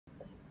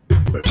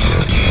Hello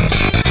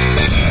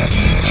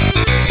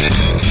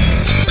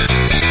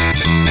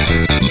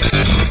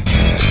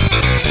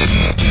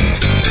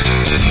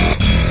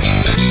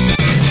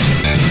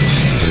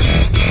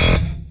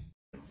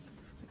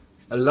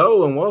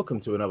and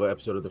welcome to another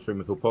episode of the Free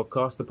Mickle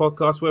Podcast, the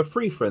podcast where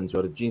three friends who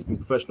are the genes being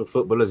professional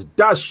footballers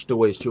dashed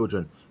away as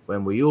children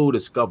when we all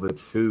discovered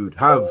food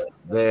have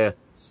their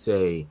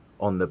say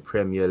on the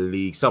Premier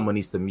League. Someone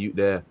needs to mute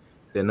their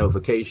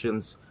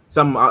notifications.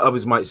 Some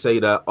others might say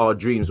that our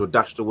dreams were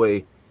dashed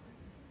away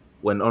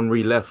when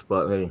Henry left,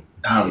 but hey,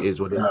 it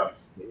is what it is.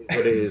 It is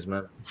what it is,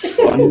 man.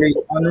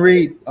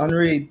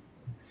 Henry.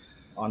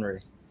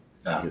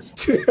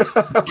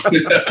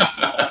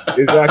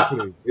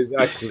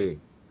 Exactly.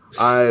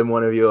 I am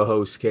one of your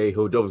hosts, Kay,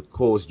 who of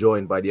course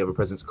joined by the ever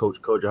present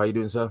Coach Kojo. How you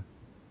doing, sir?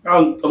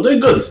 I'm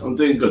doing good.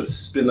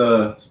 It's been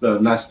a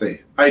nice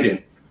day. How you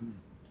doing?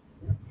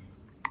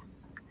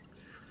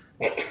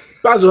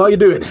 Basil, how you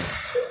doing?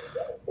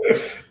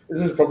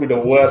 This is probably the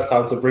worst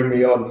time to bring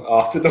me on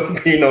after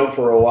not being on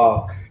for a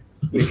while,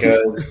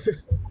 because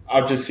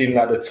I've just seen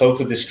like the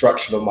total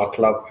destruction of my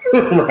club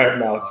right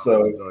now.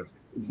 So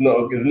it's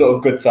not a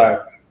good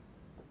time.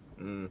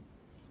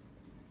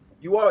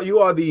 You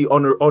are the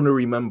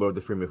honorary member of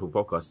the Free Mickle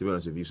Podcast, to be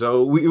honest with you.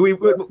 So we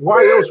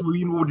why else would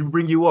we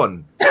bring you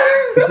on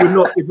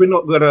if we're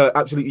not gonna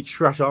absolutely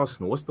trash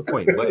Arsenal? What's the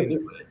point? Anyway.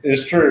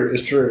 It's true.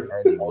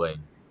 Anyway,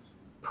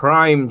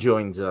 Prime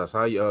joins us.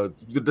 How you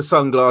with the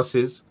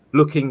sunglasses,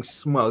 looking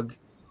smug,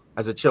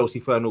 as a Chelsea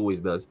fan always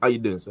does. How you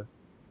doing, sir?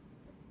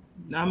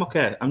 No, I'm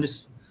okay.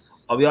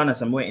 I'll be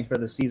honest, I'm waiting for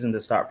the season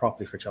to start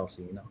properly for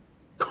Chelsea, you know.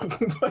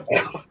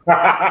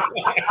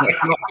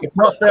 It's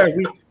not fair.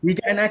 We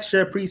get an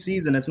extra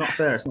pre-season. It's not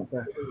fair.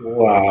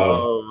 Wow.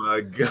 Oh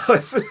my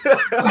God.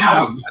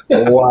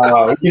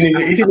 Wow. He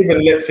didn't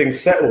even let things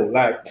settle.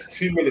 Like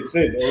 2 minutes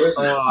in.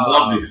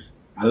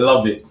 I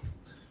love it.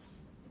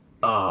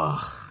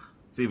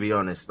 To be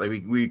honest, like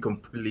we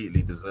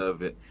completely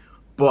deserve it,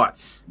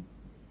 but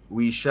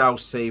we shall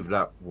save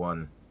that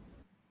one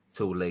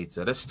till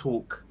later. Let's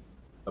talk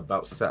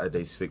about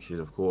Saturday's fixtures,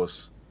 of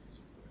course.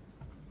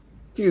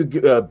 A few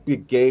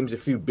big games, a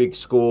few big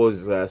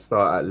scores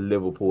start at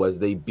Liverpool as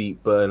they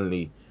beat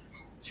Burnley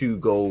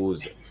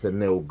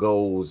 2-0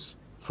 goals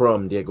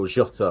from Diego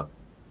Jota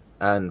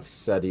and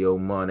Sadio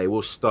Mane.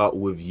 We'll start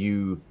with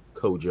you,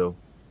 Kojo.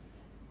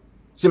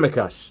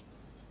 Tsimikas.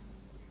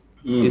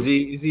 Is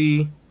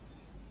he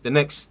the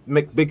next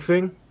big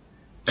thing?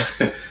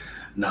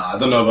 Nah, I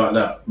don't know about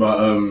that, but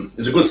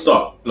it's a good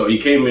start. Look, he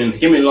came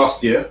in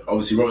last year.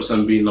 Obviously,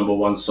 Robertson being number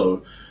one,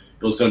 so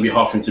it was going to be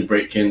hard for him to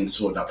break in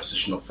sort of that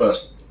position of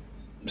first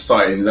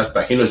starting left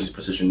back. He knows his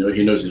position.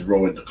 He knows his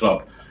role in the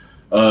club.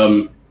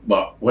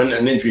 But when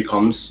an injury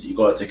comes, you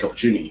got to take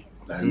opportunity,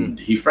 and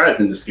he thrived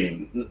in this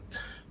game.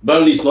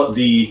 Burnley's not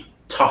the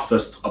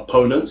toughest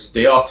opponents.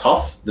 They are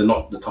tough. They're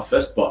not the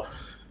toughest, but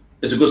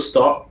it's a good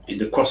start.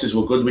 The crosses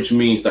were good, which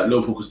means that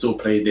Liverpool could still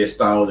play their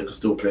style. They could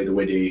still play the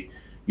way they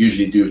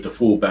usually do with the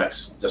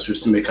fullbacks, just with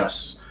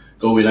Tsimikas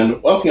going.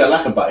 And one thing I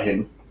like about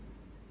him,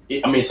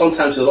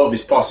 sometimes a lot of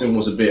his passing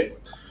was it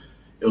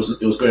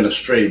was going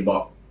astray,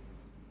 but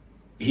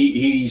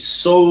he's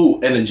so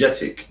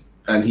energetic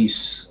and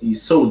he's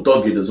so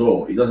dogged as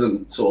well. He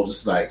doesn't sort of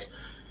just like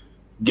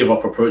give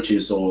up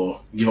approaches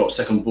or give up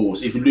second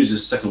balls. If he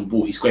loses a second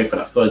ball, he's going for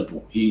that third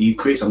ball. He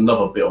creates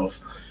another bit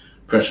of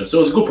pressure. So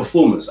it was a good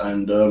performance,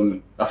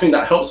 and I think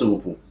that helps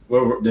Liverpool.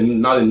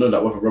 Now they know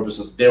that whether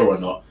Robertson's there or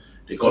not,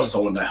 they got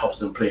someone that helps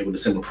them play with the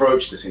same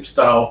approach, the same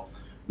style.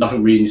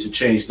 Nothing really needs to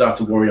change. Don't have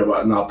to worry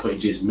about now putting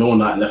James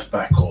Milner at left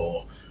back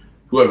or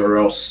whoever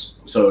else.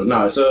 So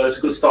no, it's a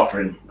good start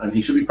for him, and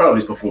he should be proud of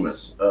his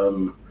performance. I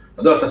don't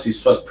know if that's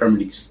his first Premier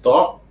League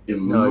start. It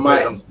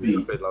might be.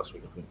 He played last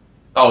week, I think.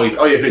 Oh, he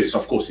played.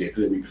 Of course, he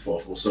played the week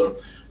before. So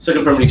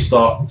second Premier League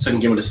start, second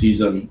game of the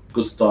season.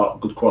 Good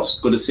start, good cross,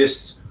 good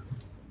assist.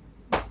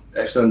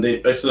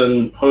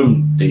 Excellent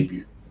home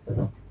debut.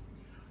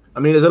 I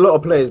mean, there's a lot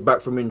of players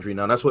back from injury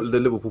now. That's what the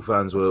Liverpool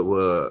fans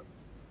were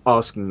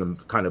asking them,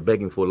 kind of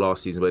begging for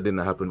last season, but it didn't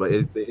happen. But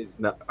it is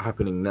not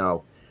happening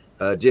now.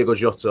 Diego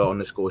Jota on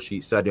the score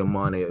sheet, Sadio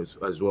Mane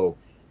as well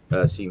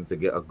seem to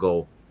get a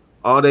goal.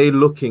 Are they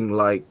looking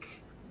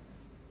like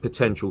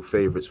potential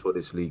favourites for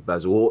this league,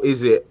 Basil? Or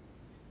is it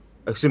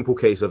a simple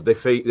case of they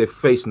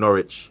face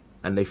Norwich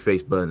and they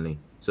face Burnley,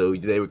 so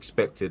they're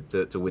expected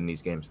to win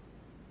these games?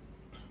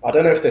 I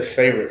don't know if they're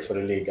favourites for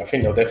the league. I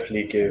think they'll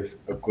definitely give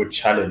a good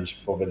challenge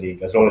for the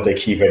league as long as they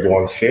keep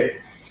everyone fit.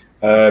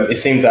 It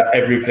seems that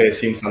every player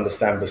seems to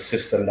understand the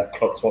system that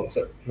Klopp wants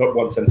them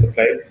to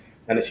play,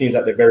 and it seems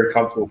that they're very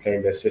comfortable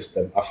playing their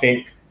system. I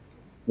think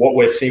what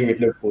we're seeing with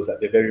Liverpool is that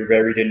they're very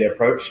varied in their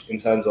approach in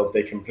terms of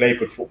they can play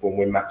good football and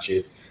win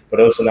matches, but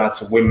also know how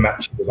to win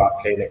matches without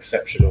playing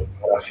exceptional.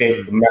 And I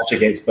think the match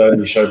against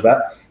Burnley showed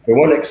that. They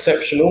weren't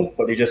exceptional,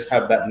 but they just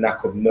have that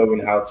knack of knowing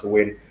how to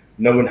win,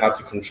 knowing how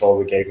to control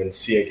the game and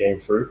see a game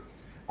through.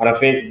 And I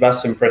think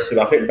that's impressive.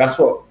 I think that's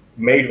what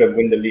made them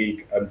win the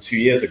league 2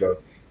 years ago.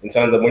 In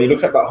terms of when you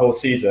look at that whole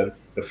season,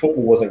 the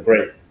football wasn't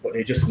great, but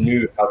they just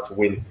knew how to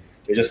win.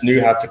 They just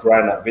knew how to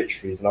grind out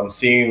victories, and I'm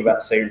seeing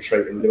that same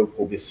trait in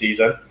Liverpool this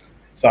season.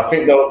 So I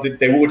think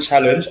they will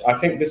challenge. I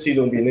think this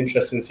season will be an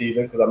interesting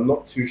season because I'm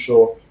not too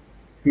sure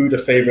who the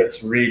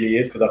favourites really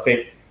is. Because I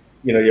think,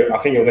 I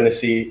think you're going to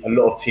see a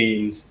lot of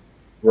teams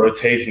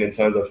rotating in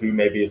terms of who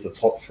maybe is the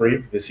top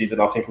three this season.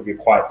 I think it'll be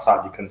quite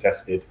tightly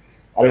contested.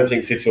 I don't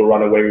think City will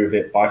run away with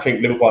it, but I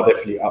think Liverpool are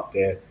definitely up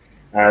there.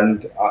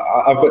 And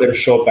I've got them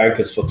sure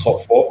bankers for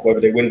top four.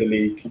 Whether they win the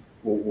league,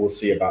 we'll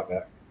see about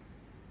that.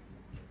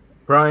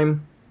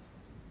 Prime,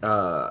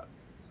 a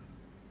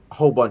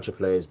whole bunch of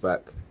players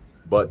back,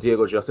 but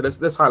Diego Jota,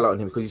 let's highlight on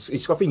him because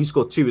I think he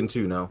scored 2 and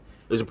 2 now.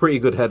 It was a pretty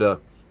good header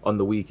on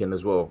the weekend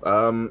as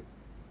well.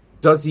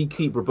 Does he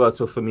keep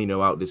Roberto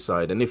Firmino out this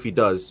side? And if he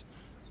does,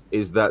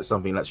 is that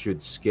something that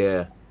should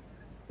scare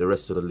the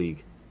rest of the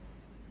league?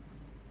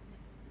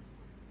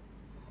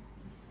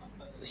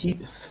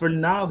 For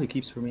now, he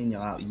keeps Firmino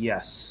out,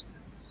 yes.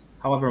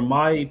 However,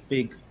 my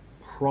big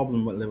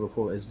problem with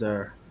Liverpool is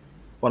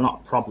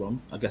not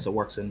problem, I guess it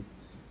works in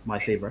my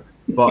favor,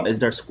 but is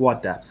their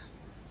squad depth.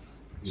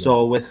 Yeah.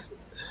 So with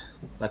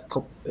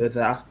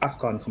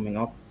AFCON coming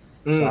up,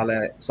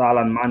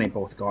 Salah and Mane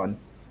both gone,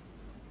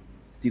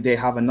 do they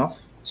have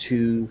enough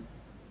to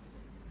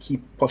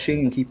keep pushing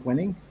and keep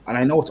winning? And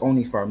I know it's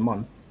only for a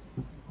month,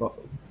 but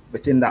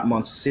within that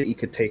month, City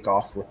could take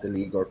off with the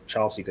league or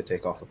Chelsea could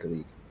take off with the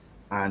league.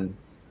 And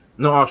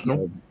no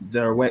Arsenal.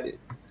 They're way.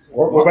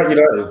 What about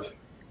United?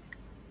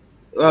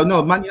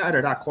 No, Man United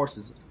are dark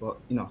horses, but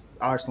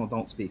Arsenal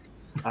don't speak.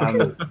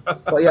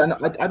 But yeah, no,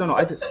 I don't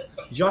know.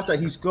 Jota,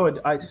 he's good.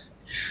 I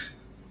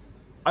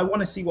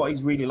want to see what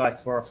he's really like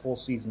for a full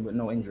season with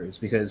no injuries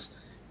because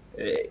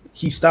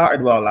he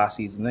started well last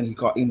season, then he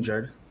got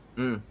injured,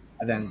 and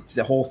then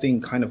the whole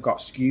thing kind of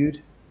got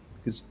skewed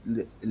because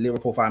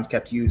Liverpool fans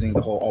kept using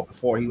the whole.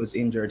 Before he was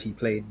injured, he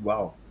played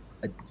well.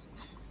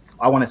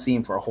 I want to see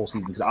him for a whole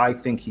season because I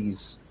think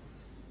he's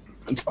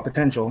got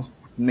potential,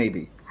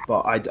 maybe,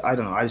 but I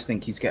don't know. I just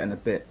think he's getting a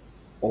bit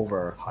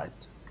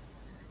overhyped.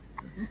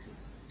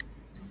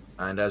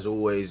 And as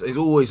always, it's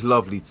always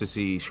lovely to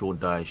see Sean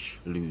Dyche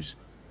lose,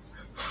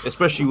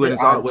 especially when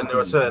there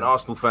are certain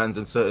Arsenal fans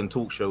and certain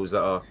talk shows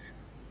that are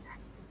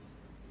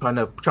trying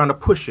to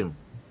push him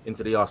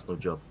into the Arsenal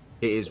job.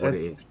 It is what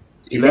it is.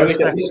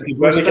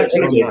 Respect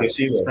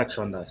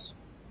Sean Dyche.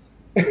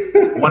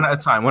 One at a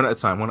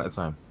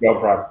time. Yo,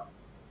 Brad.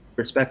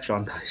 Respect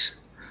Sean Dyche.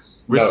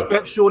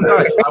 Respect Sean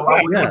Dyche.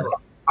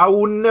 I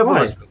will never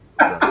respect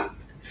him.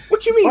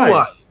 What do you mean?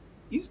 Why?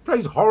 He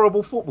plays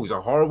horrible football. He's a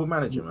horrible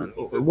manager, man.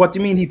 What do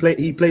you mean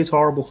he plays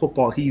horrible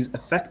football? He's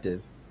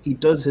effective. He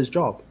does his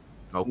job.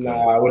 Okay.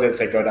 No, I wouldn't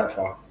say go that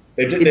far.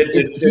 He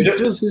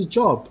does his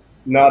job.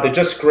 No, they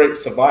just scrape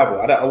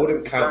survival. I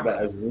wouldn't count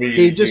that as really.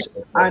 They just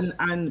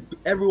and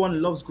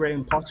everyone loves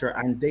Graham Potter,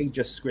 and they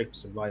just scraped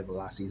survival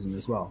last season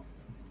as well.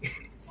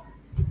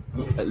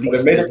 But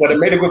they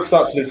made a good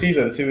start to the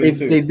season too.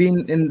 They've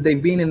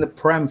been in the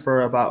Prem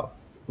for about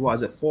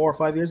 4 or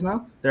 5 years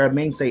now. They're a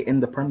mainstay in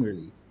the Premier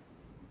League.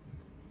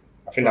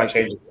 I think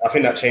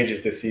that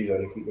changes this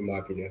season, in my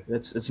opinion.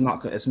 It's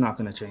not going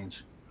to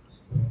change.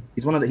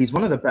 He's one of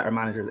the better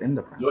managers in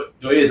the Prem.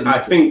 I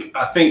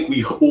think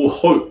we all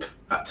hope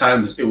at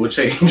times it will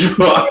change,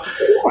 but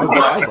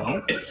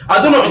I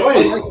don't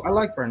know. I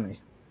like Burnley.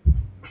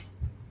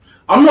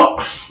 I'm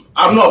not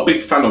a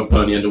big fan of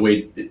Burnley and the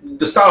way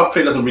the style of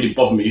play doesn't really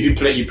bother me. If you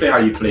play how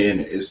you play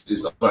in it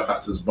is other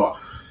factors. But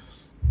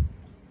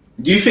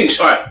do you think?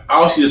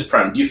 I'll ask you this,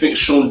 Pram. Do you think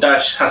Sean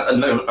Dyche has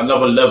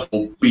another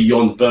level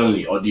beyond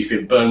Burnley, or do you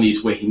think Burnley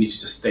is where he needs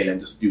to just stay and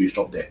just do his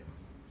job there?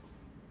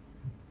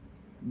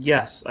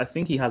 Yes, I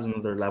think he has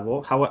another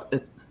level.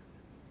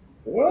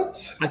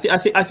 What? I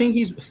think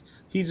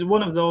he's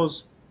one of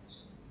those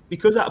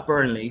because at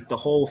Burnley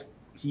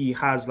he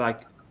has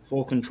like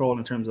full control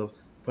in terms of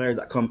players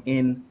that come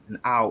in and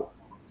out.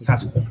 He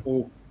has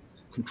full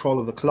control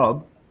of the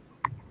club.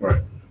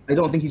 Right. I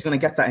don't think he's going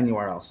to get that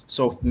anywhere else.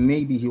 So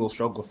maybe he will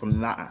struggle from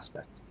that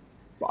aspect.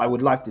 But I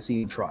would like to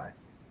see him try.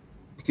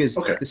 Because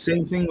the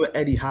same thing with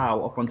Eddie Howe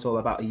up until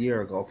about a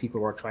year ago,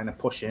 people were trying to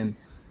push him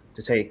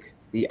to take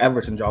the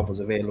Everton job was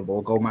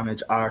available, go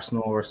manage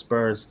Arsenal or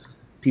Spurs.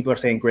 People are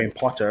saying Graham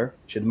Potter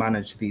should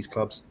manage these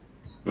clubs.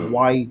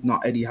 Why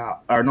not Eddie Howe?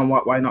 Or no,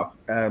 why not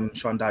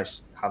Sean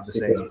Dyche have the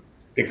same?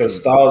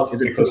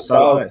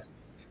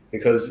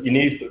 Because you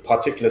need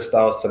particular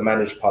styles to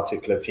manage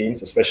particular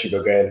teams, especially if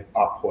you're going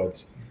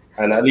upwards.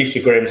 And at least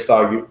with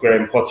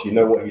Graham Potter, you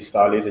know what his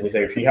style is, and you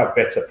say if you have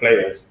better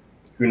players,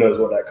 who knows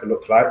what that could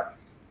look like.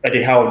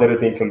 Eddie Howe never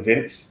been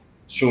convinced.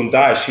 Sean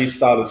Dyche, his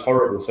style is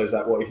horrible. So it's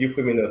like, well, if you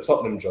put him in a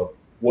Tottenham job,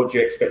 what do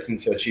you expect him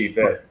to achieve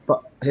there?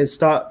 But his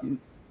style,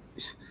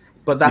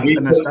 that's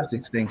an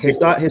aesthetics thing. His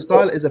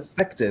style is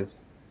effective.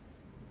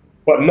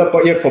 But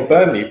for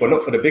Burnley, but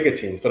not for the bigger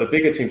teams. For the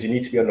bigger teams, you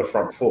need to be on the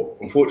front foot.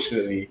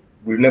 Unfortunately,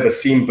 we've never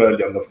seen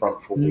Burnley on the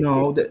front foot.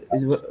 No,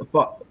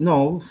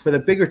 for the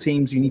bigger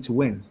teams, you need to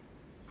win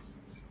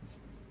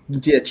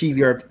to achieve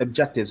your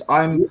objectives.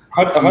 I'm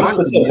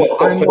more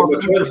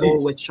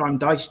comfortable with Sean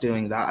Dyche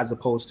doing that as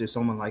opposed to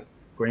someone like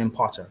Graham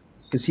Potter.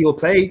 because he'll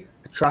play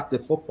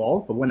attractive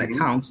football, but when it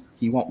counts,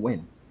 he won't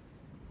win.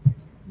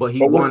 But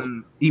he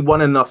won. He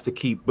won enough to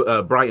keep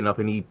Brighton up,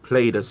 and he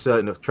played a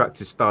certain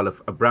attractive style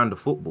of a brand of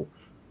football.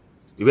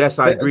 Yes,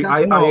 I agree.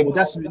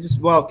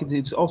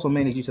 It's also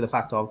mainly due to the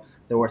fact of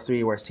there were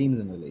 3 worst teams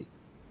in the league.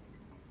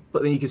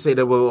 But then you could say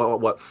there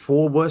were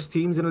 4 worse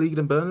teams in the league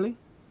than Burnley.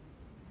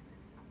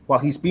 Well,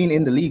 he's been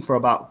in the league for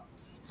about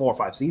 4 or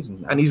 5 seasons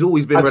now, and he's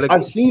always been relegated.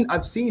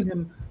 I've seen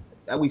him.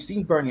 We've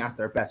seen Burnley at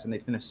their best, and they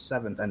finished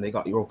 7th, and they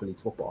got Europa League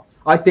football.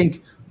 I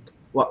think,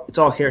 well, it's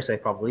all hearsay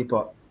probably,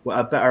 but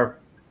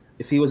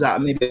if he was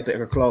at maybe a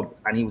bigger club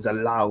and he was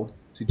allowed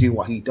to do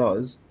what he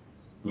does.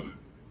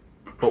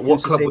 But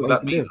what club would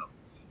that be?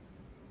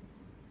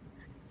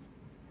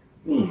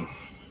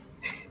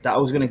 That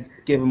was going to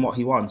give him what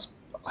he wants.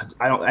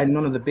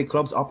 None of the big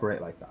clubs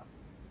operate like that.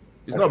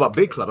 It's not about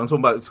big clubs. I'm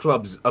talking about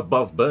clubs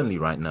above Burnley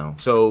right now.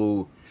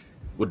 So,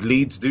 would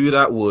Leeds do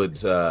that?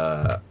 Would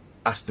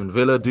Aston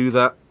Villa do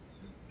that?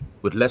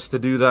 Would Leicester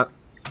do that?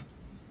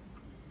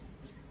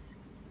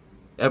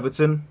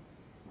 Everton?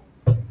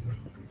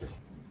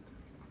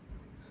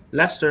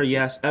 Leicester,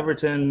 yes.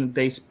 Everton,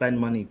 they spend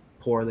money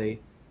poorly.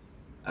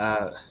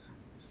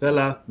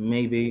 Villa,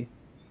 maybe.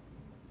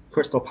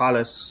 Crystal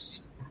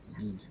Palace,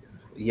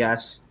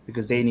 yes,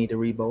 because they need a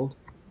rebuild.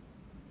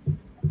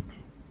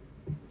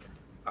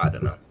 I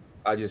don't know.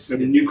 I just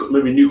maybe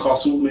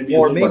Newcastle, maybe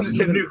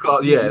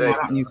Newcastle. Yeah,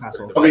 not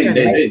Newcastle. I mean,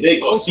 they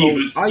got also,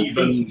 Steven. I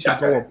think he should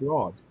go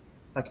abroad.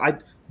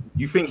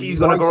 You think he's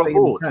going to go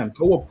abroad?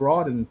 Go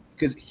abroad, and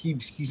because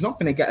he's not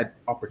going to get an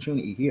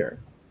opportunity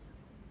here.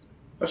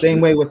 That's Same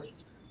true. way with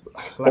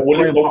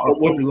Graham Potter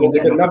probably won't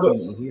get an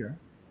opportunity here.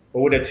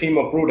 But would a team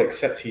abroad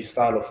accept his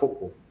style of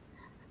football?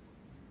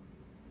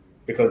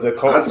 Because the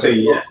I'd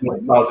say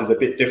styles is a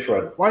bit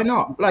different. Why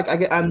not?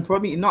 And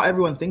probably not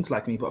everyone thinks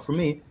like me, but for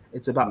me,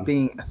 it's about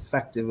being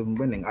effective and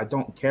winning. I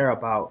don't care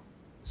about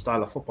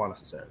style of football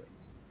necessarily.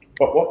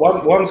 But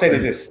what I'm saying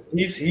is this: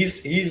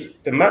 he's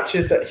the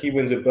matches that he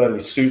wins with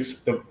Burnley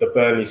suits the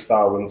Burnley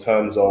style in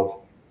terms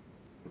of,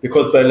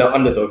 because Burnley are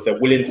underdogs, they're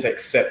willing to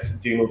accept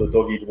doing all the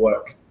dog-eat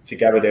work to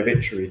gather their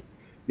victories.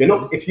 You're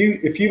not if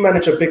you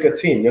manage a bigger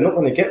team, you're not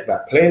going to get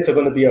that. Players are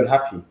going to be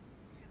unhappy.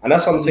 And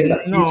that's what I'm saying.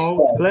 That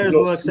players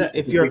will accept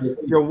if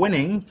you're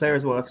winning.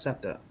 Players will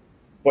accept that.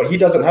 But he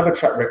doesn't have a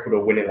track record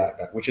of winning like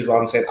that, which is why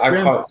I'm saying I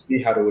can't see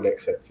how they would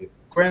accept it.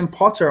 Graham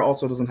Potter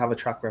also doesn't have a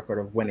track record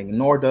of winning,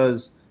 nor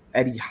does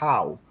Eddie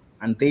Howe,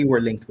 and they were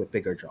linked with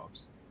bigger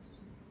jobs.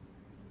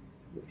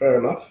 Fair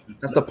enough.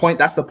 That's the point.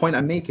 That's the point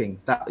I'm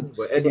making. That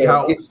Eddie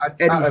Howe, if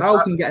Eddie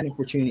Howe can get an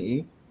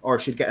opportunity, or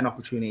should get an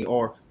opportunity,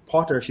 or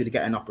Potter should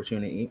get an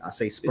opportunity. I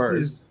say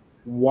Spurs.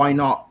 Why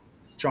not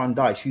John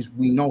Dyche?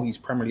 We know he's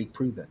Premier League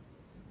proven.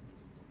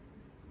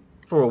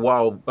 For a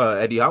while,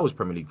 Eddie Howe was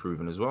Premier League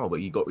proven as well, but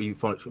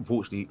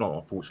unfortunately,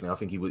 I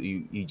think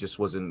he just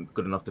wasn't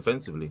good enough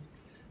defensively.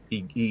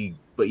 He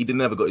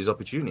never got his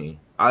opportunity.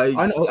 I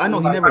know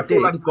he never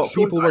did, but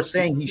people were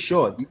saying he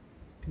should.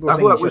 I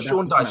feel like with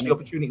Sean Dyche, the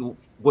opportunity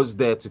was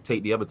there to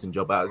take the Everton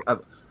job.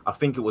 I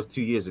think it was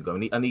 2 years ago,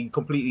 and he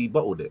completely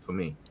bottled it for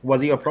me.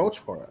 Was he approached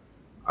for it?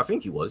 I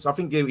think he was. I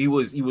think he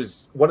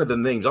was one of the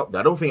names up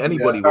there. I don't think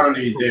anybody.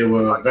 Apparently, they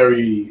were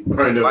very.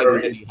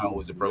 Eddie Howe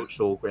was approached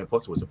or Graham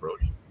Potter was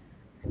approached.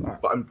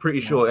 But I'm pretty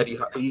sure Eddie,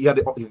 he had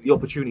the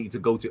opportunity to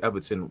go to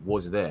Everton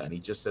was there, and he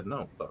just said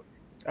no. But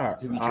all right,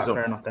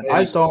 fair enough. Then.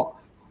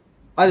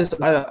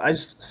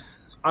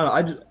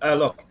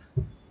 Look.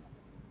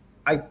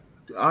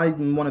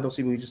 I'm one of those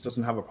people who just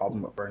doesn't have a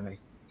problem with Burnley.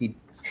 He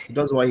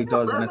does what he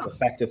does, and it's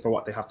effective for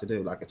what they have to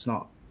do. Like, it's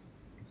not.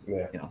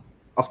 Yeah.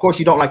 Of course,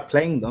 you don't like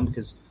playing them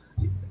because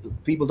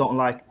people don't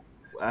like,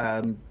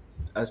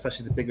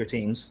 especially the bigger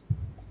teams.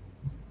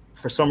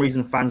 For some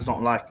reason, fans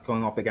don't like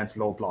going up against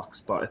low blocks,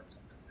 but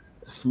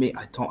for me,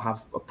 I don't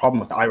have a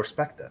problem with it. I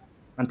respect it.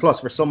 And plus,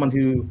 for someone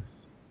who,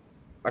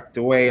 like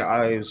the way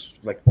I was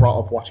brought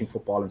up watching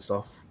football and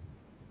stuff,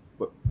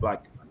 but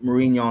like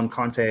Mourinho and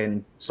Conte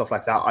and stuff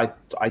like that,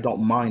 I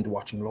don't mind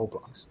watching low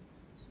blocks.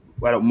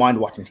 I don't mind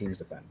watching teams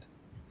defend.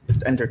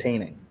 It's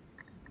entertaining.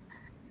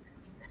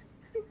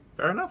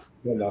 Fair enough.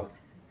 Yeah,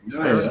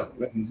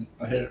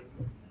 I hear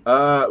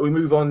it. We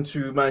move on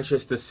to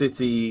Manchester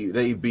City.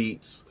 They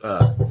beat,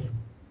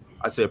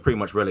 I'd say, pretty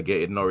much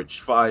relegated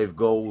Norwich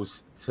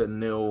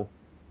 5-0.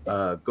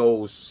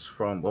 Goals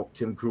from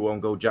Tim Krul on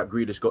goal. Jack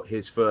Grealish got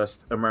his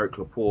first. Emerick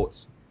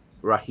Laporte,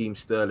 Raheem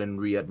Sterling,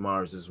 Riyad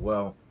Mahrez as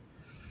well.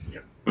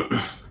 Yeah.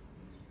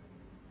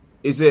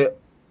 Is it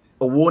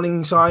a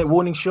warning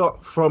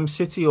shot from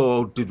City,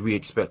 or did we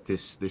expect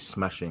this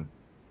smashing?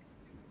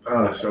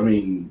 I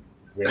mean,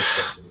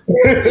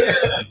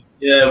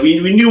 yeah,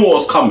 we knew what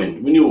was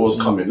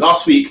coming.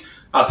 Last week,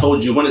 I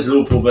told you when it's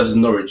Liverpool versus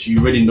Norwich, you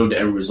already know the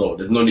end result.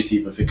 There's no need to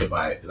even think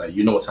about it. Like,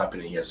 you know what's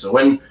happening here. So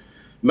when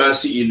Man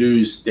City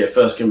lose their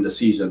first game of the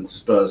season to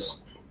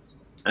Spurs,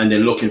 and they're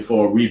looking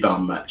for a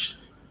rebound match,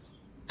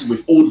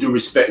 with all due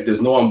respect,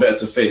 there's no one better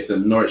to face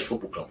than Norwich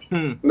Football Club.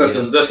 Let's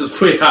just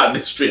put it out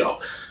this straight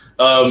up.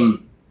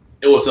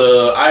 It was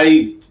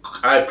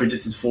I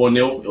predicted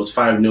 4-0. It was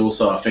 5-0.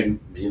 So I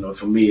think,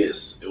 for me,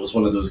 it was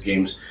one of those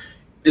games.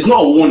 It's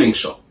not a warning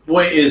shot.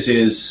 What it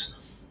is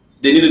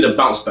they needed a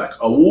bounce back.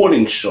 A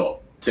warning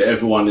shot to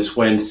everyone is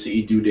when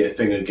City do their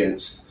thing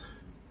against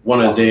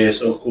one of their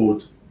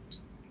so-called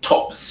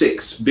top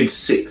six, big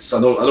six.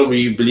 I don't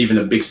really believe in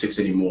a big six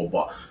anymore,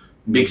 but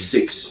big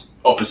six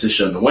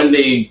opposition. When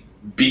they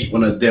beat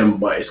one of them,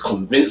 but it's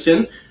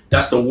convincing,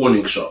 that's the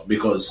warning shot.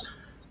 Because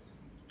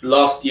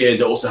last year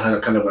they also had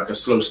a kind of like a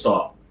slow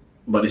start,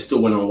 but they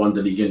still went and won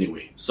the league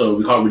anyway. So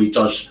we can't really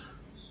judge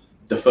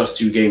the first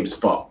 2 games.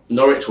 But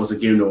Norwich was a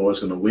game they were always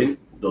going to win.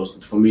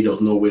 For me, there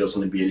was no way there was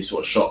going to be any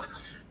sort of shock.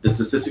 The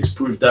statistics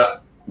proved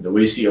that. The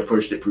way City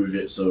approached it proved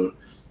it. So,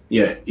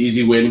 yeah,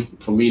 easy win.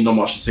 For me, not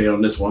much to say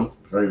on this one.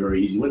 Very,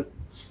 very easy win.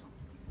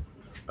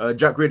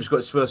 Jack Grealish got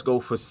his first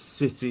goal for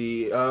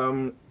City.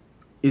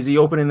 Is he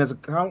opening his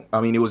account?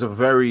 I mean, it was a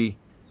very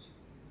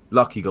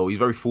lucky goal. He's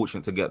very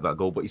fortunate to get that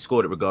goal, but he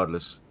scored it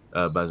regardless,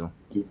 Basil.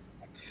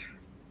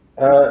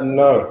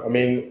 No, I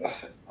mean,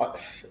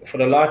 for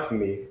the life of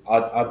me,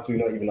 I do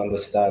not even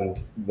understand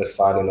the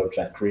signing of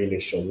Jack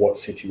Grealish or what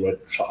City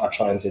are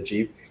trying to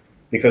achieve,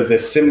 because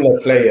there's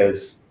similar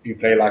players who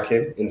play like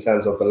him in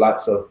terms of the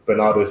likes of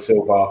Bernardo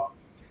Silva,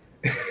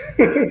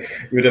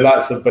 with the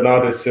likes of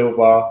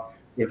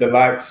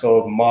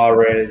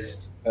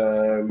Mahrez,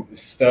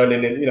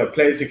 Sterling, and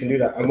players who can do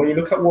that. And when you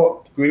look at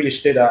what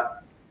Grealish did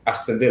at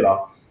Aston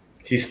Villa,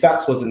 his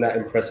stats wasn't that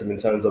impressive in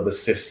terms of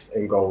assists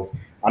and goals.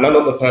 And I'm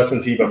not the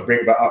person to even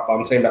bring that up. But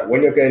I'm saying that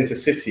when you're going to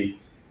City,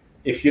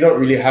 if you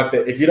don't have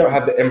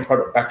the end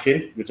product back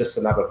in, you're just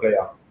another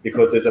player,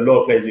 because there's a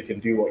lot of players who can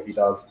do what he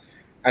does.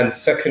 And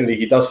secondly,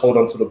 he does hold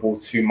on to the ball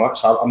too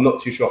much. I'm not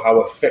too sure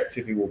how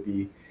effective he will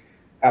be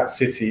at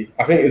City.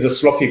 I think it was a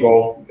sloppy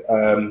goal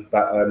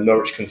that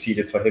Norwich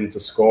conceded for him to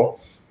score.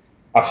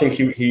 I think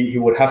he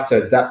would have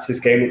to adapt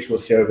his game, which we'll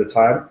see over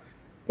time.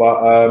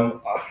 But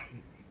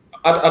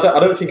I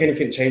don't think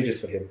anything changes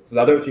for him, because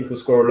I don't think he'll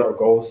score a lot of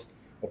goals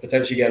or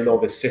potentially get a lot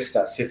of assists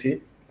at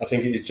City. I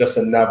think he's just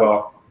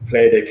another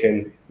player they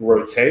can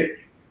rotate.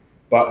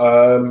 But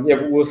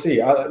we'll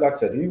see. Like I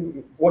said,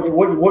 what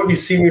you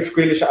see with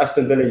Grealish at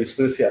Aston Villa, you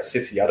still see at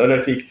City. I don't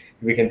know if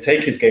we can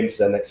take his game to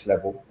the next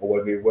level or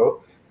whether he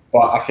will.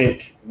 But I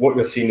think what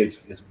you're seeing is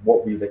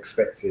what we've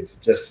expected.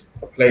 Just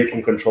a player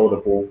can control the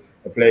ball,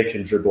 a player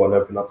can dribble and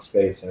open up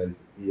space. And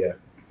yeah,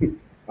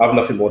 I have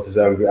nothing more to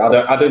say.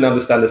 I don't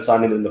understand the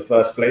signing in the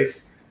first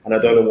place, and I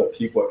don't know what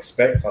people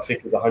expect. I think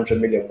it was 100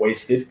 million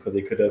wasted because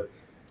they could have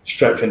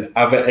strengthened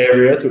other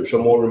areas which are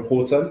more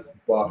important.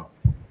 But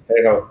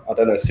hey ho, I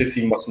don't know.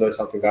 City must know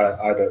something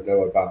I don't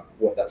know about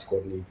what that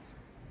squad needs.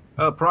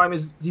 Prime,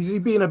 is he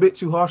being a bit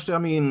too harsh there? I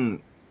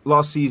mean,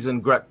 last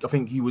season, I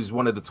think he was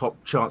one of the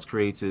top chance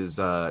creators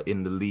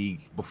in the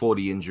league before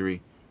the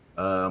injury.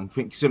 I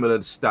think similar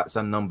stats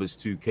and numbers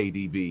to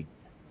KDB.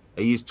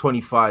 He is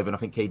 25, and I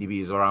think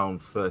KDB is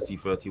around 30,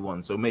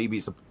 31. So maybe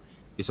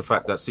it's a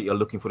fact that City are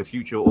looking for the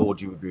future, or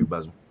do you agree with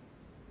Basil?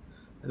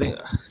 I think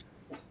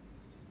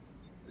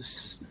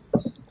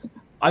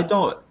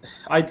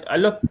I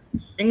look.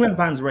 England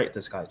fans rate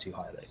this guy too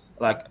highly,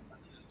 like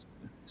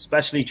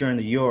especially during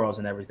the Euros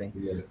and everything.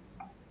 Yeah.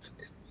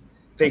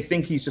 They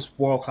think he's just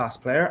world-class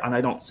player, and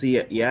I don't see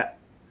it yet.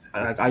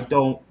 I'm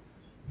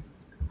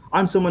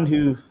someone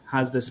who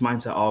has this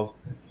mindset of,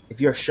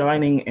 if you're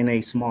shining in a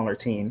smaller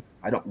team,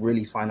 I don't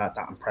really find that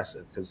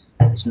impressive, because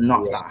it's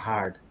not that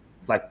hard.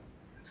 Like,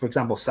 for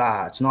example,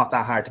 Saha, it's not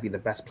that hard to be the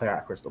best player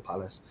at Crystal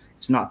Palace.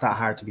 It's not that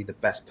hard to be the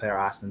best player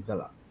at Aston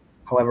Villa.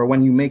 However,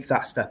 when you make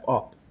that step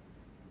up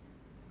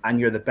and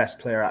you're the best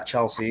player at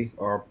Chelsea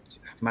or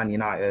Man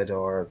United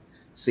or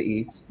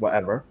City,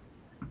 whatever,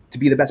 to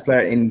be the best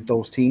player in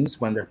those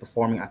teams when they're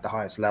performing at the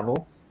highest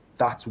level,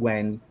 that's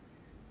when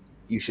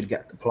you should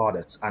get the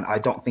plaudits. And I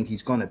don't think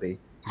he's going to be.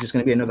 He's just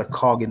going to be another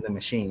cog in the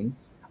machine.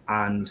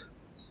 And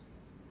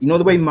you know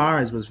the way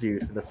Mahrez was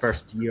viewed for the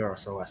first year or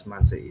so as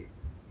Man City,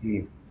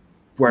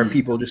 where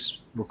people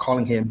just were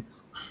calling him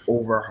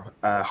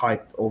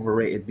hyped,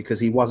 overrated, because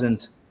he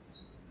wasn't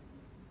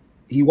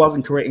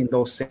creating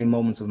those same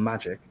moments of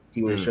magic.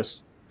 He was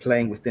just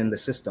playing within the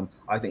system.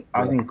 I think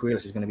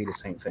Grealish is going to be the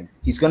same thing.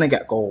 He's going to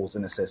get goals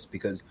and assists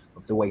because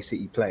of the way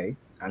City play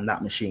and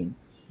that machine,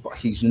 but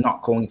he's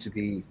not going to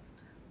be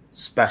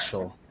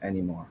special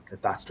anymore,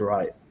 if that's the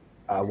right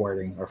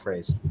wording or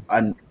phrase.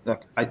 And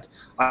look, I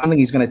don't think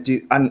he's going to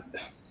do. And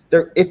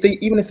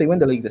even if they win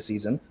the league this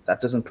season,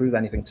 that doesn't prove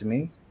anything to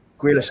me.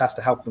 Grealish has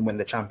to help them win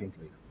the Champions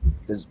League,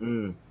 because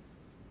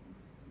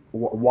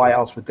why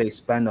else would they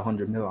spend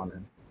 100 million on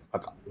him?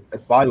 Like,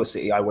 if I was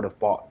City, I would have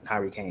bought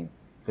Harry Kane,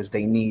 because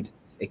they need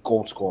a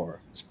goal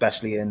scorer,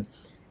 especially in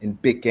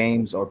big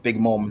games or big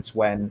moments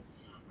when,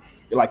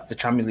 like the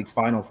Champions League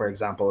final, for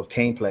example, if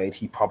Kane played,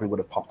 he probably would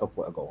have popped up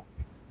with a goal.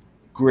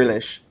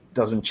 Grealish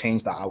doesn't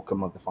change the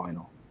outcome of the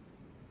final.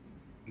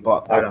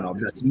 But I don't know.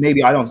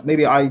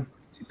 Maybe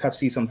Pep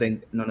sees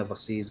something none of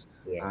us sees,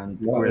 and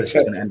Grealish is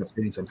going to end up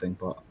doing something.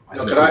 But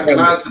can I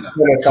add to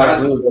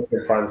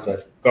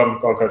that? Go on,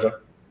 Kojo.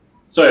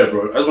 Sorry,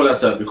 bro. I just want to add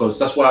to that, because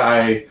that's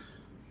why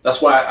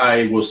That's why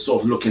I was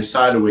sort of looking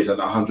sideways at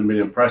that 100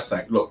 million price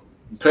tag. Look,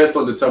 players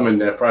don't determine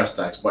their price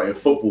tags, but in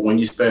football, when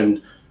you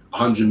spend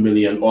 100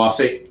 million, or I'll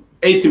say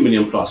 80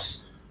 million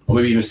plus, or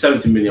maybe even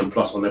 70 million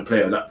plus on a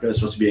player, that player is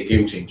supposed to be a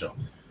game changer.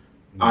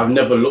 I've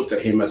never looked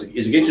at him as a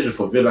game changer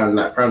for Villa, and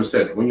like Prime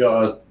said, when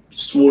you're a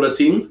smaller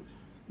team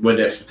where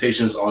the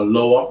expectations are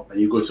lower, and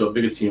you go to a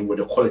bigger team where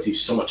the quality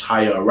is so much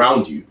higher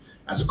around you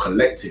as a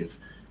collective,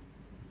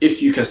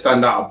 if you can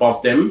stand out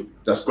above them,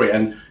 that's great.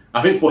 And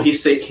I think for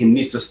his sake, he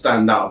needs to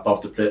stand out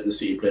above the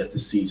City players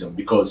this season,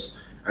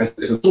 because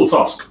it's a tall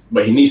task,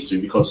 but he needs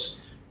to,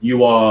 because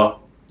you are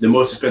the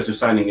most expensive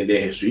signing in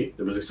their history,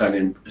 the most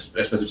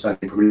expensive signing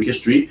in Premier League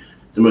history,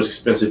 the most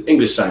expensive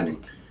English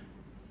signing.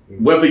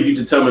 Whether you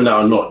determine that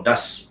or not,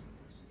 that's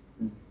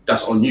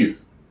on you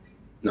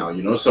now,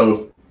 you know.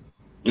 So,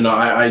 you know,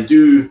 I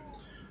do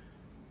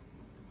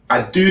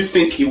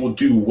think he will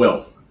do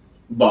well,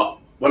 but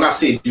when I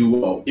say do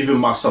well, even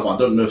myself, I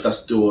don't know if that's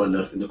still in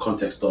the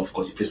context of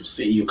because he plays for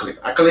City, he collects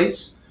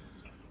accolades,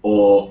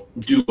 or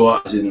do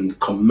well as in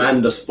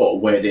command a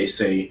spot where they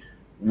say,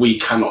 we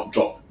cannot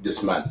drop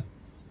this man.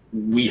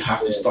 We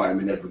have to start him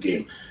in every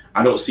game.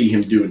 I don't see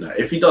him doing that.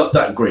 If he does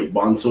that, great.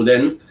 But until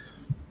then,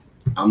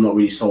 I'm not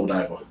really sold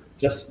either.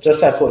 Just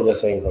that's what you're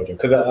saying, Roger.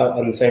 Because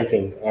I'm the same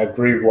thing. I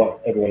agree with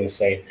what everyone is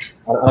saying.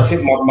 And I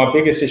think my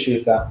biggest issue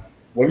is that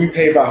when you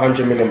pay about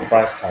 100 million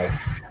price tag,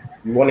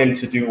 you want him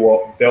to do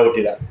what Bell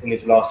did in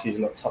his last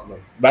season at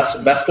Tottenham. That's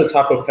the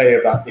type of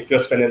player that if you're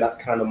spending that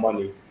kind of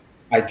money,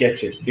 I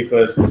get it.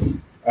 Because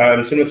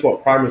similar to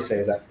what Prime is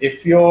saying, is that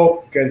if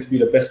you're going to be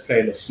the best player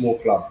in a small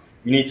club,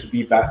 you need to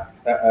be that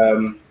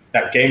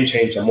game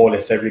changer more or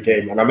less every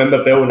game. And I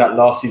remember Bell in that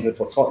last season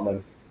for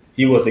Tottenham,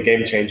 he was the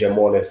game changer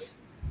more or less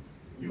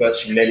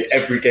virtually nearly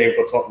every game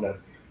for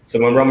Tottenham. So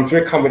when Real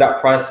Madrid come with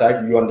that price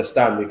tag, you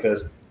understand,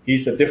 because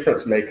he's the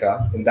difference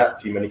maker in that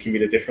team, and he can be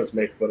the difference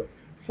maker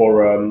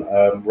for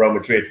Real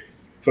Madrid.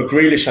 For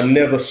Grealish, I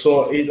never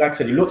saw, like I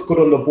said, he looked good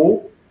on the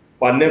ball,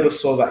 but I never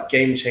saw that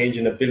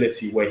game-changing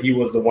ability where he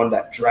was the one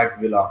that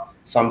dragged Villa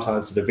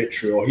sometimes to the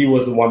victory, or he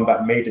was the one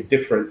that made a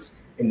difference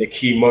in the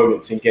key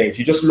moments in games.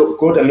 He just looked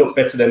good and looked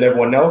better than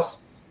everyone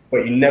else,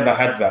 but he never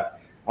had that.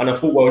 And I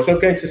thought, well, if you're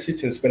going to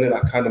City and spending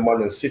that kind of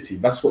money in City,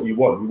 that's what you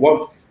want. You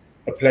want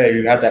a player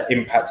who had that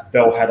impact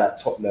Bell had at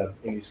Tottenham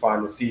in his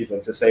final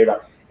season, to say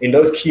that in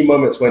those key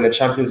moments when the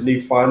Champions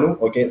League final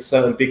or against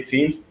certain big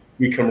teams,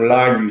 we can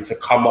rely on you to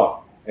come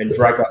up and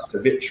drag us to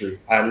victory.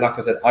 And like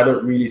I said, I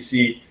don't really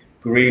see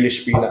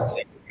Grealish being that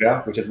type of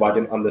player, which is why I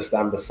didn't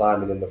understand the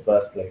signing in the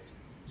first place.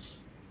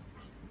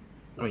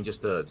 I mean,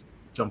 just to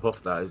jump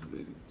off that,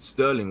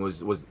 Sterling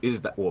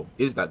is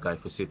that guy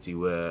for City,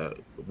 where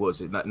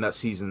was it in that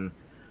season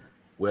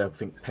where I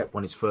think Pep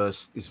won his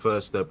first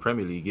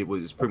Premier League. It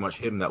was pretty much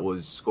him that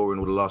was scoring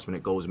all the last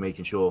minute goals,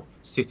 making sure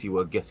City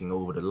were getting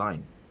over the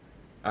line.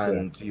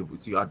 And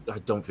I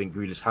don't think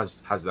Grealish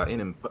has that in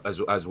him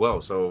as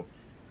well. So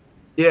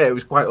yeah, it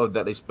was quite odd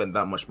that they spent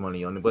that much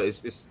money on it. But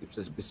it's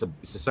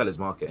a seller's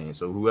market, ain't it?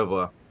 So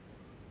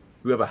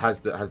whoever has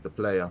the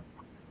player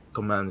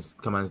commands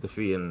the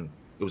fee, and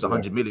it was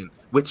 100 million,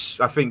 which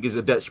I think is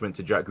a detriment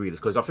to Jack Grealish,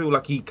 because I feel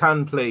like he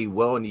can play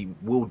well and he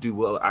will do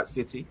well at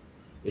City.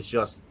 It's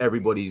just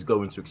everybody's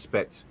going to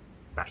expect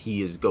that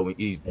he's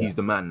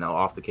the man now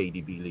after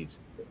KDB leaves.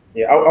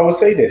 Yeah, I will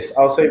say this.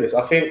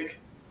 I think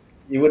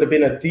it would have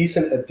been a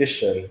decent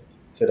addition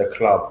to the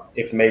club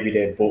if maybe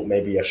they bought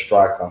maybe a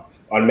striker,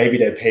 and maybe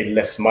they paid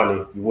less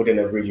money. You wouldn't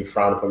have really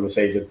frowned upon him and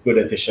say it's a good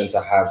addition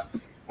to have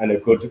and a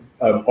good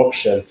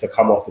option to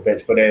come off the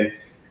bench. But then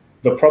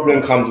the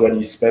problem comes when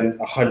you spend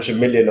 100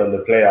 million on the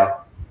player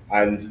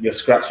and you're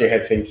scratching your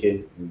head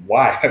thinking,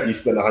 why have you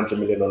spent 100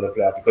 million on the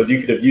player? Because you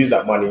could have used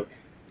that money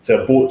to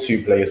have bought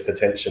two players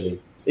potentially.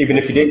 Even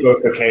if you didn't go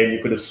for Kane,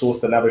 you could have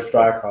sourced another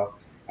striker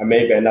and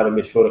maybe another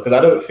midfielder. Because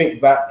I don't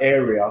think that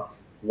area,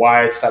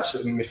 why such a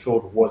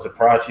midfield was a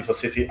priority for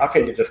City. I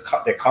think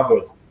they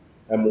covered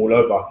them all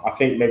over. I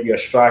think maybe a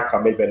striker,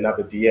 maybe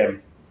another DM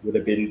would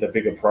have been the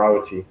bigger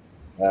priority.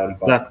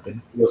 Exactly.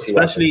 We'll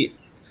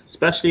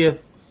especially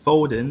if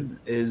Foden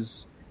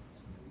is,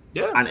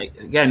 and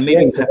again,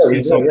 maybe Pep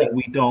sees something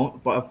we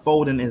don't, but if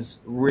Foden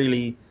is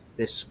really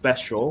this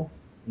special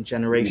and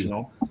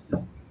generational,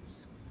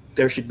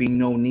 there should be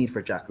no need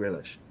for Jack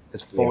Grealish,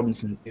 because Foden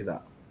can do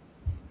that.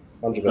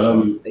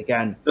 100%.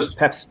 Again,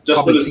 Pep's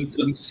probably needs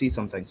to see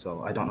something,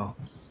 so I don't know.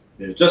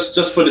 Yeah,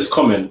 just for this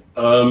comment,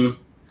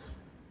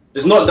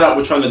 it's not that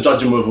we're trying to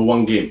judge him over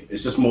one game.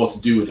 It's just more to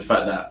do with the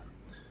fact that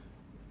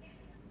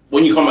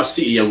when you come at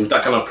City with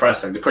that kind of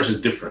price tag, the pressure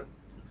is different.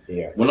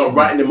 Yeah, we're not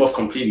writing him off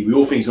completely. We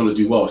all think he's going to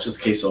do well. It's just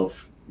a case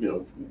of, we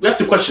have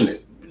to question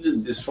it.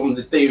 It's from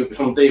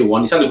day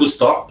one. He's had a good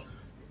start.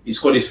 He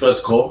scored his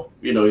first goal.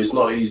 He's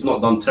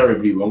not done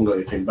terribly wrong or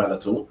anything bad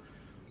at all.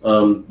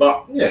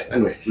 But yeah,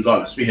 anyway,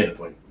 regardless, we hit the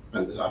point,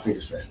 and I think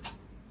it's fair.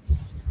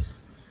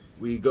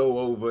 We go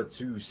over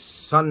to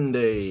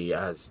Sunday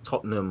as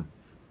Tottenham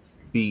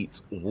beat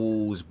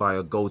Wolves by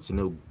a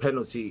 0-0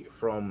 penalty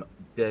from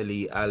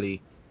Dele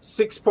Alli.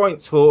 6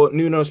 points for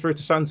Nuno Espirito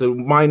Santo,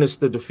 minus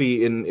the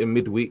defeat in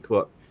midweek,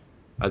 but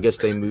I guess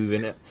they move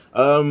in it.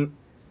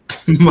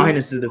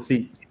 Minus the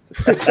defeat.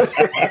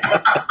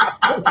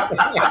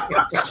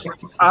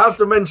 I have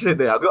to mention it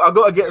there. I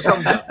got to get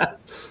something.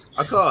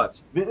 I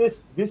can't.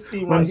 This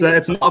team right here,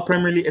 it's not a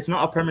Premier League. It's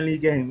not a Premier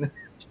League game.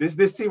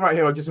 This team right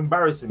here are just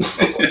embarrassing me.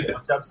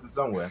 I'm Jabson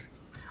somewhere.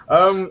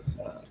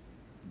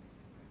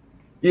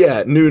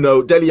 Yeah,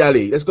 Nuno, Dele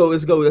Alli. Let's go.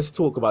 Let's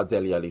talk about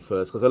Dele Alli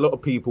first, because a lot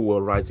of people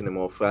were writing him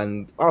off,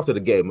 and after the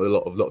game, a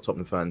lot of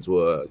Tottenham fans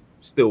were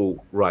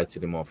still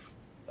writing him off,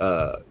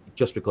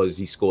 just because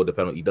he scored the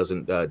penalty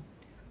doesn't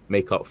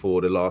make up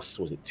for the last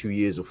 2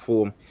 years of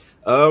form.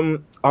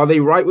 Are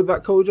they right with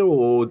that, Kojo,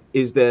 or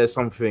is there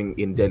something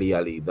in Dele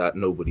Alli that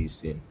nobody's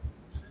seen?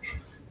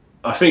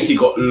 I think he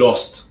got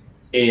lost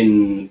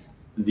in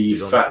the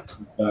fact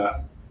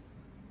that,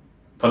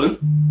 pardon?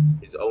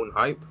 His own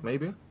hype,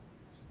 maybe.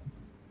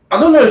 I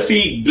don't know if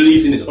he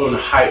believes in his own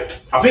hype.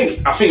 I think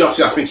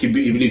he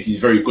believes he's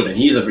very good, and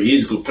he is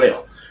a good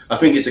player. I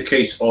think it's a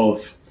case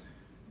of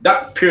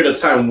that period of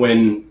time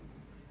when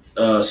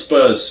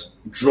Spurs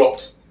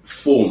dropped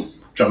form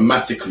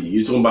dramatically.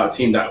 You're talking about a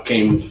team that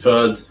came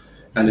third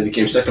and then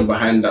became second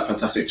behind that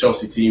fantastic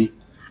Chelsea team.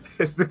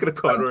 It's looking at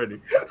the card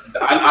already.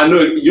 I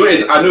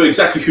know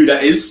exactly who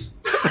that is.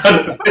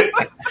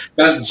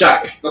 That's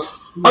Jack. That's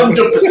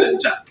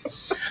 100% Jack.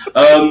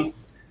 And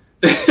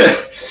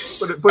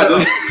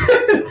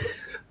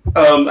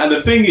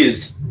the thing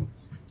is,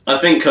 I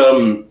think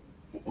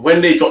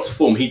when they dropped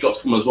form, he dropped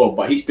form as well.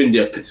 But he's been the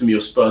epitome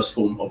of Spurs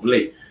form of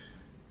late.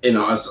 You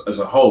know, as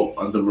a whole,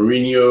 under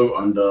Mourinho,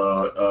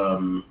 under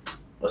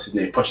what's his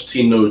name,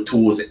 Pochettino,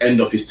 towards the end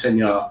of his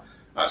tenure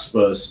at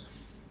Spurs.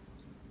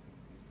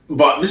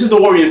 But this is the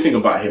worrying thing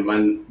about him,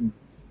 and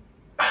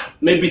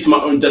maybe to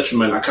my own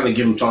detriment, I kind of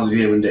give him chances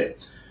here and there.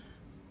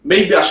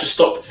 Maybe I should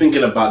stop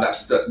thinking about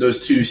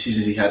those 2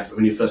 seasons he had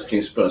when he first came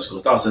to Spurs,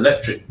 because that was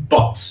electric.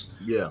 But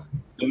yeah,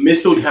 the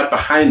midfield he had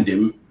behind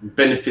him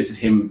benefited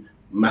him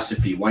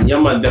massively.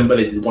 Wanyama and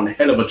Dembele did one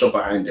hell of a job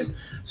behind him,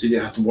 so he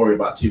didn't have to worry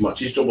about too much.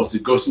 His job was to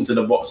go into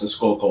the box and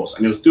score goals,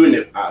 and he was doing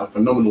it at a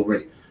phenomenal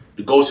rate.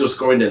 The goals he was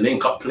scoring, the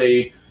link-up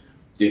play,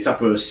 the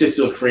type of assists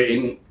he was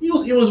creating, he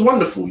was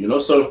wonderful, you know.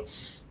 So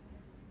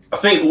I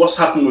think what's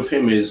happened with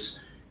him is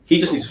he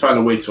just needs to find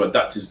a way to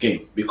adapt his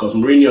game, because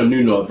Mourinho and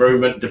Nuno are very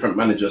different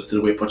managers to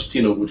the way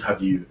Pochettino would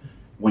have you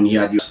when he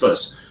had your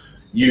Spurs.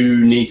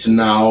 You need to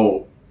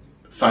now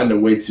find a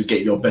way to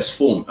get your best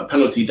form. A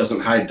penalty doesn't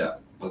hide that.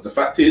 Because the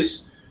fact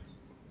is,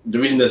 the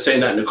reason they're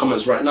saying that in the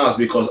comments right now is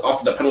because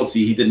after that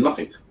penalty, he did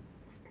nothing.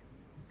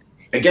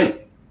 Again.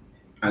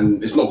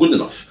 And it's not good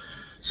enough.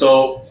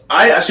 So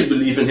I actually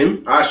believe in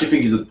him. I actually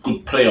think he's a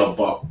good player,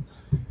 but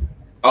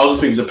I also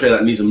think he's a player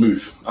that needs a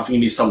move. I think he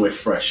needs somewhere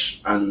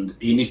fresh, and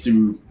he needs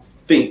to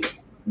think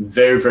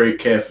very, very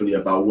carefully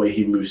about where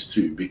he moves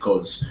to,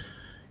 because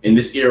in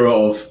this era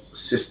of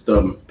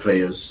system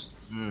players,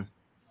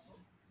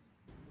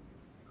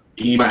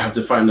 he might have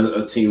to find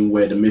a team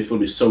where the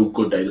midfield is so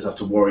good that he doesn't have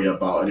to worry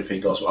about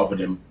anything else other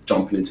than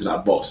jumping into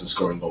that box and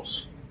scoring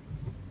goals.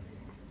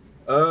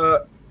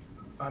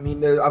 I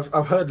mean,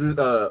 I've heard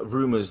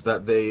rumors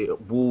that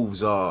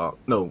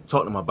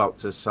Tottenham are about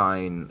to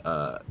sign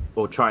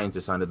or trying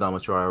to sign Adama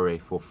Traore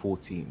for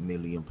 £40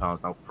 million.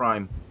 Now,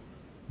 Prime,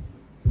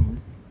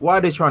 why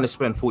are they trying to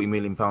spend £40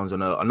 million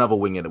on another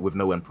winger with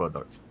no end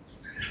product?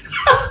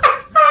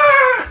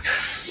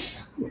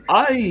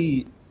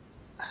 I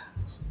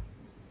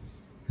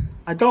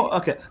don't.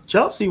 Okay,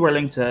 Chelsea were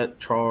linked to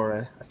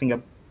Traore, I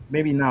think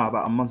maybe now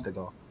about a month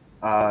ago.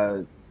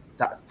 That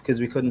because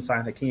we couldn't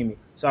sign Hakimi,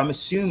 so I'm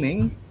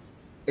assuming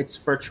it's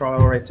for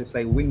Traore to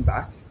play wing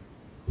back,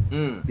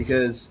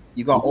 because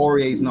you got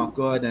Aurier's not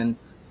good, and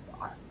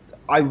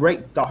I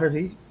rate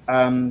Doherty.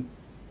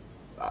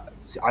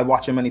 I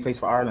watch him when he plays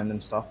for Ireland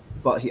and stuff,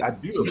 but he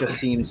just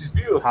seems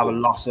to have a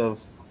loss of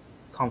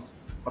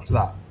what's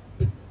that?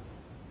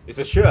 It's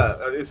a shirt.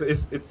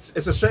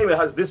 It's a shame it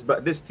has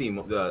this team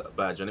of the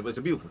badge on it, but it's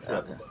a beautiful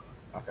shirt.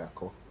 Okay,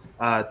 cool.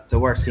 The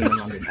worst team in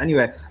London.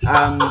 Anyway,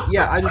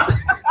 I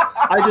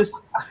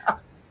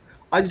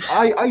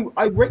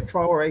rate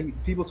Traore.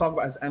 People talk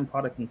about his end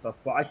product and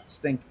stuff, but I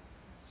just think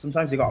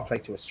sometimes you got to play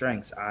to his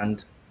strengths.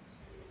 And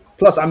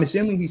plus, I'm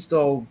assuming he's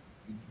still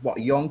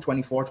young,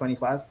 24,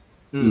 25.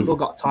 He's still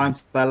got time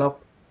to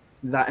develop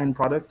that end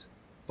product.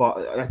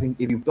 But I think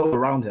if you build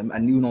around him,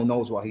 and Nuno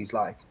knows what he's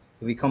like,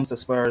 if he comes to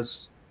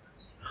Spurs,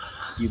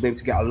 you'll be able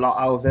to get a lot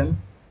out of him.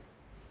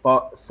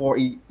 But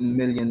 40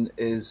 million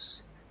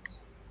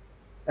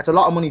that's a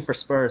lot of money for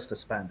Spurs to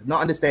spend.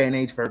 Not in this day and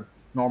age for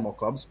normal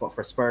clubs, but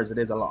for Spurs, it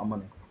is a lot of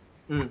money.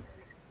 I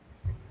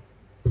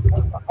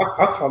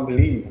can't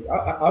believe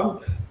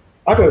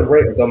I don't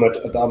rate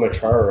Adama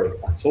Traore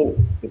at all,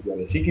 to be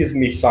honest. He gives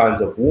me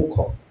signs of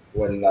Walcott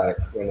when I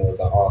was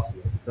at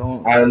Arsenal.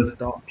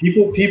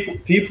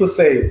 People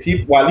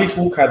say well, at least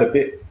Walcott had a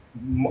bit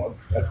more.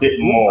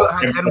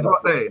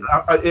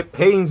 It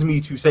pains me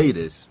to say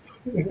this.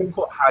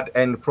 Walcott had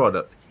end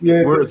product,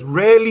 where it's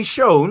rarely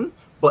shown,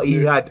 but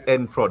he had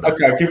end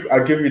product. Okay,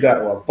 I'll give you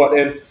that one. But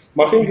then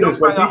My thing You is,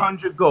 don't when bang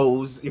 100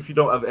 goals if you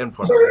don't have end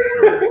product.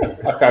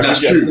 That's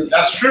true.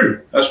 That's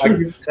true. That's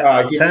true.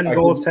 10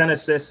 goals, 10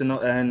 assists,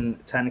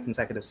 and 10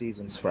 consecutive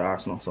seasons for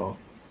Arsenal. So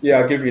yeah,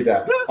 I'll give you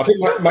that. I think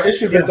my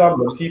issue with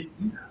Dublin, people.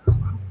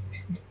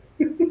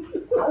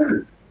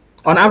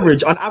 on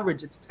average,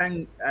 it's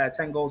 10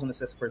 goals and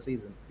assists per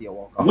season. Theo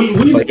Walcott. We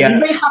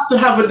may have to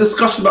have a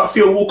discussion about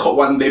Theo Walcott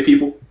one day,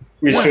 people.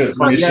 We should.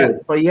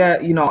 But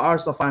you know,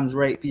 Arsenal fans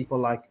rate people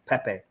like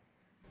Pepe.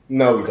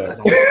 No, we don't.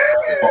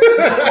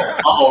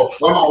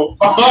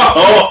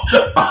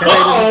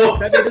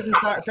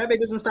 Pepe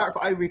doesn't start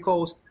for Ivory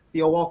Coast.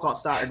 Theo Walcott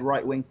started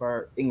right wing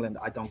for England.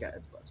 I don't get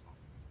it, but it's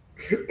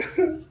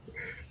fine.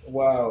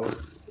 Wow.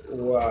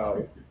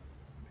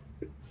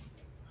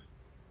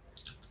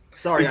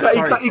 Sorry. He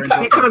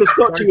kind of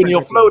stopped you in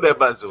your flow there,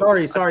 Basil.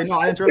 Sorry. No,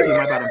 I interrupted you.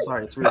 My bad. I'm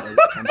sorry. It's rude.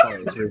 I'm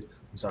sorry. It's rude.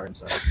 I'm sorry.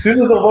 This is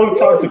the wrong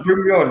time to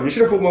bring me on. You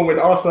should have put me on when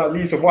Arsenal at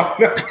least won.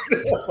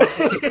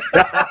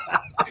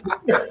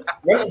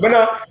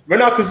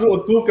 when I could sort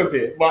of talk a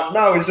bit, but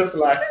now it's just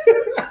like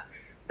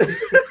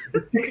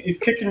he's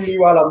kicking me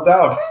while I'm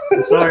down.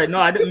 Sorry, no,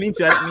 I didn't mean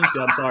to.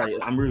 I'm sorry.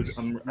 I'm rude.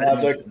 I'm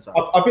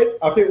sorry.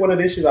 I think one of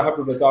the issues I have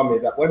with Adama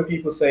is that when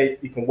people say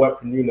he can work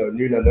for Nuno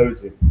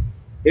knows him.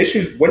 The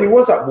issues when he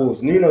was at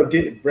Wolves, Nuno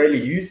rarely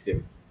used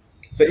him.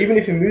 So even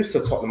if he moves to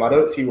Tottenham, I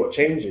don't see what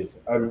changes.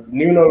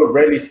 Nuno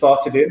rarely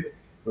started him,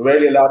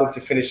 rarely allowed him to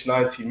finish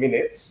 90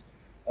 minutes.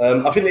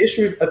 I think the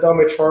issue with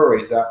Adama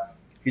Traore is that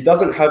he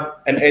doesn't have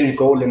an end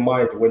goal in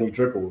mind when he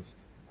dribbles.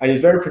 And he's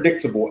very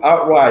predictable.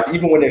 Outright,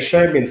 even when they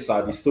show him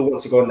inside, he still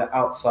wants to go on the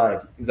outside.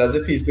 It's as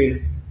if he's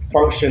been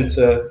functioned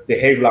to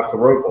behave like a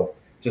robot.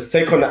 Just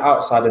take on the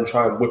outside and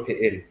try and whip it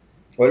in.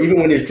 Or even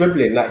when he's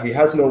dribbling, like he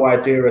has no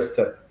idea as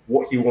to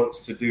what he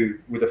wants to do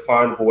with the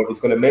final ball. If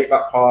he's going to make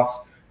that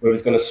pass, where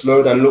he's going to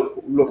slow down,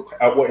 look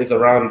at what is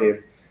around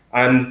him.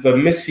 And the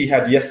miss he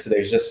had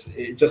yesterday just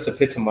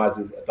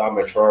epitomizes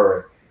Adama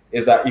Traore,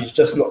 is that he's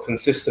just not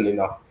consistent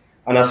enough.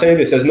 And I say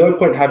this, there's no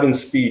point having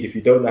speed if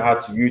you don't know how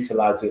to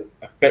utilize it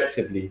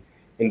effectively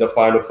in the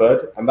final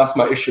third. And that's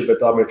my issue with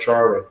Adama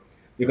Traore.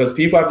 Because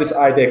people have this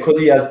idea, because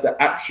he has the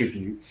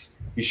attributes,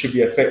 he should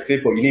be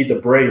effective, but you need the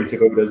brain to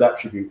go with those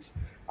attributes.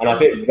 And I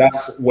think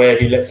that's where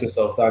he lets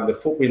himself down. The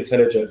football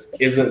intelligence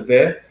isn't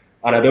there.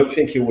 And I don't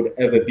think he would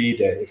ever be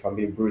there, if I'm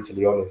being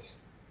brutally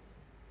honest.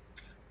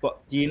 But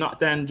do you not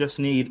then just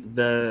need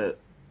the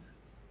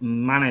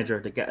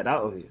manager to get it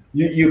out of you?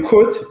 You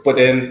could,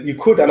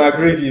 and I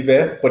agree with you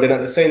there. But then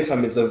at the same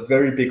time, it's a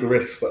very big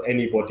risk for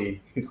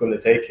anybody who's going to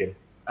take him.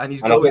 And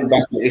he's I think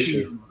that's the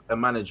issue. A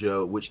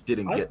manager which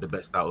didn't get the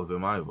best out of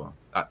him either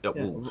at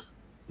Wolves.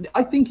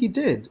 I think he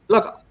did.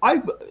 Look,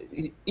 I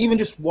even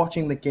just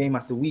watching the game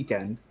at the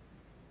weekend,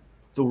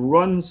 the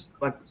runs,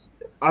 like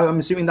I'm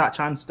assuming that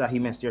chance that he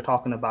missed, you're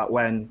talking about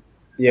when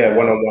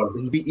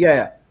one-on-one.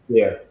 Yeah.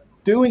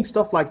 Doing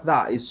stuff like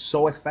that is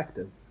so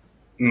effective.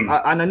 And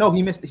I know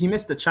he missed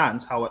the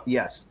chance,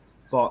 yes.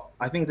 But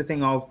I think it's the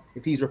thing of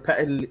if he's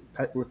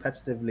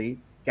repetitively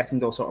getting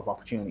those sort of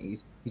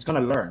opportunities, he's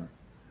going to learn.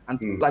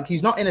 And like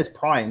he's not in his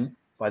prime,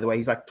 by the way.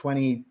 He's like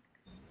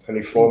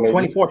 24,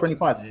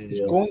 25.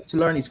 He's going to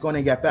learn. He's going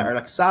to get better.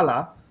 Like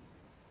Salah,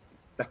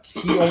 like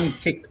he only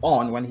kicked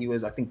on when he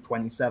was, I think,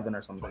 27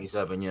 or something.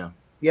 27, yeah.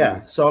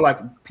 Yeah. So like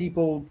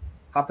people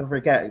have to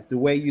forget the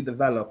way you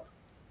develop.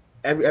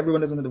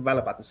 Everyone doesn't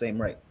develop at the same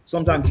rate.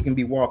 Sometimes you can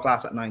be world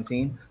class at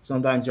 19.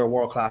 Sometimes you're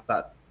world class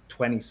at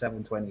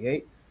 27,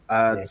 28.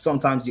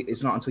 Sometimes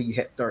it's not until you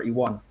hit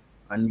 31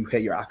 and you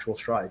hit your actual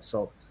stride.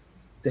 So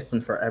it's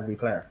different for every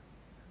player.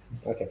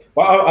 Okay,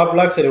 well, I'd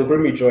like to say it will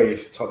bring me joy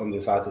if Tottenham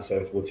decide to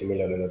spend 40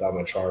 million on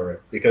Adama Traore,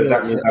 because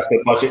that means that's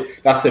the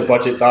budget. That's the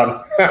budget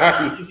done.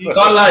 You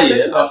can't lie,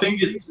 yeah. The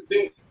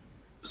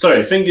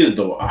thing is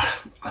though, I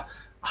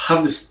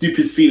have this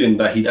stupid feeling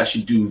that he'd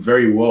actually do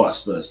very well at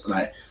Spurs.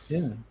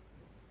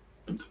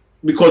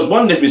 Because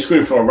one, they've been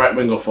screaming for a right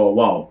winger for a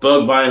while.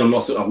 Bergwijn,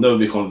 I've never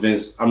been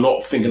convinced. I'm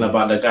not thinking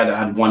about the guy that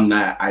had one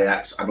night at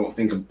Ajax. I don't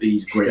think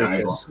he's great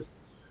either.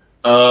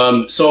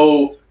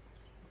 So.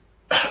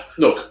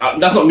 Look,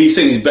 that's not me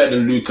saying he's better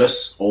than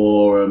Lucas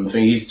or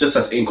thing. He's just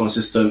as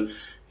inconsistent.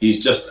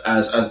 He's just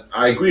as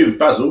I agree with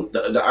Basil.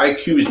 The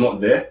IQ is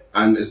not there,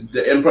 and it's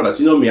the end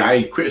product. You know me,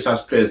 I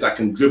criticize players that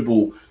can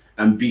dribble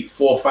and beat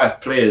 4 or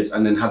 5 players,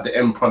 and then have the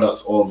end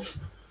product of.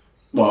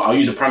 Well, I'll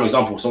use a prime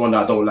example. Someone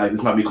that I don't like.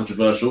 This might be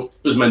controversial.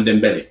 Ousmane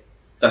Dembele.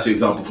 That's the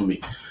example for me.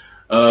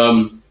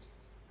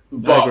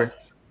 But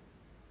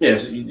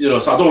yes,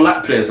 so I don't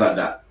like players like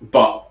that.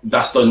 But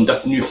that's the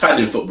new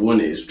fad in football,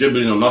 isn't it? It's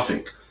dribbling or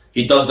nothing.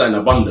 He does that in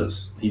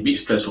abundance. He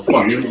beats players for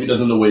fun. Even if he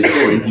doesn't know where he's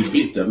going, he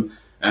beats them.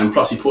 And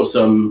plus he puts I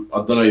don't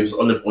know if it's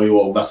olive oil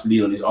or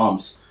Vaseline on his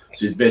arms.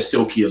 So he's very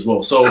silky as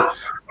well. So,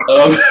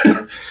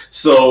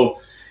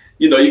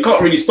 you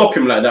can't really stop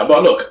him like that.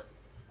 But look,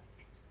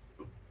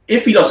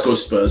 if he does go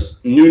Spurs,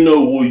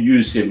 Nuno will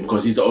use him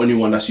because he's the only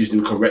one that's used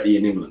him correctly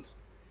in England.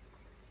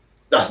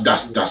 That's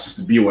just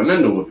the be-all and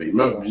end-all with him.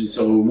 Remember?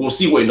 So we'll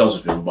see what he does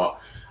with him.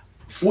 But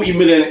 40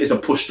 million is a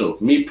push though.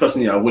 Me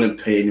personally, I wouldn't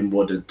pay any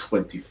more than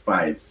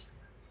 25.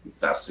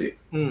 That's it.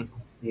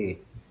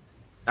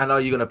 And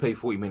are you going to pay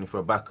 40 million for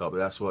a backup?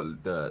 That's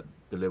what the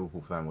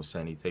Liverpool fan was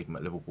saying. He'd take him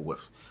at Liverpool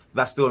with.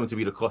 That's still going to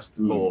be the cost,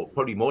 or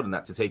probably more than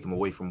that, to take him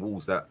away from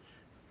Wolves that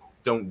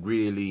don't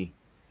really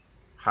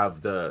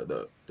have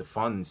the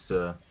funds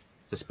to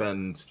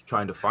spend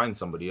trying to find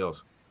somebody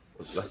else.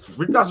 That's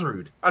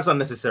rude. That's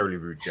unnecessarily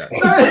rude, Jack.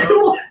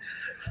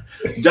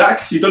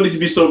 Jack, you don't need to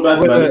be so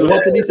bad, man.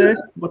 What did he say?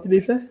 What did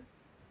he say?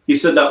 He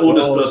said that all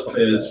the Spurs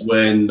players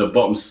were in the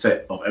bottom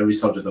set of every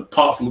subject,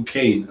 apart from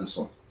Kane and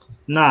Son.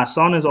 Nah,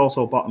 Son is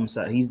also bottom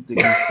set. These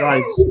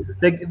guys,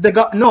 they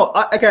got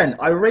again.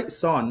 I rate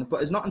Son,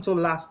 but it's not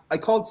until I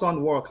called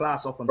Son world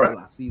class up until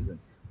last season.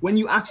 When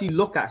you actually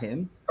look at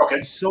him,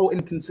 he's so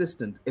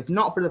inconsistent. If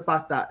not for the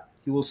fact that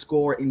he will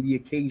score in the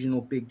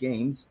occasional big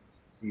games,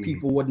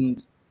 people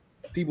wouldn't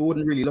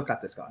really look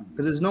at this guy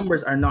because his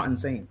numbers are not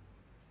insane.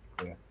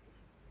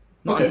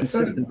 Not on a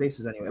consistent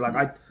basis anyway.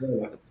 Like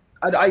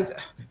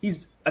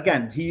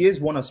he is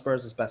one of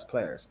Spurs' best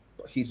players,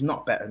 but he's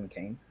not better than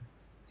Kane.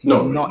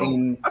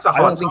 That's a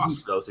hard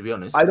task, though, to be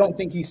honest. I don't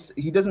think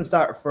he doesn't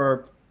start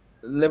for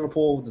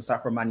Liverpool, doesn't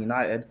start for Man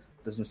United,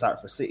 doesn't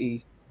start for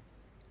City,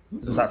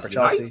 doesn't start for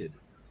Chelsea.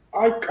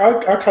 I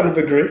kind of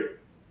agree.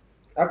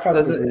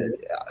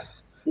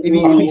 If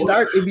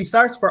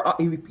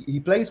he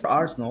plays for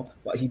Arsenal,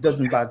 but he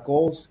doesn't bag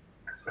goals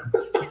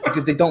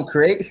because they don't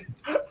create.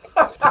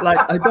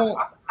 I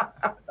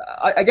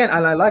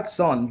like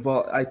Son,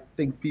 but I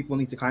think people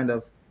need to kind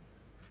of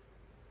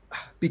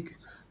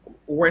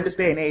we're in this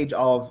day and age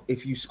of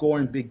if you score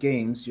in big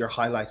games, you're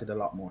highlighted a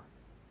lot more.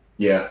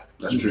 Yeah,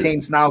 that's true.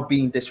 Kane's now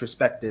being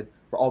disrespected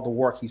for all the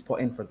work he's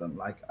put in for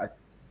them.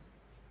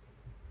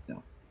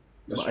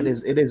 It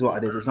is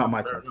what it is. It's not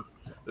my problem.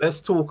 Let's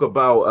talk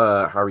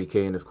about Harry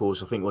Kane, of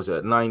course. I think was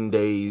it 9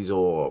 days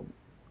or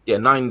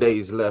 9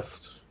 days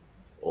left,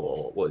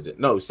 or what is it?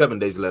 No, 7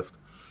 days left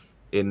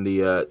in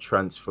the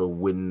transfer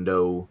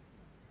window.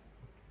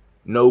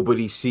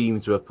 Nobody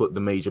seemed to have put the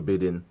major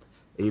bid in.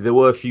 There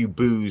were a few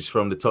boos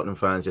from the Tottenham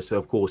fans, just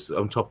of course,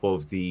 on top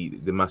of the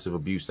massive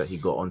abuse that he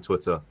got on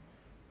Twitter.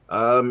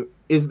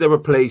 Is there a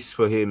place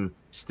for him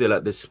still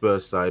at this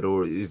Spurs side,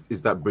 or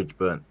is that bridge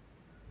burnt?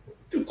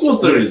 Of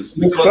course there is.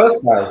 The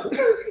Spurs side.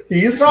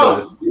 He is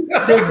Spurs.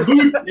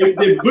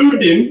 They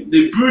booed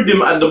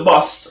him at the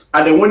bus,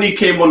 and then when he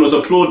came on and was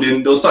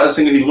applauding, they started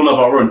singing he's one of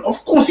our own.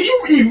 Of course,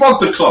 he runs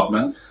the club,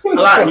 man. He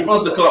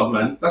runs the club,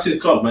 man. That's his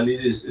club, man.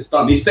 It's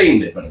done. He's staying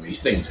there, by the way. He's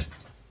staying there.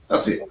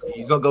 That's it.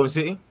 He's not going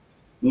City?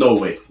 No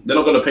way. They're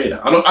not going to pay that.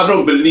 I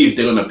don't believe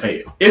they're going to pay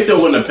it. If they were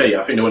going to pay it,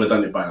 I think they would have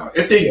done it by now.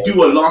 If they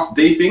do a last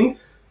day thing,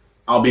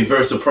 I'll be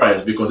very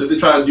surprised, because if they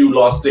try and do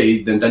last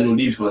day, then Daniel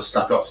Levy's going to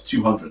slap it up to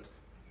 200.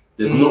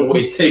 There's no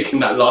way he's taking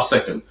that last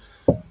second.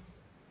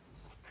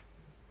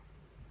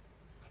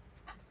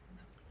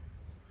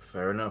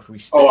 Fair enough.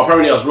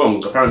 Apparently I was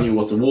wrong. Apparently it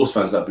was the Wolves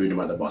fans that booed him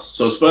at the bus.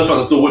 So the Spurs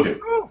fans are still with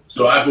him.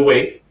 So either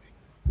way,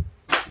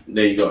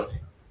 there you go.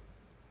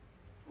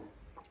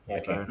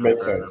 Okay,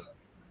 makes sense.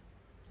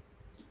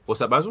 What's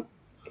that, Basil?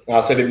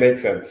 I said it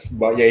makes sense,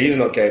 but yeah, he's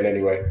not getting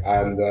anyway.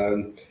 And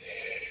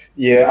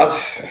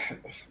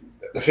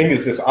the thing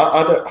is this: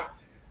 I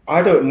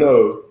don't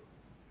know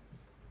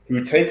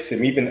who takes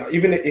him.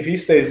 Even if he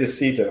stays this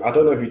season, I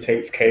don't know who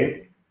takes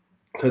Kane,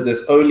 because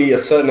there's only a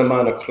certain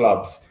amount of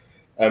clubs.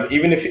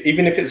 Even if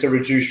it's a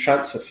reduced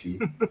transfer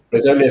fee,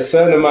 there's only a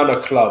certain amount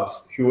of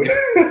clubs who would,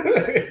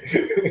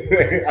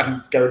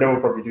 and Gary Neville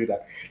will probably do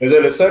that. There's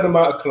only a certain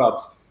amount of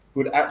clubs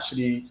who would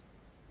actually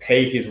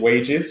pay his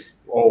wages,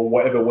 or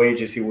whatever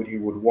wages he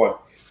would want.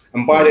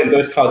 And by then,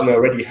 those clubs may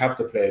already have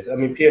the players. I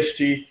mean,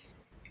 PSG,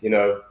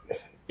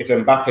 if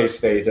Mbappe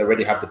stays, they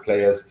already have the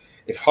players.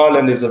 If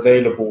Haaland is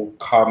available,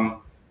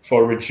 come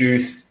for a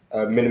reduced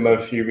minimum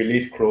fee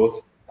release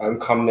clause,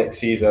 come next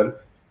season,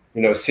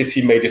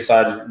 City may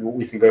decide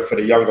we can go for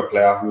the younger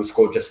player who will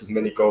score just as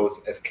many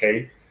goals as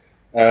Kane.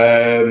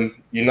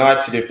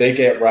 United, if they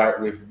get it right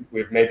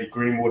with maybe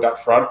Greenwood up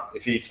front,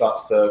 if he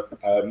starts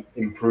to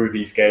improve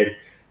his game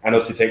and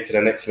also take to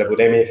the next level,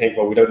 they may think,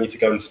 well, we don't need to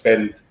go and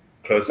spend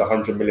close to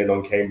 100 million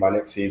on Kane by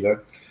next season.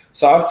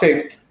 So I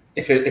think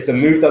if the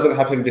move doesn't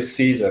happen this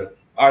season,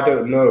 I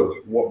don't know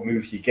what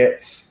move he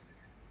gets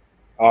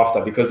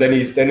after, because then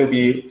he'll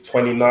be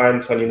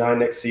 29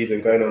 next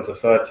season, going on to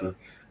 30.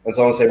 And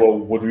someone say, well,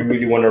 would we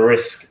really want to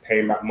risk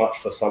paying that much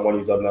for someone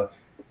who's going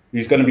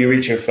to be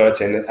reaching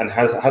 30 and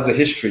has a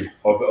history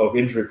of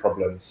injury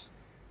problems?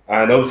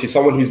 And obviously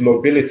someone whose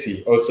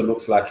mobility also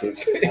looks like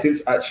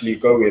it's actually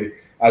going,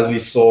 as we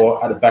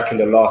saw at the back in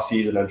the last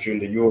season and during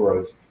the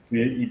Euros.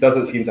 He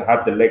doesn't seem to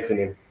have the legs in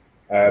him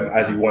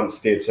as he once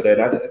did. So then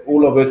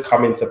all of those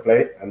come into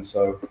play. And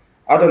so,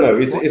 I don't know.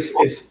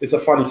 It's a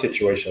funny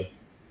situation.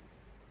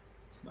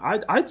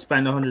 I'd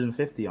spend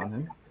 150 on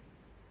him.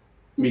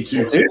 Me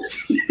too.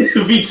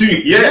 Me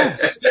too. Yeah.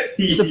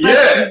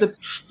 Yes.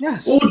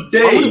 Yes. All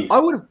day. I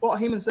would have bought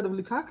him instead of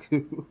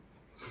Lukaku.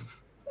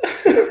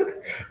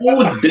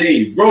 All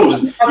day, bro.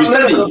 You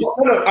said it.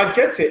 No, I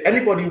get it.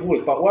 Anybody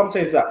would. But what I'm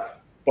saying is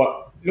that,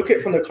 but look at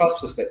it from the club's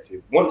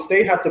perspective. Once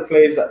they have the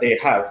players that they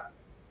have,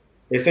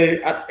 They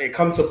say it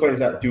comes to a point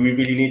that do we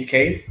really need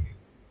Kane?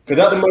 Because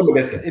at the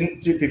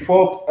moment,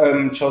 before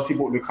Chelsea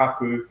bought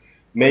Lukaku,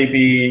 maybe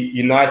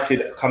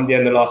United come the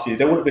end of last year,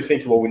 they would have been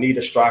thinking, well, we need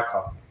a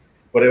striker.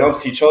 But then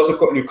obviously Chelsea have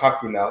got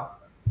Lukaku now.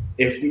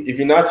 If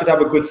United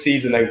have a good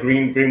season and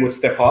Green would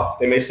step up,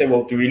 they may say,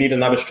 well, do we need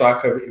another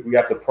striker if we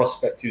have the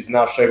prospect who's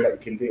now showing that he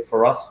can do it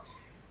for us?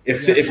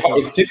 If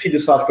City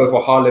decides to go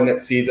for Haaland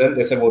next season,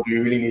 they say, well, do we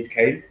really need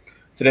Kane?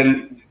 So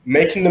then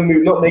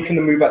not making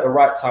the move at the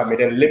right time, may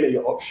then limit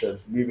your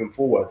options moving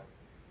forward.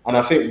 And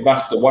I think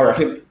that's the worry. I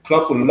think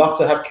clubs would love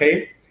to have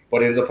Kane, but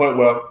there's a point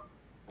where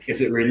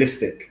is it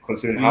realistic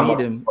considering how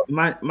much? Him.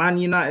 Man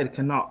United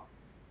cannot.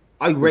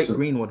 I rate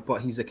Greenwood,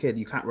 but he's a kid.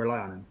 You can't rely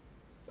on him.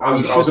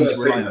 You shouldn't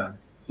say that.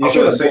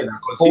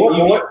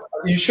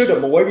 You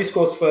shouldn't, but when he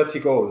scores 30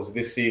 goals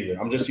this season,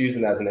 I'm just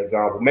using that as an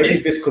example.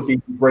 Maybe this could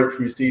be his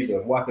breakthrough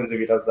season. What happens if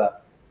he does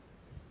that?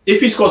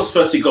 If he scores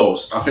 30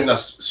 goals, I think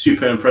that's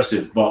super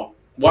impressive. But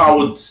what I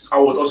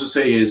would also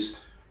say is,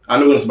 I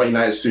know we're going to talk about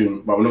United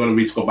soon, but we're not going to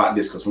really talk about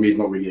this because for me, it's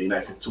not really a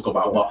United thing to talk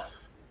about. But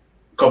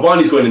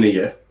Cavani's going in a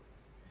year.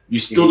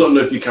 You still don't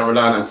know if you can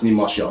rely on Anthony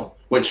Martial,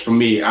 which for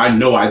me, I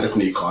know I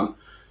definitely can't.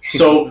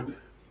 So,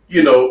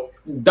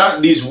 that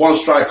leaves one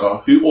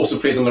striker who also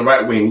plays on the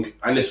right wing.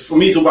 And for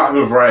me, it's all about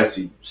having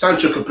variety.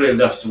 Sancho can play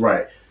left to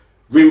right.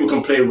 Greenwood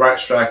can play right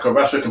striker.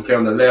 Rashford can play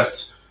on the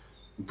left.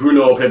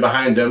 Bruno will play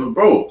behind them.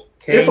 Bro,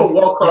 if a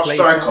world-class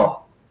striker...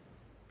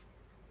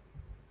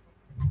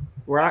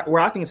 We're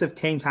acting as if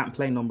Kane can't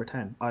play number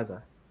 10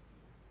 either.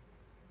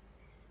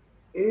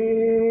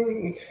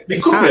 He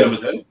could play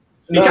number 10.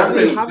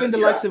 Having the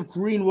likes of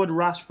Greenwood,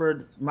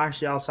 Rashford,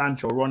 Martial,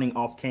 Sancho running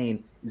off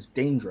Kane is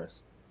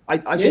dangerous. I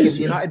think if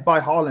United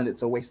buy Haaland,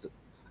 it's a waste.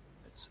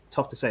 It's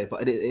tough to say,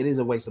 but it is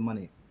a waste of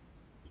money.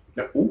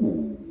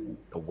 Ooh,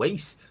 a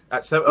waste.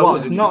 At a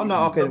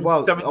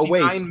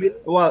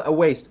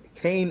waste.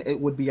 Kane, it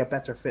would be a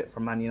better fit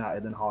for Man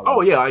United than Haaland.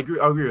 Oh yeah, I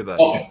agree with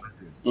that.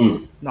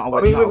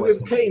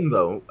 With Kane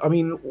though,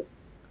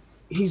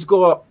 he's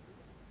got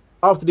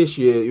after this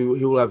year,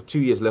 he will have 2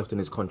 years left in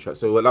his contract,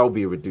 so that will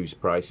be a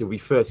reduced price. He'll be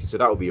 30, so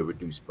that will be a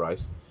reduced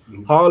price.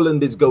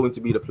 Haaland is going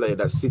to be the player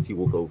that City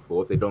will go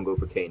for if they don't go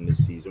for Kane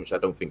this season, which I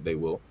don't think they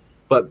will.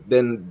 But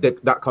then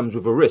that comes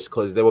with a risk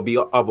because there will be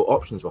other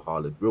options for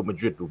Haaland. Real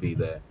Madrid will be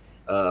there.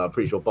 I'm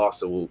pretty sure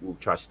Barca will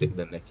try to stick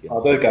their neck in.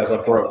 Oh, those guys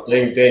are broke.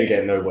 They ain't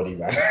getting nobody,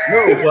 man.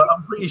 No, but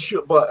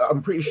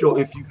I'm pretty sure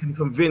if you can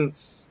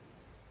convince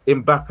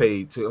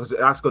Mbappe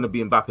that's going to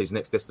be Mbappe's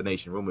next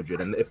destination, Real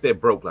Madrid, and if they're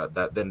broke like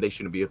that, then they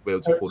shouldn't be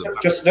able to afford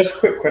it. Just a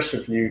quick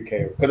question for you,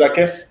 Kale, because I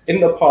guess in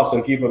the past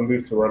when people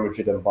moved to Real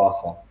Madrid and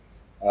Barca,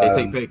 they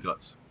take pay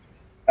cuts.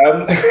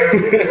 But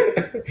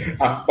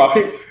I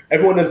think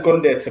everyone has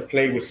gone there to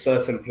play with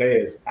certain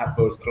players at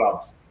those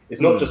clubs.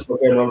 It's not just for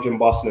Real Madrid and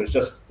Barcelona. It's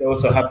just they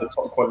also have the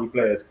top quality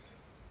players.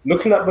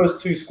 Looking at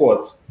those two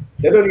squads,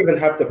 they don't even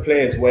have the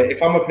players where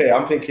if I'm a player,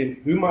 I'm thinking,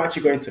 who am I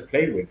actually going to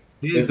play with?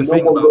 Here's the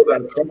thing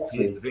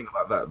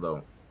about that,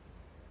 though.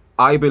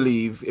 I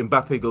believe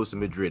Mbappe goes to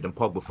Madrid and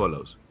Pogba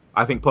follows.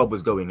 I think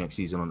Pogba's going next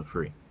season on the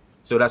free.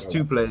 So that's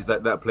two players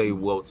that play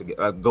well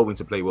together, going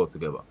to play well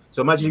together.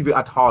 So imagine if you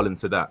add Haaland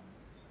to that.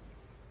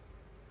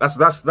 That's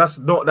not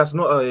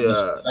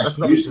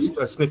just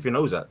a sniff your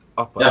nose at.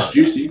 That's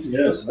juicy.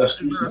 Yes, that's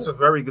juicy. That's a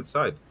very good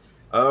side.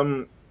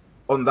 On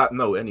that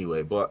note,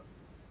 anyway, but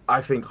I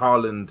think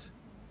Haaland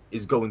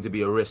is going to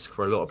be a risk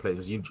for a lot of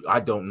players. I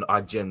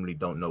generally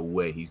don't know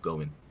where he's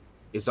going.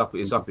 It's up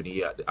in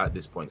the air at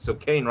this point. So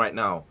Kane right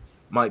now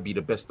might be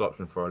the best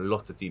option for a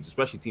lot of teams,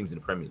 especially teams in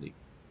the Premier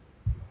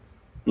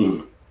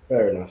League.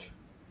 Fair enough.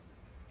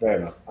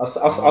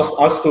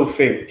 I still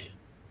think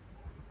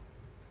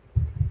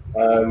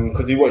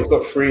because he's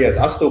got 3 years.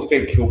 I still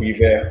think he'll be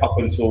there up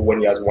until when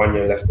he has 1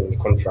 year left in his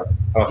contract.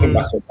 And I think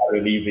that's when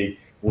Daniel Levy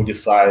will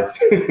decide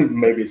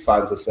maybe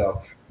signs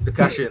himself. The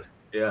cash in,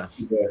 yeah.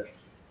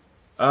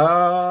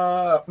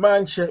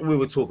 Manchester. We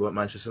will talk about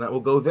Manchester United.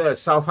 We'll go there.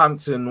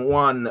 Southampton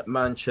 1,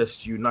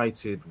 Manchester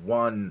United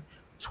 1,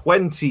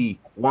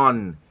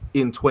 21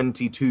 in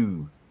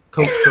 22.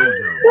 Coach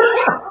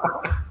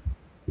Jojo.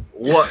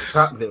 What's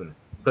happening?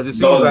 Because it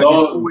seems like it's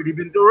already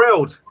been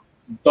derailed.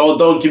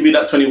 Don't give me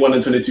that 21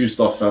 and 22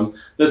 stuff, fam.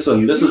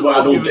 Listen, this is why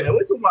I don't get.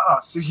 We're talking about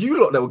us. It's you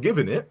lot that were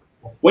giving it.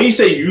 When you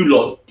say you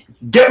lot,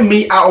 get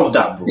me out of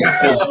that, bro.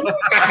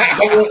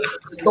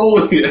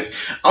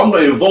 I'm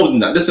not involved in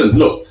that. Listen,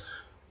 look.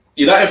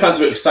 United fans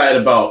were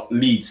excited about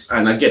Leeds,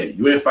 and I get it.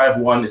 You win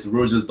 5-1, it's the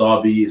Roses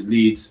derby, it's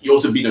Leeds. You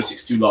also beat them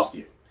 6-2 last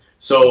year.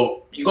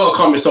 So you got to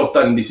calm yourself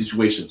down in these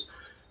situations.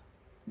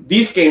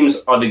 These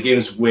games are the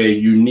games where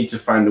you need to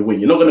find a win.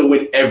 You're not going to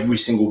win every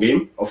single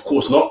game. Of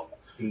course not.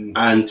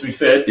 And to be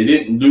fair, they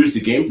didn't lose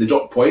the game. They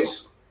dropped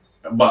points.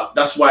 But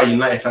that's why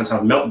United fans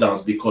have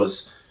meltdowns,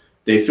 because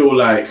they feel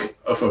like,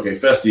 okay,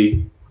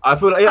 firstly... I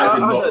feel like,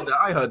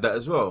 I heard that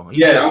as well.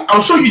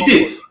 I'm sure you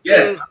did.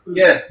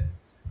 Yeah.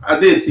 I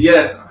did,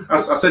 yeah. I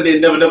said they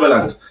never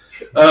land.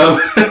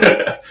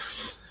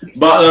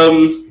 But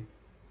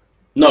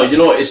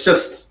no, it's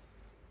just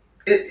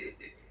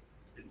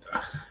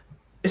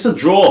It's a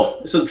draw.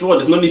 It's a draw.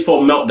 There's no need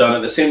for a meltdown.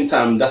 At the same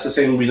time, that's the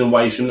same reason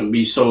why you shouldn't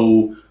be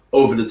so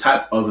over the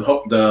top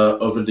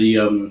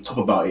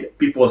about it.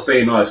 People are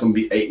saying, "Oh, it's going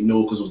to be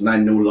 8-0 because it was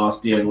 9-0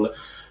 last year." And all that.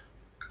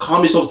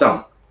 Calm yourselves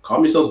down.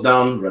 Calm yourselves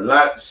down.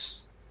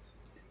 Relax.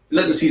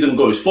 Let the season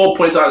go. It's 4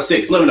 points out of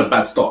 6. Not even a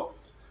bad start.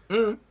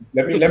 Let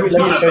me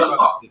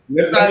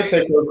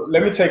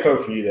take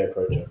over for you there,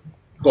 Coach.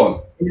 Go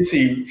on. Let me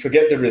see.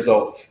 Forget the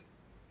results.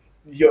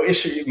 Your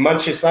issue,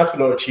 Manchester United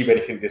not achieve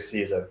anything this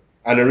season,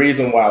 and the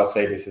reason why I'll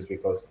say this is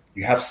because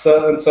you have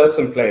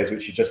certain players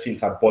which you just seem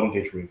to have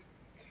bondage with.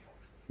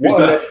 What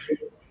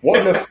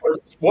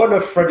on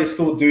earth Fred is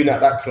still doing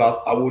at that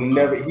club? I will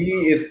never.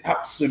 He is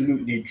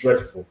absolutely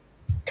dreadful.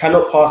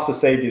 Cannot pass to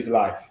save his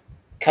life.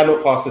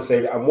 Cannot pass to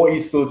save it. And what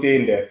he's still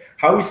doing there,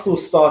 how he's still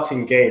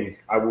starting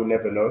games, I will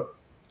never know.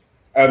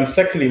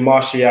 Secondly,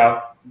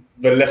 Martial,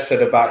 the less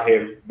said about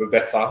him, the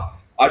better.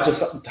 I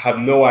just have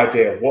no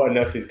idea what on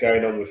earth is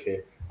going on with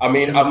him. I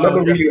mean, I've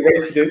never really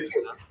rated him.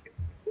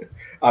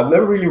 I've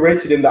never really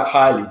rated him that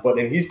highly, but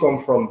then he's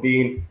gone from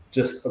being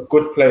just a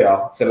good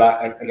player to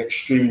like an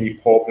extremely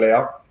poor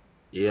player.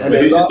 Yeah. And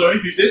who's this? Sorry,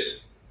 who's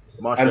this?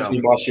 Anthony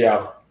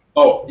Martial.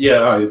 Oh yeah,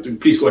 all right.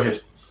 Please go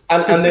ahead.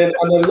 And then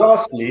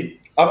lastly,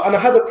 and I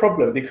had a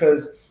problem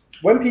because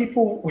when you guys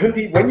bought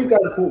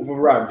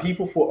Varane,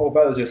 people thought, oh,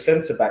 that was your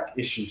centre back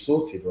issue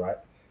sorted, right?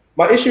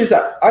 My issue is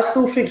that I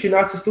still think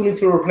United still need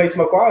to replace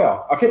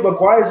Maguire. I think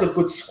Maguire is a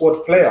good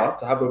squad player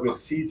to have a good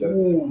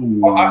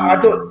season. I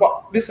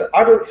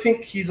don't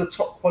think he's a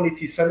top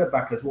quality centre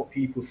back as what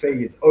people say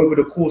he is over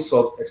the course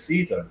of a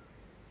season.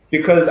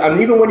 Because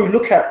even when you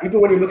look at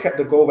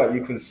the goal that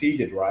you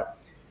conceded, right?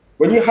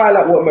 When you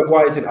highlight what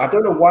Maguire's in, I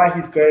don't know why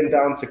he's going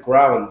down to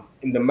ground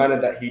in the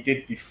manner that he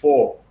did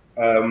before.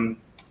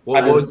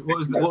 What was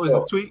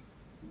the tweet?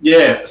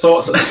 Yeah,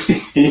 so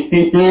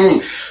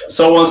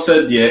someone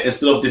said,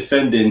 instead of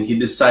defending, he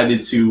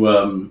decided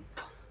to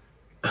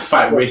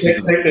fight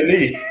racism. Take the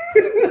knee.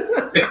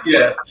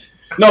 Yeah.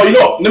 No,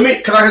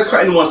 can I just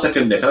cut in 1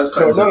 second there?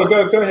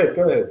 Go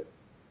ahead.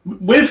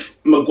 With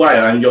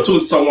Maguire, and you're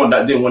talking to someone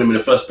that didn't want him in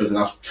the first place, and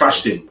I've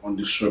trashed him on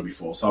this show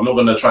before, so I'm not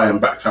going to try and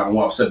backtrack on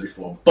what I've said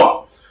before.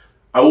 But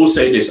I will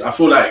say this. I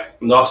feel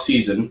like last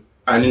season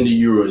and in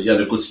the Euros, he had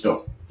a good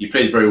spell. He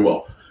played very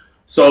well.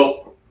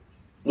 So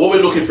what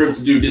we're looking for him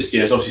to do this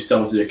year is obviously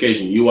step up to the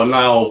occasion. You are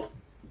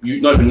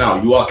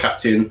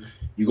captain.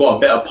 You got a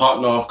better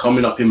partner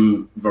coming up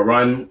in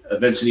Varane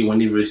eventually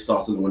when he really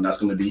starts and when that's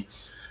going to be.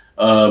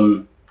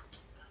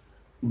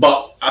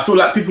 But I feel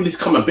like people need to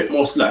come a bit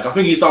more slack. I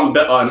think he's done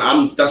better,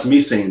 and that's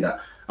me saying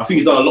that. I think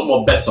he's done a lot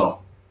more better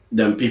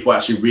than people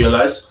actually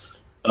realize.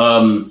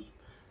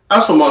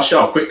 As for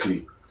Martial,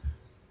 quickly,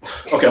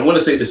 okay, I'm going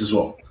to say this as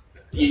well.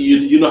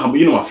 You know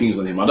my feelings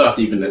on him. I don't have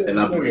to even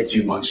elaborate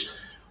too much.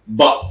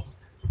 But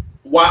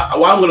why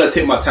I'm going to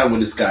take my time with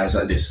this guy is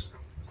like this.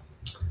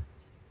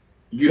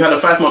 You had a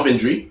 5-month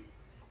injury,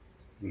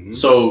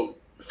 so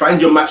find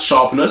your match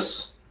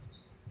sharpness,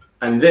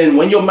 and then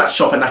when you're match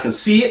sharp and I can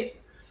see it,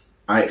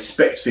 I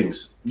expect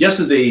things.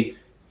 Yesterday,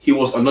 he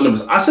was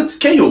anonymous. I said to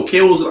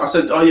KO, I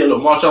said, oh yeah,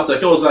 look, Martial.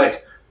 KO was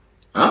like,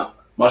 huh?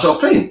 Martial's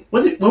playing.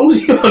 When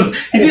was he on?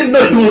 He didn't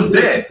know he was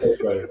there.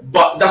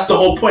 But that's the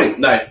whole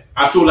point. Like,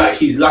 I feel like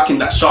he's lacking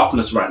that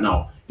sharpness right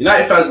now.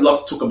 United fans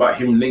love to talk about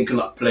him linking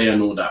up play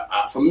and all that.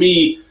 For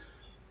me,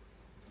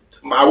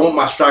 I want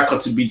my striker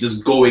to be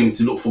just going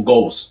to look for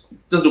goals.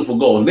 Just look for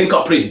goals. Link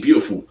up play is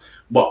beautiful,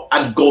 but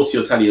add goals to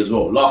your tally as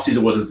well. Last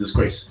season was a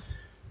disgrace.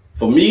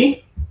 For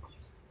me,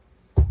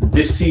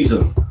 this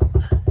season,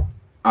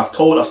 I've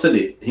said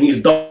it. He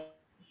needs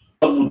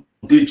double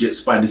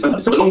digits by December.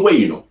 It's a long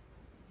way,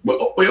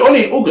 We're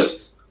only in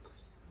August.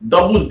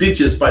 Double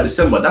digits by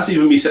December. That's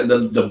even me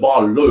setting the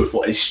bar low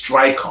for a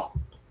striker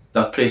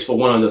that plays for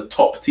one of the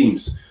top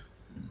teams.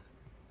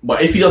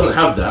 But if he doesn't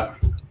have that,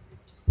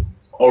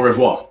 au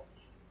revoir.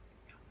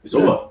 It's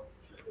over.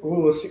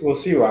 We'll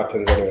see what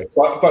happens anyway.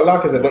 But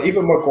like I said, but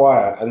even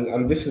Maguire,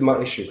 and this is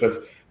my issue, because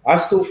I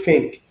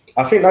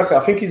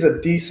think he's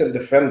a decent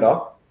defender.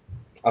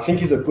 I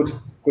think he's a good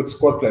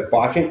squad player. But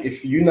I think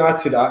if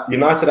United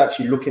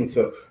actually looking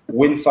to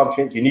win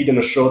something, you need an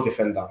assured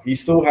defender. He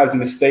still has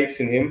mistakes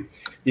in him.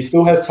 He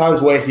still has times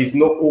where he's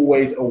not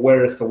always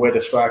aware as to where the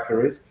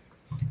striker is.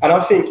 And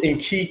I think in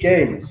key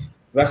games,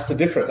 that's the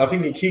difference. I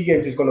think in key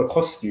games, it's going to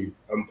cost you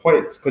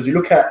points. Because you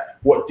look at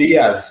what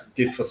Diaz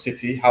did for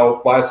City,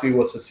 how vital he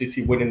was for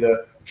City winning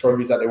the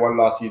trophies that they won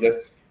last season.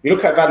 You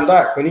look at Van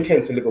Dijk when he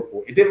came to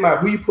Liverpool. It didn't matter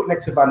who you put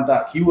next to Van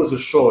Dijk. He was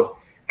assured.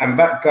 And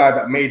that guy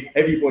that made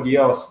everybody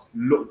else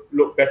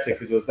look better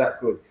because he was that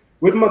good.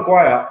 With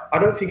Maguire, I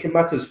don't think it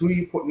matters who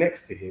you put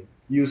next to him.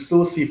 You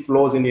still see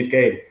flaws in his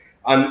game.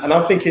 And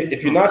I'm thinking,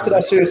 if United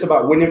are serious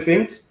about winning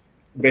things,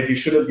 then he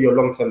shouldn't be a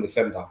long-term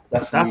defender.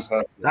 That's not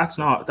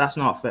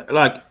fair.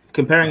 Like,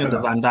 comparing him to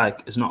Van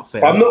Dijk is not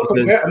fair. I'm not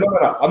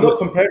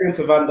comparing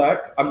to Van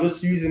Dijk. I'm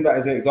just using that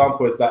as an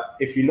example. Is that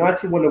if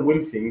United want to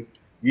win things,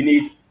 you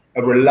need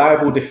a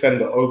reliable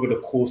defender over the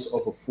course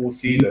of a full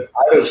season.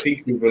 I don't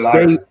think he's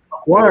reliable.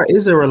 Maguire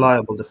is a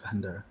reliable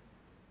defender.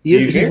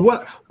 He's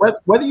one.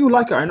 Whether you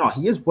like it or not,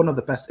 he is one of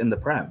the best in the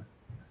Prem.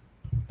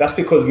 That's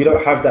because we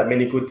don't have that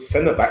many good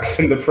centre backs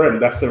in the Prem.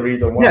 That's the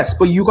reason why. Yes,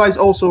 but you guys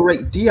also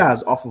rate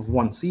Diaz off of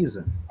one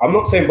season. I'm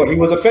not saying, but he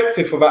was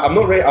effective for that. I'm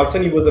not rating. I'll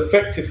tell you, he was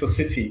effective for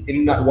City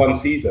in that one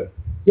season.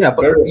 Yeah,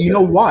 but you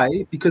know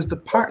why? Because the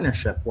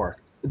partnership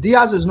worked.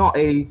 Diaz is not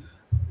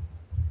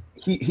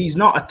he's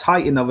not a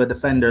titan of a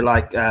defender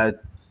like Van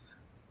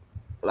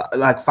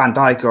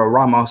Dijk or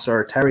Ramos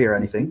or Terry or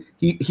anything.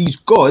 He's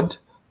good,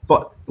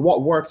 but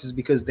what works is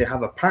because they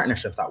have a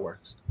partnership that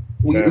works.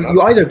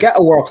 You either get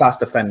a world-class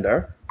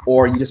defender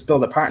or you just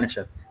build a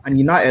partnership. And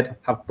United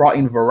have brought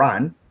in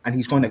Varane, and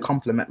he's going to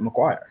complement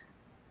Maguire.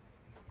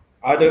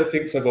 I don't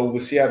think so, but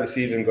we'll see how the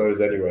season goes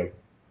anyway.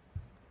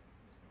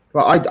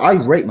 Well, I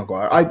rate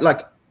Maguire.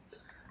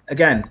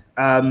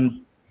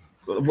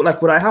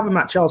 Would I have him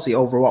at Chelsea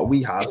over what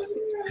we have?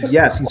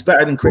 Yes, he's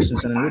better than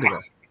Christensen and Rudiger.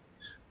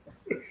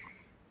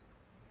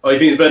 Oh, you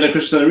think he's better than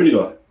Christensen and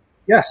Rudiger?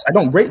 Yes, I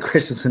don't rate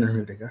Christensen and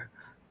Rudiger.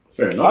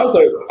 Fair enough.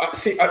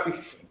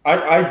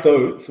 I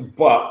don't,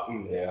 but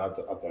yeah, I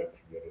don't, to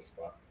be honest.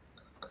 But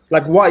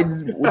like, why?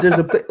 There's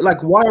a bit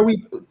like, why are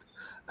we?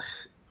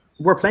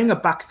 We're playing a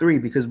back three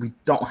because we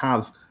don't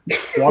have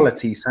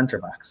quality centre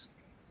backs.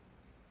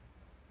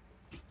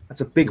 That's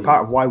a big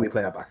part of why we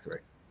play a back three.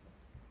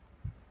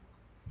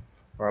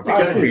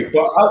 I agree,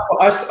 but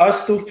I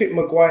still think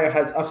Maguire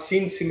has. I've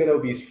seen too many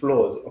of these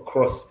flaws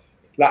across.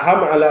 Like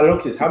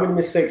how many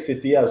mistakes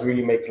did Diaz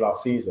really make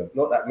last season?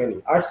 Not that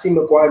many. I've seen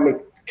Maguire make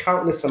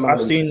countless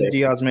amounts. I've seen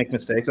Diaz make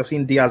mistakes. I've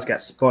seen Diaz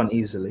get spun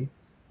easily.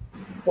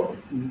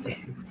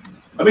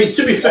 I mean,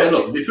 to be fair,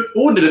 look,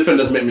 all the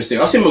defenders make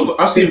mistakes. I've seen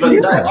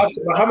Van Dijk.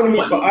 How many?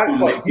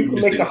 But you can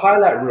make a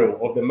highlight reel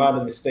of the amount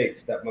of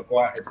mistakes that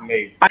Maguire has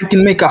made. I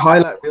can make a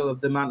highlight reel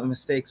of the amount of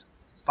mistakes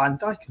Van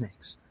Dijk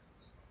makes.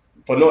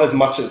 But not as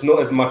much as you will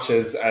be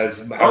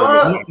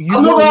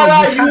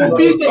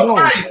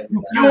surprised.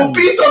 You will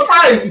be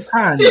surprised. You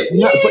can.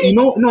 But you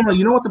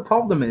know what the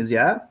problem is,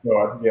 yeah?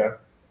 Yeah.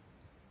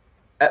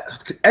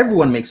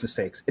 Everyone makes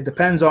mistakes. It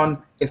depends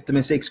on if the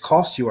mistakes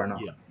cost you or not.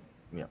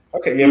 Yeah.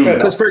 Okay. Yeah.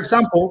 Because for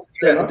example,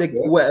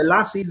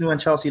 last season when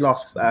Chelsea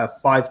lost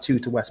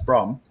 5-2 to West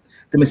Brom,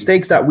 the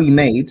mistakes that we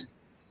made,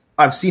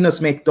 I've seen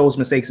us make those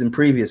mistakes in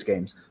previous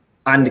games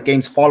and the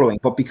games following.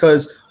 But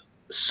because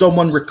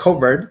someone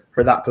recovered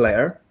for that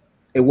player,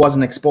 it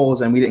wasn't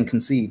exposed and we didn't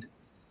concede.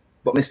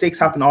 But mistakes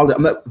happen all the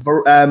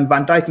time.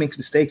 Van Dijk makes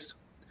mistakes.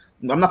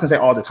 I'm not going to say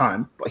all the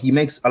time, but he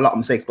makes a lot of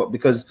mistakes. But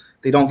because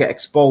they don't get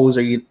exposed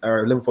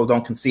or Liverpool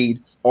don't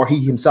concede or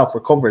he himself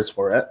recovers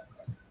for it,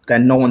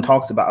 then no one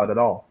talks about it at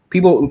all.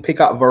 People who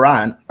pick out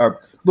Varane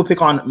or people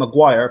pick on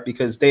Maguire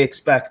because they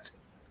expect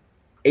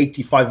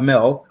 85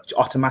 mil to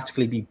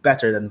automatically be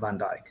better than Van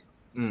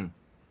Dijk.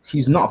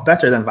 He's not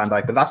better than Van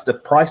Dijk, but that's the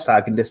price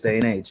tag in this day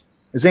and age.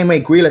 The same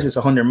way Grealish is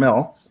 100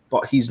 mil,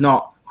 but he's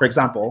not, for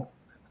example,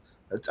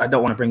 I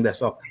don't want to bring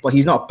this up, but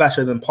he's not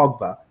better than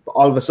Pogba. But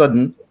all of a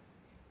sudden,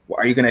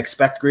 are you going to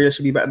expect Grealish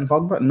to be better than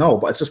Pogba? No,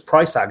 but it's just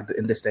price tag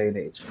in this day and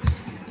age.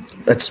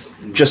 It's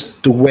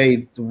just the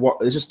way,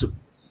 it's just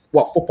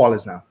what football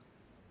is now.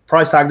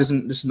 Price tag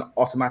doesn't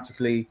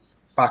automatically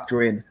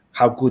factor in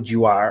how good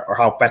you are or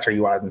how better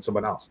you are than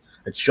someone else.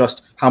 It's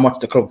just how much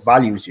the club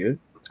values you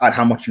and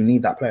how much you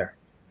need that player.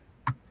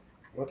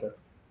 Okay.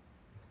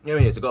 Yeah, I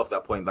mean, to go off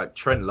that point, like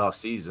Trent last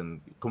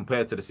season,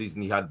 compared to the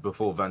season he had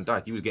before Van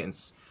Dijk, he was getting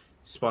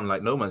spun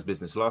like no man's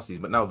business last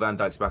season. But now Van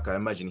Dijk's back, I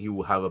imagine he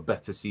will have a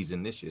better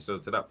season this year. So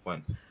to that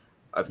point,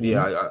 I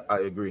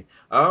agree.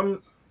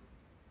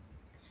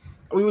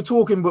 We were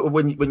talking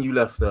when you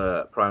left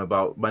Prime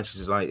about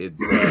Manchester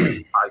United's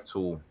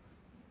title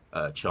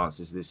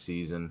chances this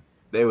season.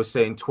 They were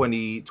saying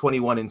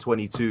 21 and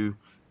 22.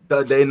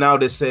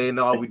 They're saying,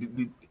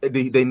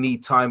 they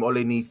need time.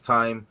 Ole needs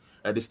time.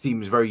 This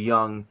team is very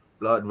young.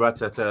 Blood,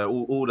 ratata,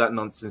 all that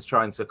nonsense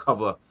trying to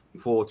cover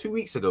before 2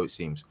 weeks ago, it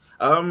seems.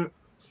 What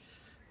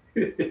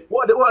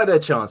are their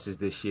chances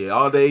this year?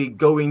 Are they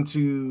going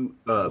to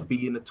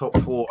be in the top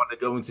four? Are they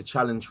going to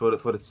challenge for the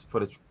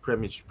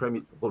Premiership, for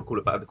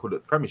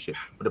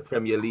the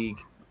Premier League?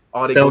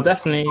 Are they They'll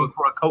definitely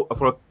for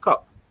a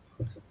cup?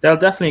 They'll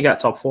definitely get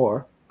top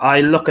four.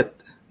 I look at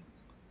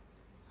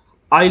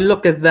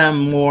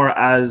them more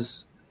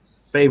as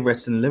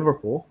favorites in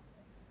Liverpool.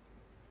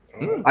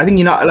 I think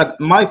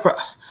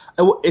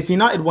if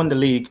United won the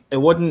league, it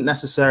wouldn't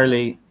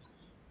necessarily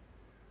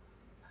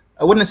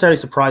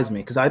surprise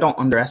me because I don't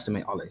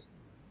underestimate Ole.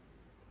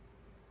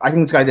 I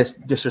think this guy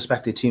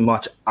disrespected too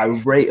much. I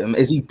rate him.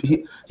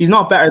 He's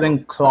not better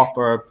than Klopp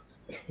or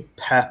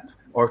Pep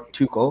or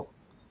Tuchel,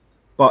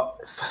 but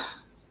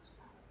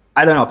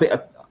I don't know.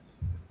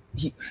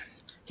 He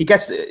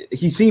gets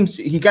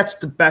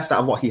the best out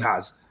of what he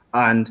has,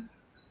 and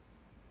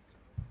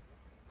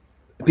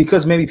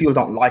because maybe people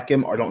don't like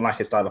him or don't like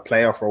his style of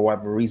play or for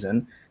whatever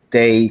reason,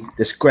 they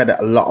discredit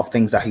a lot of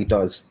things that he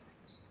does.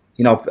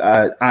 And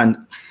I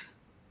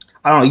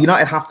don't know,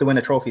 United have to win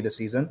a trophy this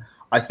season.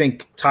 I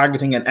think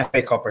targeting an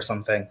FA Cup or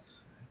something,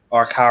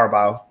 or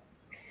Carabao,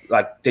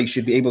 like they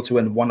should be able to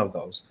win one of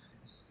those.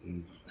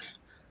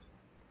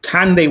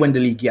 Can they win the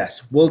league?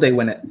 Yes. Will they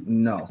win it?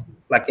 No.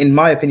 Like, in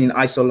my opinion,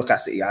 I still look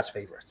at City as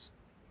favourites.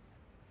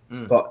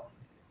 But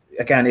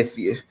again, if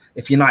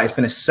United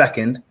finish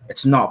second,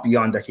 it's not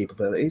beyond their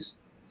capabilities.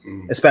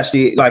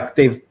 Especially like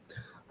they've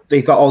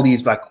got all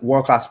these like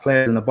world-class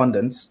players in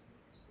abundance.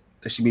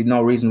 There should be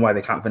no reason why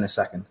they can't finish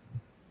second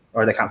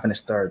or they can't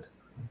finish third.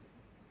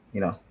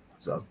 You know,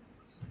 so.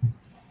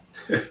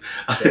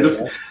 I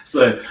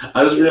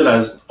just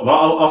realized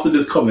after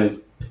this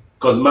comment,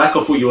 because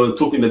Michael thought you were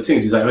talking the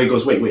things. He's like, he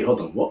goes, wait,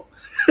 hold on, what?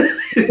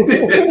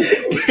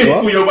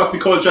 What? You're about to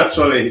call Josh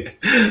Ollie.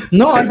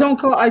 No, I don't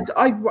call. I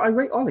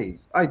rate Ollie.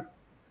 I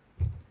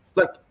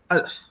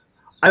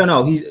don't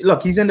know.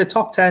 He's in the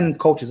top 10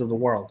 coaches of the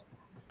world,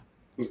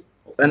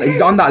 and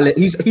he's on that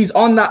list. He's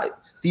on that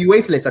the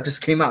UEFA list that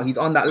just came out. He's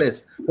on that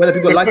list, whether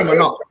people like him or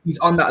not. He's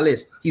on that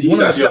list. He's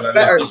one of the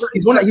better. He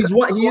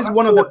is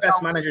one of the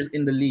best managers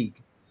in the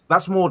league.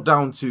 That's more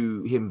down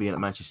to him being at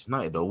Manchester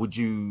United, though. Would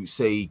you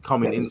say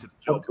coming into the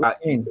job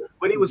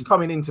when he was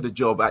coming into the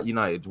job at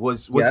United,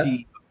 was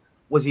he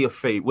a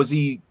favourite? Was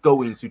he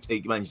going to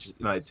take Manchester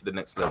United to the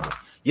next level?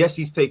 Yes,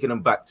 he's taken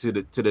them back to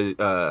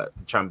the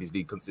Champions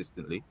League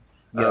consistently,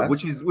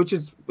 which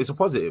is a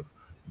positive.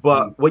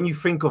 But when you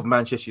think of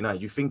Manchester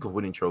United, you think of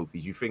winning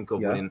trophies, you think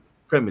of winning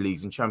Premier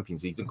Leagues and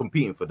Champions Leagues and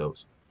competing for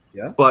those.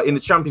 Yeah. But in the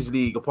Champions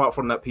League, apart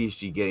from that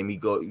PSG game, he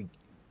got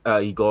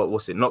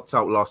knocked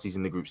out last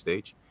season in the group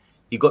stage.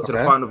 He got to the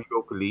final of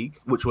Europa League,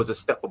 which was a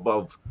step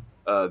above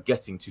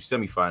getting to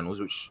semi-finals,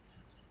 which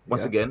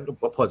once again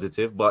a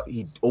positive. But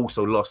he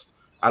also lost,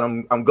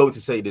 and I'm going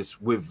to say this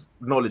with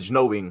knowledge,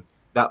 knowing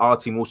that our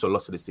team also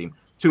lost to this team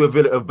to a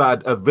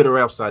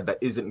Villarreal side that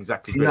isn't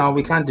exactly. No,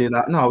 we can't do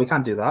that. No, we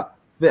can't do that.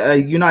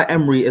 Unai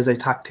Emery is a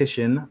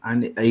tactician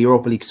and a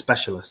Europa League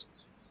specialist.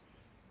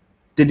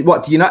 Do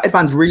United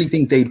fans really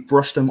think they'd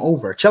brush them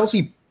over?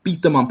 Chelsea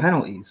beat them on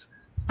penalties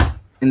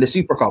in the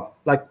Super Cup.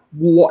 Like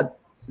what?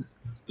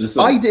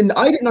 Listen. I didn't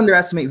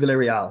underestimate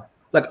Villarreal.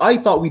 Like I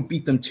thought we'd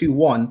beat them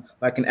 2-1,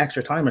 like in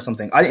extra time or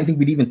something. I didn't think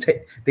we'd even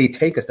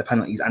take us to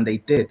penalties, and they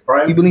did.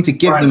 People need to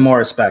give them more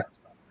respect.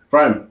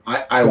 Prime,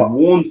 I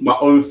warned my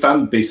own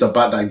fan base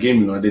about that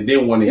game. You know, they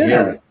didn't want to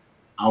hear it.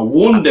 I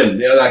warned them.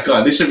 They're like,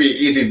 "Oh, this should be an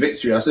easy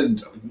victory." I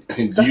said,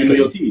 "Do you know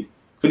your team?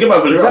 Forget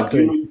about Villarreal. Exactly.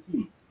 Do you know your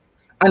team?"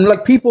 And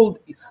like people,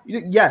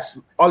 yes,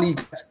 Ollie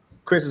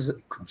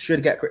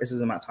should get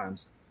criticism at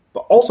times,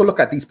 but also look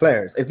at these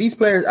players. If these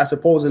players are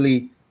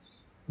supposedly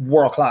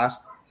world class,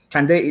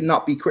 can they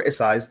not be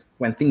criticized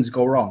when things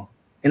go wrong?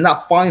 In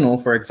that final,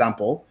 for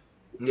example,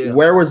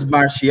 where was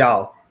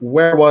Martial?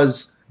 Where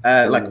was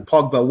like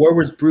Pogba? Where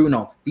was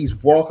Bruno?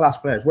 These world class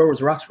players. Where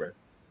was Rashford?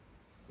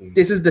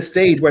 This is the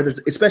stage where there's,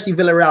 especially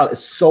Villarreal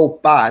is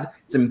so bad.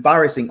 It's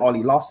embarrassing.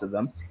 Ollie lost to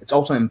them. It's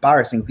also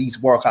embarrassing these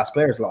world class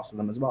players lost to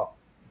them as well.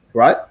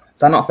 Right?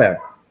 Is that not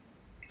fair?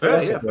 Fair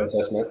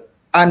assessment.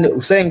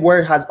 And saying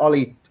where has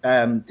Ollie?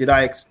 Did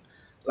I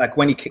like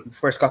when he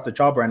first got the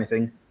job or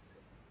anything?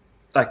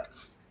 Like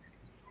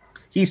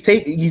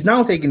he's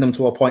now taking them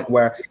to a point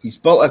where he's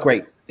built a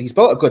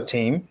good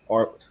team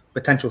or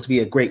potential to be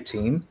a great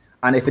team.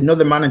 And if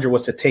another manager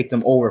was to take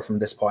them over from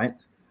this point,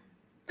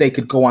 they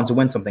could go on to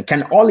win something.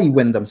 Can Ollie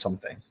win them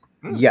something?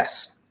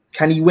 Yes.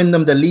 Can he win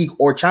them the league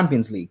or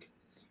Champions League?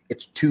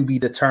 It's to be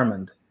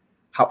determined.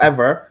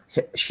 However,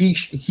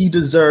 he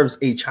deserves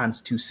a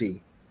chance to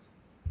see.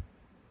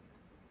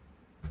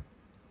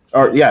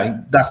 Or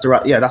that's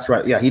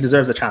right. Yeah, he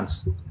deserves a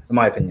chance, in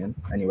my opinion.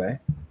 Anyway,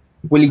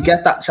 will he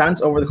get that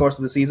chance over the course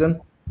of the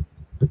season?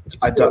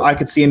 I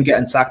could see him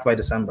getting sacked by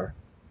December.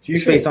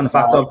 Just based on the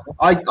fact of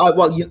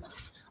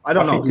I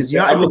don't know, because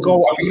United will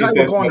go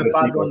on a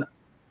bad run.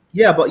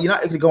 Yeah, but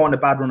United could go on a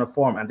bad run of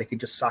form and they could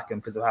just sack him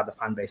because of how the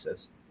fan base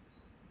is.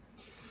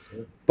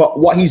 But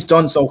what he's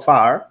done so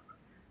far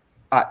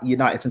at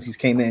United since he's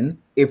came in,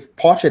 if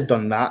Poch had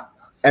done that,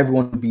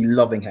 everyone would be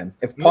loving him.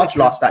 If Poch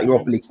lost that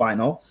Europa League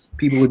final,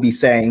 people would be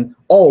saying,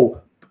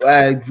 "Oh,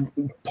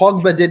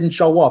 Pogba didn't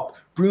show up,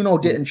 Bruno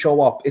didn't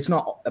show up. It's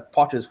not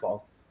Poch's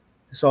fault."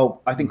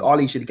 So I think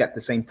Ollie should get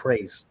the same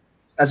praise.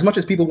 As much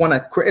as people want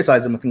to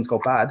criticize him when things go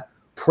bad,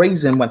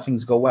 praise him when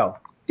things go well.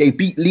 They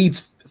beat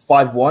Leeds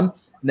 5-1.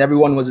 And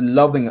everyone was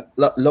loving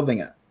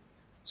it.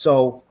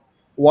 So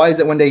why is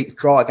it when they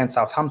draw against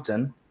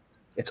Southampton,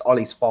 it's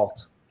Ollie's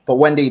fault? But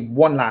when they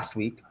won last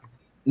week,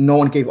 no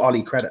one gave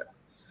Ollie credit.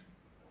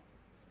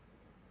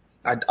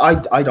 I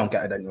don't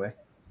get it anyway.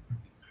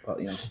 But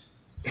you know.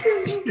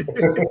 He's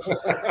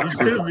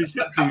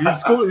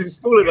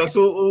schooling us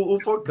all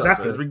podcasts.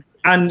 Exactly.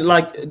 And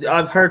like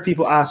I've heard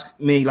people ask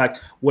me, like,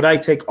 would I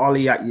take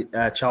Ollie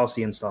at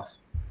Chelsea and stuff?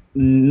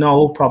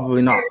 No,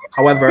 probably not.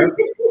 However,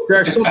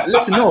 there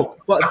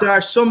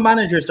are some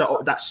managers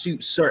that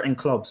suit certain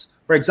clubs.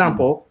 For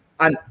example,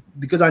 and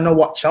because I know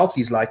what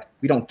Chelsea's like,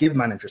 we don't give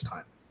managers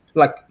time.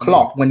 Like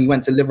Klopp when he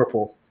went to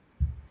Liverpool,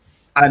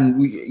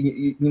 and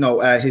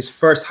his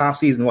first half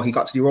season, he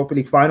got to the Europa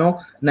League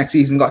final. Next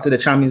season, got to the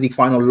Champions League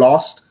final,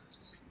 lost.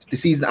 The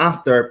season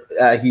after,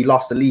 he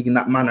lost the league in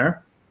that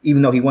manner,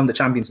 even though he won the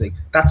Champions League.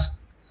 That's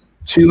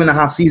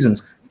 2.5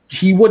 seasons.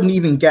 He wouldn't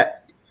even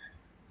get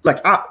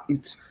Like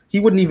he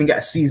wouldn't even get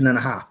a season and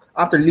a half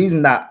after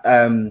losing that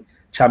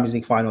Champions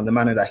League final in the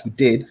manner that he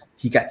did.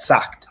 He gets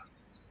sacked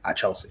at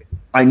Chelsea.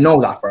 I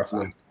know that for a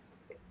fact.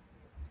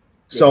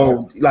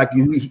 So, like,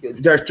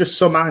 there's just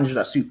some managers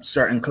that suit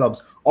certain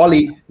clubs.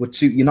 Ole would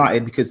suit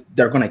United because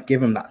they're going to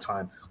give him that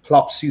time.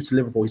 Klopp suits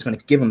Liverpool. He's going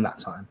to give him that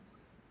time.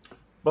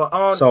 But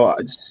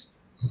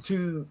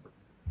to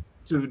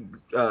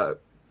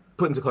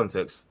put into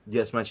context,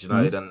 yes, Manchester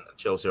United and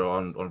Chelsea are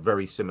on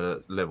very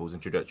similar levels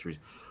and trajectories.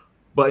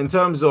 But in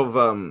terms of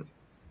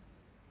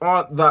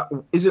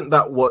isn't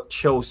that what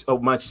Chelsea or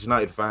Manchester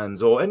United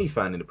fans or any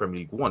fan in the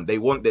Premier League want? They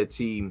want their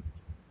team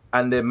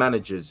and their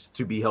managers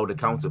to be held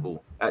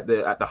accountable at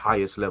the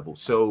highest level.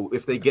 So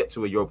if they get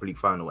to a Europa League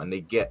final and they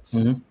get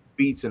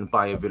beaten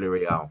by a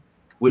Villarreal,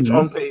 which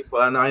on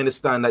paper, and I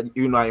understand that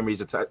Unai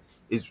Emery's attack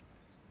is,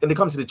 when it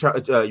comes to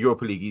the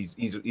Europa League,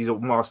 he's a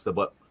master,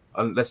 but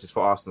unless it's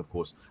for Arsenal, of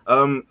course.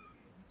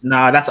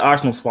 Nah, that's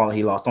Arsenal's fault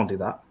he lost. Don't do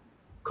that.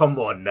 Come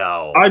on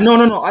now.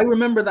 No. I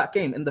remember that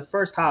game. In the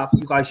first half,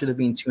 you guys should have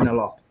been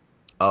 2-0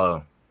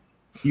 up.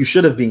 You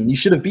should have been. You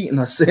should have beaten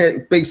us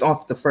based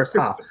off the first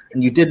half,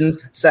 and you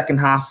didn't. Second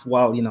half,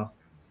 well, you know.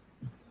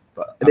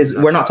 But it is.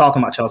 We're not talking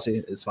about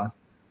Chelsea. It's fine.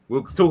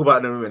 We'll talk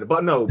about it in a minute.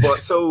 But no. But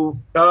so,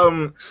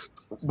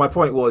 my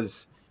point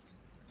was,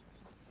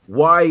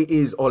 why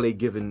should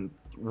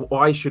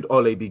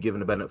Ole be given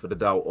the benefit of the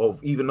doubt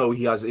of, even though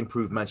he has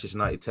improved Manchester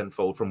United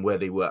tenfold from where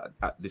they were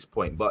at this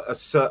point, but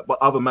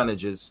other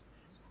managers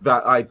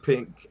that I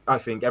think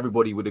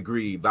everybody would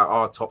agree that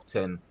are top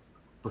 10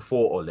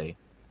 before Ole.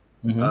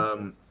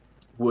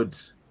 Would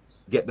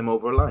get them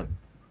over a line.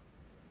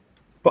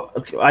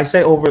 But I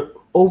say over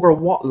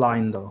what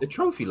line though? The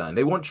trophy line.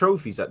 They want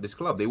trophies at this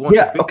club. They want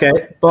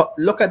okay. But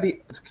let's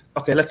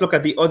look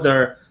at the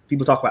other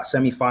people talk about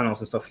semi-finals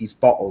and stuff. He's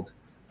bottled.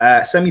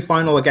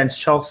 Semi-final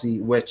against Chelsea,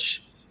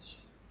 which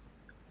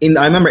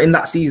I remember in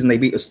that season they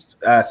beat us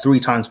 3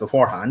 times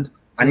beforehand,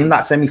 and in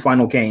that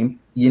semi-final game,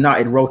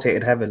 United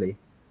rotated heavily.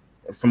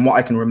 From what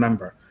I can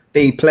remember,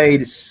 they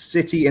played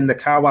City in the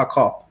Carabao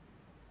Cup.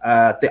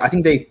 I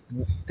think they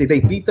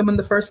beat them in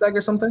the first leg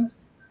or something,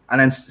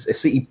 and then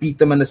City beat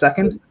them in the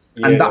second.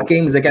 And that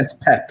game is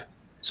against Pep.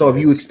 So if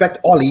you expect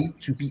Ole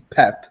to beat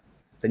Pep,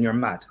 then you're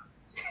mad.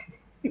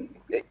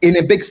 In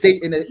a big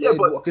stage,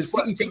 because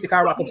City take the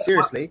Carabao Cup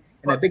seriously,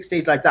 in a big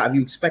stage like that, if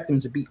you expect them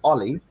to beat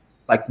Ole,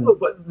 like, no,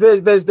 but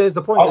there's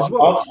the point as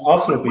well.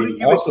 Arsenal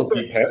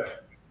beat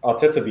Pep.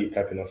 Arteta beat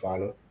Pep in the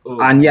final.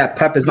 And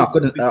Pep is not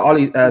good.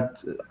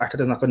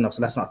 Arteta's not good enough,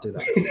 so let's not do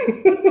that.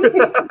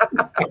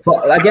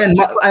 But again,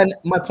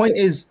 my point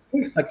is,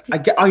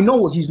 like, I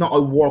know he's not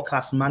a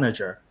world-class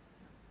manager,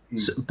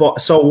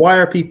 so why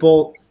are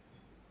people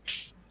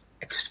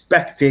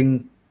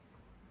expecting?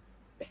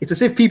 It's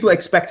as if people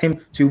expect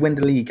him to win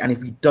the league, and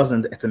if he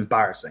doesn't, it's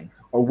embarrassing.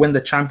 Or win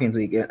the Champions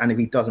League, and if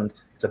he doesn't,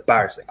 it's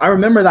embarrassing. I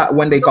remember that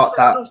when they got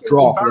that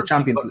draw for the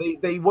Champions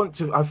League. They want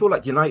to. I feel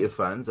like United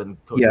fans, and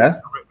correct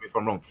me if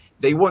I'm wrong,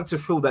 they want to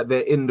feel that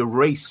they're in the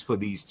race for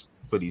these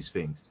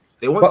things.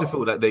 They want to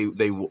feel that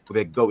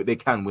they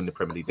can win the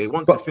Premier League. They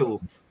want to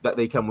feel that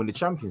they can win the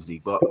Champions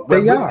League. But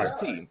they are. This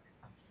team,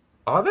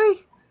 are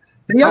they?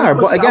 They are.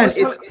 But again,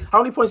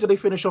 how many points did they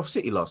finish off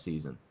City last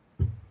season?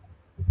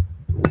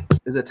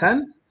 Is it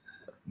 10?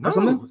 No. Or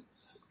something?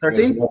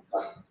 13?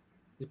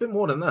 It's been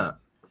more than that.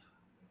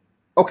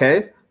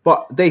 Okay,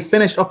 but they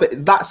finished up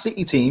at that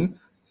City team.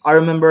 I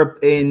remember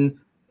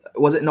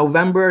was it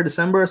November,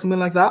 December, or something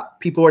like that?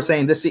 People were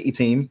saying this City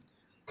team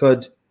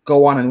could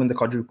go on and win the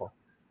quadruple.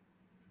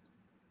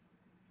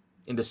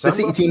 In December?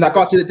 The City team that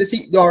got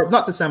to or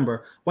not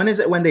December. When is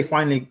it when they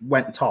finally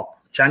went top?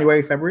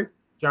 January, February?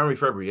 January,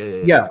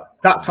 February, yeah.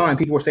 That time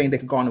people were saying they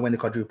could go on and win the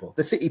quadruple.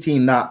 The City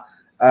team that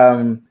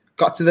won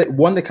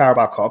the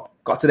Carabao Cup,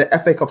 got to the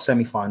FA Cup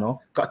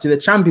semi-final, got to the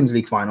Champions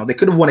League final. They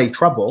could have won a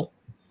treble.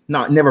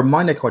 Never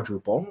mind a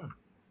quadruple.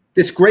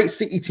 This great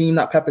City team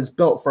that Pep has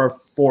built for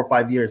 4 or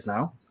 5 years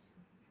now.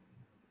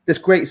 This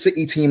great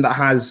City team that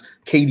has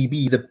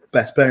KDB, the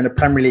best player in the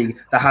Premier League,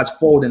 that has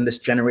Foden, this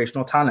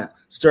generational talent.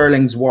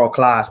 Sterling's world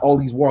class. All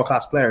these world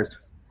class players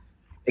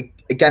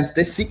against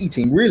this City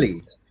team,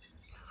 really.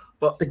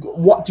 But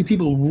what do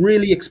people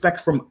really expect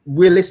from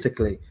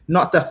realistically?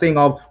 Not the thing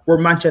of we're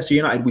Manchester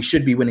United, we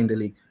should be winning the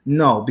league.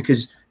 No,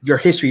 because your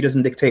history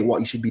doesn't dictate what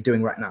you should be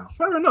doing right now.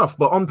 Fair enough,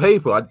 but on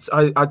paper,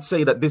 I'd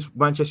say that this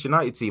Manchester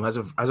United team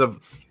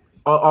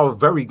are a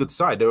very good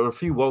side. There are a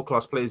few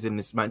world-class players in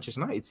this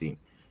Manchester United team.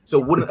 So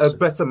wouldn't a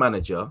better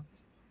manager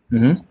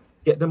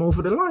get them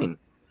over the line?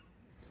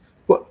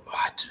 Well,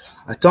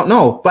 I don't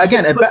know. But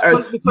again,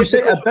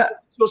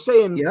 you're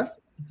saying, yeah.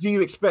 Do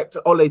you expect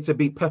Ole to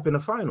beat Pep in a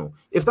final?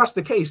 If that's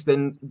the case,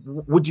 then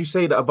would you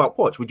say that about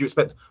Poch? Would you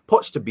expect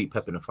Poch to beat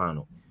Pep in a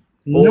final?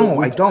 No,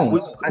 I don't.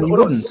 And you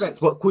wouldn't.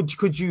 But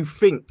could you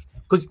think?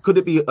 Because could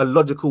it be a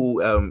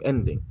logical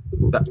ending?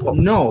 That Poch?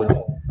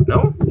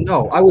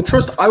 No. I would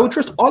trust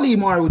Ole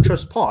more. I would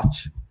trust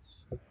Poch.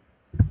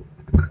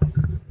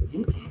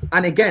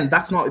 And again,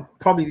 that's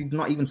probably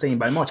not even saying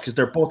by much because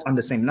they're both on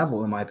the same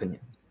level, in my opinion.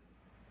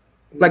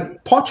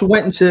 Like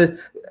Poch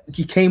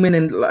he came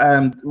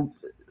in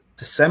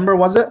December,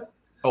 was it?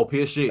 Oh,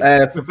 PSG.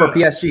 For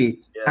PSG.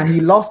 Yeah. And he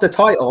lost the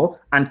title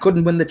and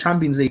couldn't win the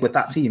Champions League with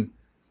that team.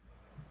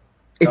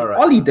 If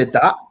Oli did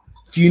that,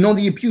 do you know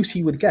the abuse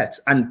he would get?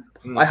 And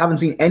I haven't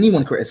seen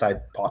anyone criticize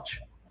Poch.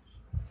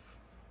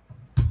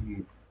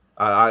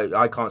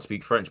 I can't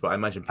speak French, but I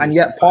imagine. And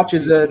yet Poch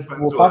is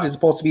Poch is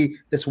supposed to be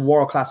this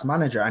world-class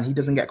manager, and he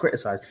doesn't get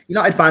criticized.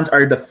 United fans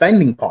are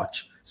defending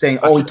Poch, saying,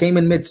 he came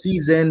in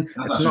mid-season.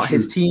 It's not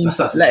his team.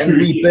 Let him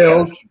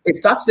rebuild.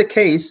 If that's the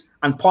case,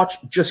 and Poch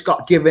just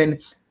got given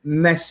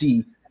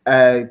Messi,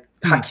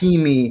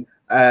 Hakimi,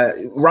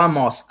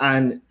 Ramos,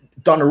 and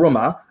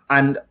Donnarumma,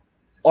 and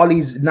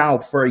Ollie's now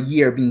for a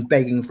year been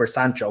begging for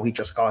Sancho. He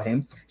just got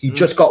him. He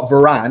just got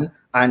Varane,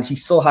 and he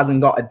still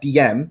hasn't got a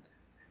DM.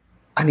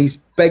 And he's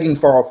begging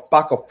for a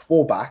backup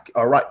fullback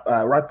or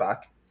right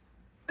back.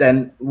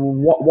 Then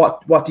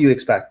what do you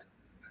expect?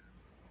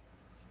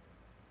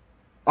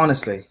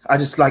 Honestly, I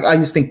just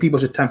think people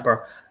should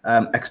temper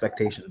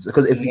expectations,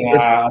 because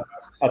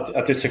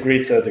I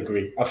disagree to a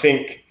degree. I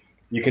think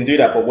you can do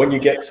that, but when you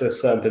get to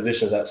certain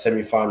positions like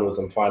semi-finals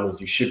and finals,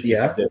 you should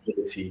have the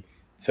ability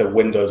to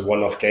win those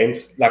one-off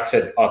games. Like I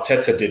said,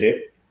 Arteta did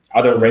it.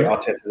 I don't rate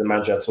Arteta as a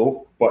manager at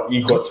all, but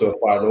he got to a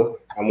final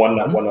and won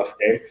that one-off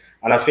game.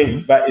 And I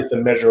think that is the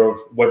measure of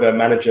whether a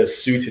manager is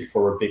suited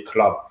for a big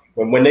club.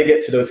 When they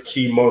get to those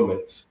key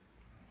moments,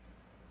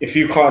 if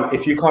you can't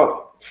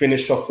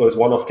finish off those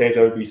one-off games,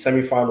 whether it be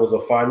semi-finals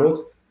or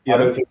finals, I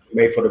don't think he's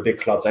made for the big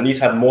clubs. And he's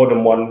had more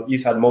than one.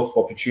 He's had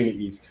multiple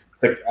opportunities,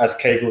 as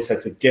Cahill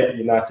said, to get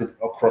United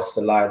across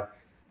the line,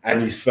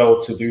 and he's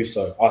failed to do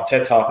so.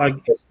 Arteta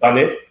has done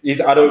it.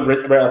 I don't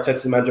rate Arteta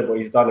as a manager, but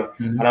he's done it.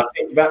 And I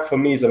think that for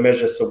me is a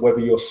measure as to whether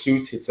you're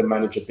suited to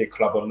manage a big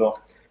club or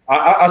not.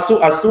 I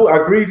still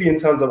agree with you in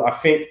terms of, I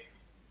think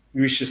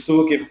we should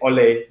still give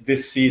Ole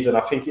this season.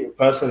 I think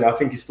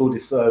he still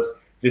deserves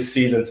this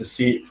season to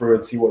see it through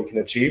and see what he can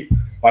achieve.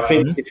 But I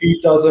think if he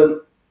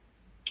doesn't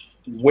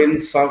win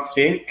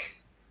something,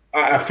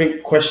 I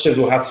think questions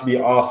will have to be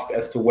asked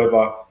as to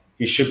whether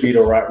he should be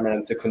the right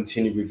man to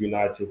continue with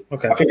United.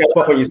 Okay. I think at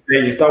that point you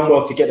say he's done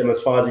well to get them as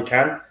far as he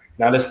can.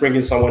 Now let's bring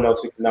in someone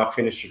else who can now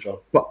finish the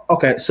job. But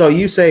okay, so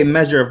you say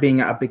measure of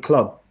being at a big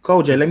club.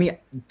 Koji,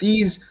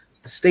 these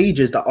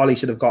stages that Oli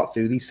should have got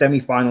through, these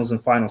semi-finals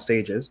and final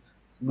stages,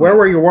 where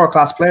were your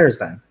world-class players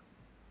then?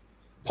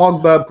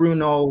 Pogba,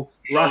 Bruno,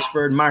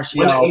 Rashford,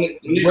 Martial.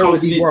 Where were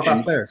these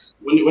world-class players?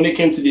 When it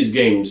came to these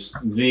games,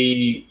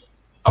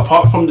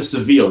 apart from the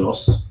Sevilla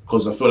loss,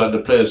 because I feel like the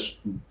players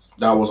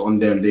that was on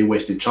them, they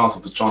wasted chance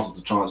after chance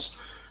after chance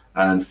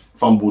and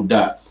fumbled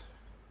that.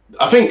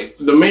 I think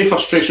the main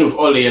frustration with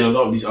Ole in a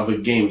lot of these other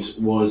games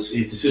was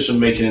his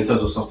decision-making in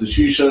terms of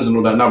substitutions and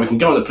all that. Now, we can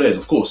get on the players,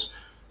 of course.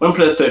 When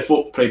players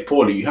play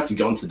poorly, you have to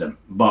get onto them.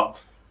 But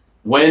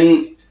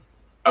when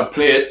a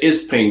player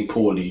is playing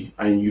poorly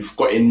and you've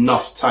got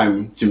enough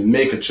time to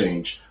make a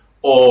change,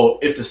 or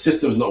if the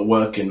system's not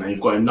working and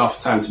you've got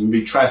enough time to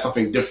maybe try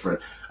something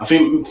different, I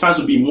think fans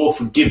would be more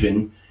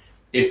forgiving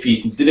if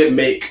he didn't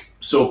make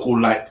so-called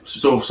like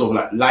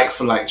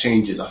for like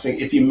changes. I think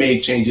if he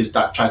made changes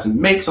that try to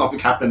make something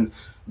happen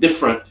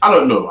different, I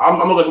don't know. I'm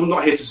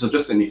not here to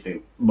suggest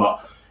anything,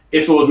 but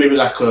if it was maybe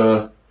like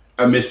a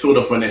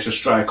midfielder for an extra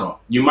striker,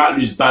 you might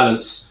lose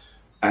balance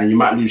and you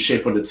might lose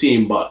shape of the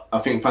team, but I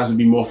think fans would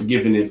be more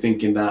forgiving in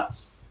thinking that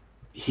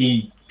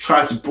he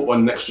tried to put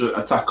on an extra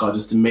attacker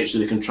just to make sure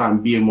they can try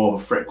and be more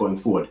of a threat going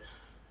forward.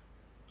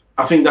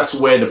 I think that's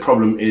where the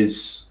problem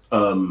is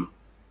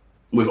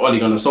with Ole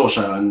Gunnar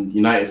Solskjaer and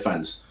United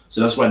fans.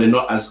 So that's why they're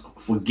not as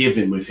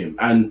forgiving with him.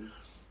 And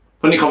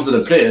when it comes to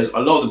the players, a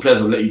lot of the players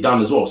have let you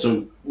down as well.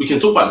 So we can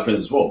talk about the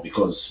players as well,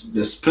 because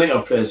there's plenty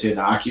of players here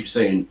that I keep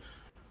saying,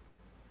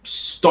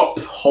 stop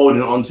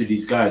holding on to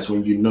these guys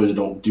when you know they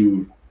don't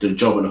do the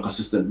job on a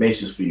consistent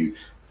basis for you.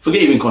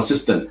 Forget even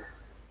consistent.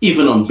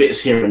 Even on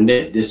bits here and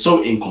there, they're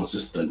so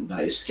inconsistent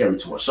that it's scary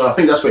to watch. So I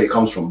think that's where it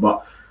comes from.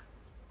 But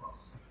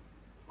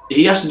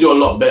he has to do a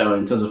lot better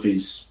in terms of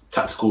his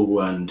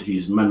tactical and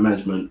his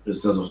management in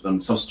terms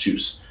of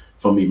substitutes.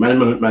 For me,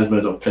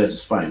 management of players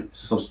is fine.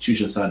 It's the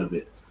substitution side of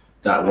it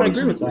that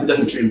worries me. If it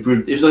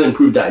doesn't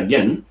improve that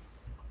again,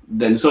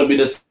 then it's going to be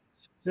the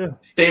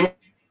same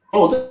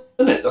old,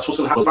 isn't it? That's what's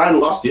going to happen.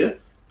 Final last year,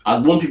 I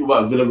warned people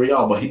about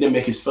Villarreal, but he didn't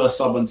make his first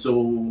sub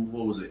until,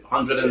 what was it,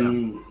 100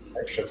 and...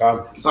 extra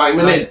time.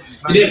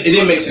 It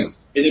didn't make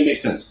sense. It didn't make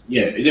sense.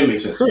 Yeah, it didn't make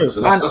sense. True.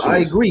 So that's I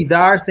agree.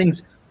 There are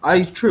things...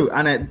 True.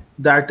 And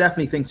there are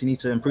definitely things you need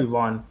to improve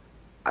on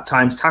at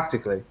times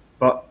tactically.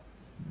 But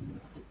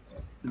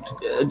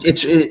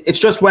it's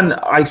just when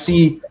I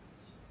see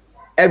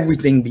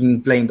everything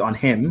being blamed on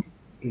him,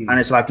 and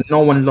it's like no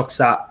one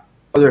looks at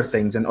other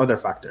things and other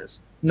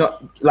factors.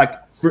 Not like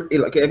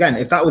again,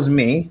 if that was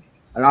me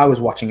and I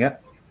was watching it,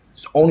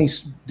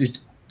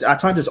 at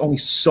times there's only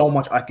so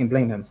much I can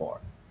blame him for.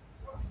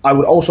 I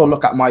would also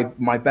look at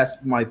my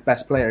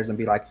best players and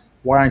be like,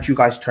 why aren't you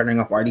guys turning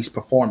up or at least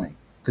performing?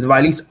 Because if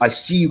at least I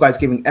see you guys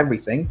giving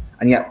everything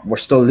and yet we're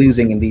still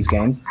losing in these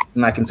games,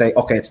 and I can say,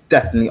 okay, it's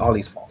definitely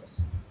Ollie's fault.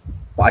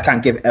 but I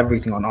can't give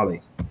everything on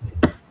Ollie.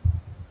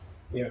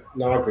 Yeah,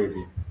 no, I agree with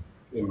you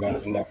in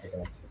that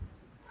regard.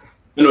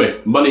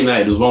 Anyway, Monday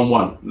night, it was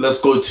 1-1.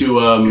 Let's go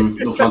to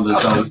North London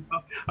Town.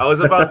 I was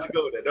about to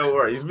go there. Don't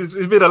worry. It's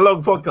been a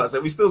long podcast,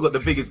 and we still got the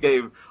biggest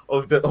game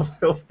of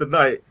the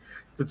night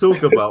to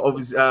talk about.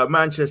 Obviously,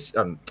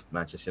 Manchester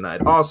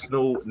United,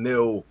 Arsenal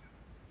 0,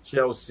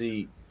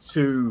 Chelsea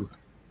 2.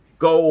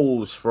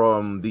 Goals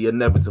from the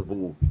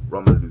inevitable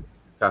Romelu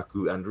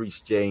Lukaku and Reece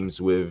James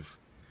with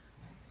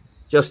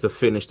just a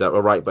finish that a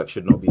right back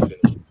should not be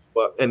finishing.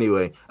 But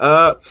anyway,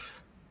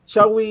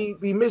 shall we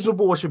be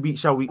miserable or shall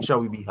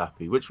we be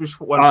happy? Which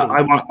one?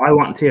 I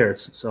want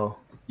tears. So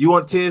you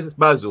want tears,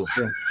 Basil?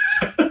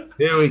 Yeah.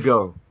 Here we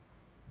go.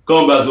 Go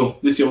on, Basil.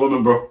 This is your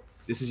moment, bro.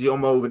 This is your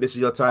moment. This is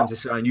your time to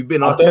shine. You've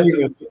been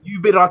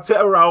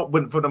Arteta out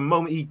for the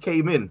moment he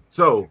came in.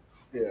 So.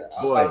 Yeah,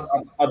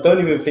 I don't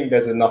even think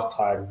there's enough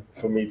time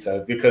for me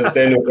to, because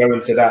then we'll go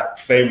into that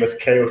famous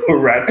KO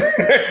rant.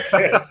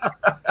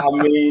 I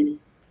mean,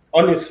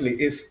 honestly,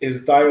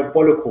 it's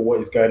diabolical what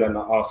is going on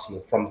at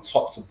Arsenal from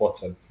top to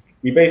bottom.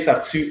 We basically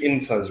have two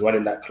interns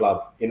running that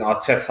club in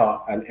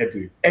Arteta and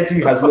Edu.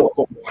 Edu has not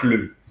got a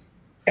clue.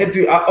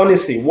 Edu,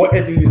 honestly, what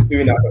Edu is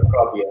doing at the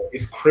club here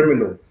is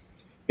criminal,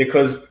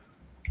 because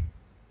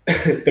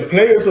the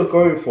players we're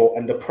going for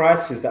and the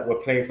prices that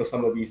we're paying for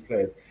some of these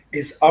players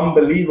is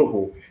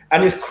unbelievable.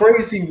 And it's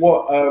crazy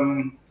what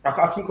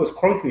I think it was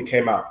Kroenke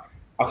came out.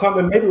 I can't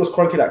remember, maybe it was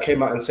Kroenke that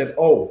came out and said,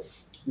 oh,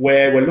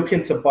 we're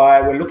looking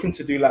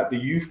to do like the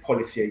youth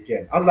policy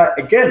again. I was like,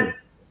 again,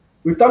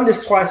 we've done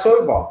this twice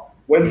over.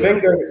 When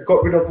Wenger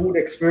got rid of all the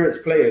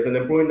experienced players and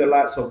then brought in the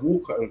likes of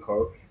Walker and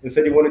co and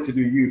said he wanted to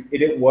do youth, it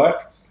didn't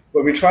work.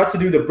 But we tried to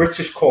do the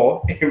British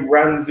core in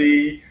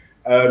Ramsey,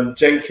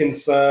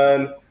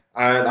 Jenkinson,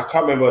 and I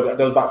can't remember,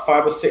 there was about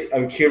 5 or 6,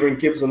 and Kieran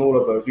Gibbs and all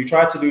of those. We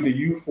tried to do the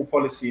youthful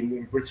policy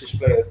in British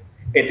players.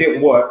 It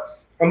didn't work.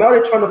 And now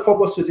they're trying to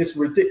fob us with this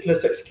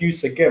ridiculous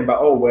excuse again,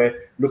 but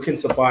we're looking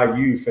to buy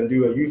youth and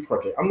do a youth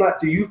project. I'm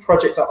like, the youth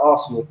project at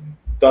Arsenal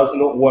does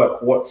not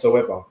work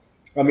whatsoever.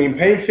 I mean,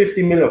 paying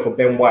 50 million for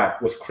Ben White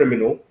was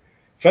criminal.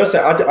 First,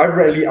 I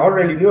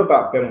rarely knew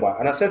about Ben White.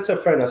 And I said to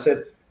a friend, I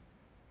said,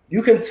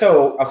 you can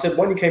tell, I said,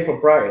 when he came from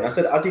Brighton, I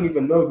said, I didn't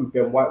even know who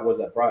Ben White was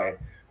at Brighton.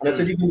 And I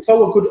said, you can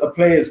tell a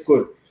player is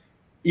good,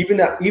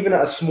 even at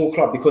a small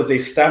club, because they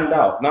stand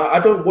out. Now, I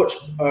don't watch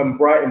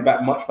Brighton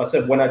that much, but I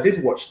said, when I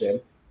did watch them,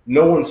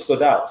 no one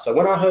stood out. So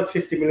when I heard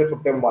 50 million for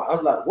Ben White, I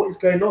was like, what is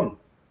going on?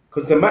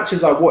 Because the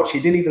matches I watched, he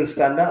didn't even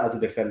stand out as a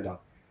defender.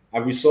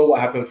 And we saw what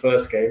happened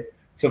first game.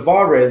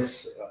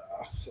 Tavares,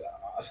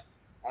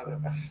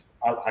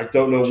 I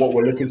don't know what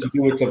we're looking to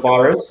do with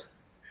Tavares.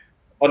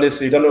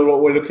 Honestly, don't know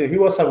what we're looking.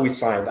 Who else have we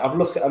signed?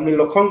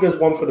 Lokonga's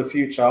one for the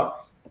future.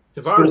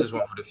 Tavares is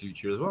one for the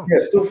future as well. Yeah,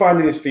 still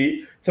finding his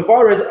feet.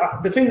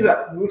 Tavares, the thing is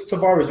that with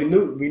Tavares, we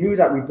knew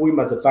that we bought him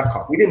as a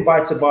backup. We didn't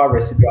buy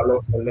Tavares to be our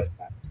long-term left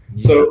back.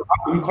 Yeah. So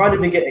we can't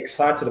even get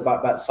excited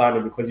about that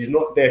signing because he's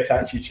not there to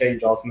actually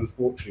change Arsenal's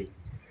fortunes.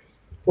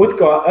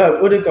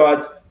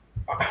 Odegaard,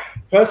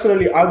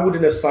 personally, I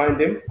wouldn't have signed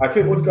him. I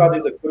think Odegaard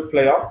is a good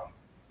player.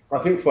 I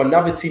think for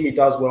another team, he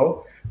does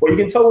well. But you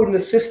can tell in the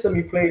system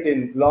he played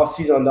in last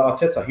season under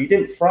Arteta, he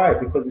didn't thrive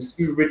because it's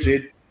too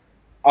rigid.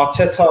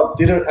 Arteta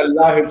didn't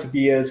allow him to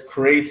be as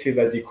creative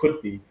as he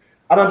could be.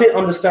 And I didn't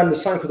understand the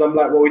sign because I'm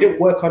like, well, we didn't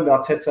work under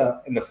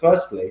Arteta in the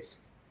first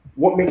place.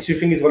 What makes you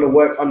think he's going to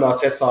work under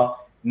Arteta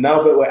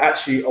now that we're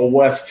actually a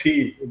worse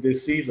team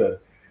this season?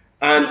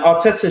 And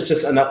Arteta is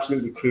just an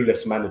absolutely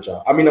clueless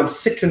manager. I mean, I'm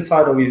sick and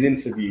tired of his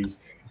interviews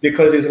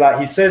because it's like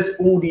he says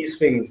all these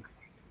things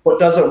but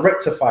doesn't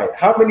rectify it.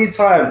 How many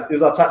times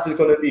is our tactic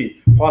going to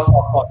be pass,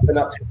 send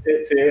out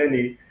to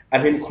Tierney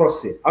and him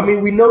cross it? I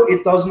mean, we know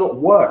it does not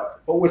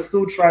work, but we're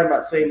still trying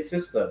that same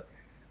system.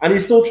 And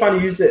he's still trying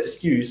to use the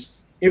excuse,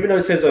 even though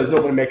he says, he's not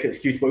going to make an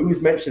excuse, but he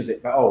always mentions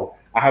it, that,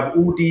 I have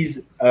all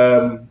these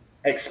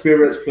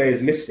experienced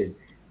players missing.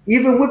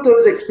 Even with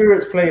those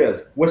experienced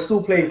players, we're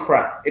still playing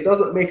crap. It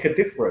doesn't make a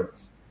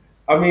difference.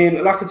 I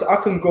mean, like I said, I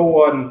can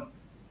go on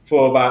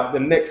for about the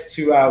next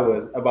 2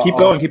 hours. Keep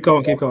going. Not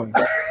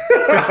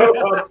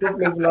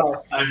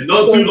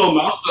too long,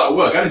 man. I'm still at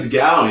work. I need to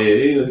get out of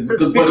here.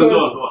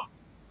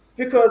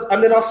 Because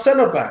and then our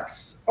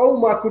centre-backs, oh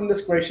my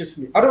goodness gracious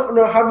me. I don't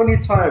know how many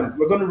times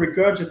we're going to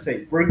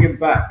regurgitate, bringing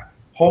back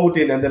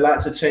Holding and the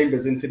likes of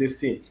Chambers into this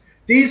team.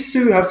 These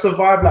two have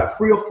survived like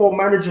 3 or 4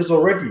 managers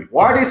already.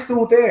 Why are they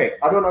still there?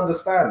 I don't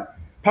understand.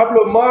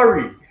 Pablo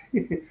Mari.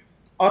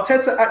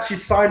 Arteta actually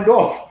signed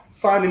off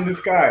signing this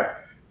guy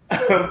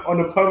on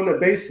a permanent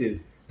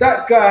basis.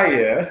 That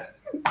guy,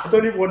 I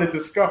don't even want to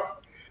discuss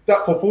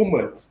that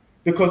performance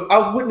because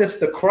I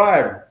witnessed the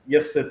crime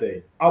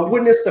yesterday.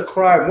 What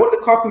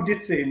Lukaku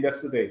did to him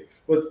yesterday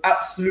was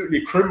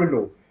absolutely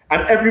criminal.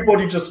 And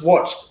everybody just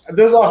watched.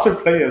 Those Arsenal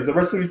players, the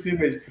rest of the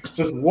team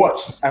just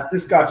watched as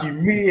this guy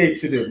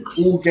humiliated him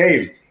all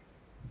game.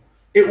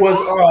 It was,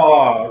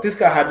 this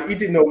guy he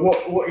didn't know what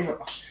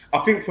I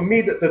think for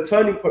me, the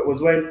turning point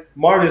was when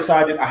Mari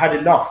decided I had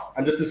enough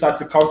and just decided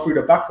to come through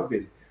the back of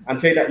him and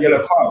take that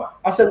yellow card.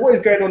 I said, what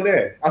is going on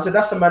there? I said,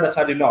 that's a man that's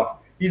had enough.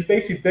 He's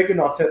basically begging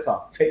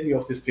Arteta, take me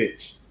off this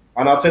pitch.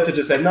 And Arteta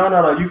just said,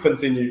 no, you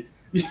continue.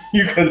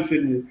 You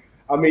continue.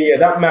 I mean, yeah,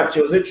 that match,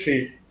 it was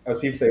literally, as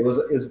people say, it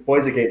was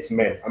boys against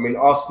men. I mean,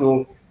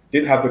 Arsenal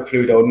didn't have the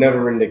clue. They were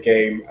never in the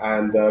game.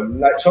 And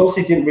like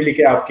Chelsea didn't really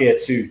get out of gear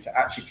too to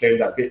actually claim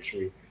that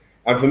victory.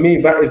 And for me,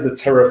 that is the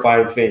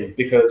terrifying thing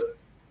because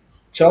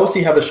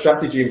Chelsea have a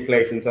strategy in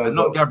place in terms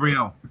not of...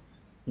 Gabriel.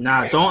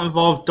 Nah, don't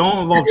involve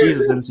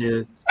Jesus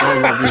into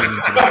that.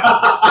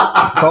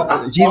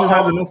 Jesus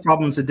has enough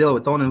problems to deal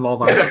with. Don't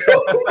involve us.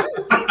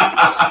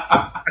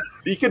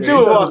 He can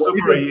deal with Arsenal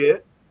for a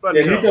year. But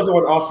yeah, he doesn't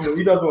want Arsenal.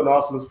 He doesn't want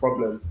Arsenal's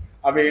problems.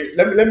 I mean,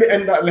 let me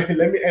end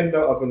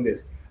up on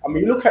this. I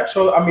mean, you look at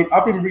Chelsea. I mean,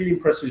 I've been really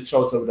impressed with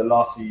Chelsea over the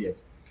last few years.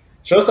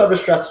 Chelsea have a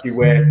strategy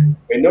where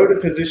they know the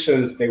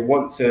positions they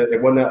want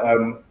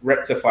to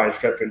rectify and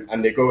strengthen,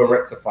 and they go and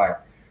rectify.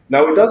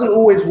 Now, it doesn't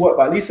always work,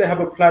 but at least they have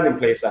a plan in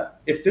place that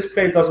if this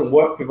player doesn't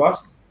work with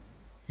us,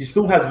 he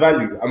still has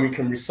value, and we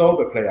can resell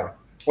the player.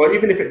 Or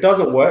even if it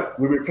doesn't work,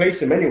 we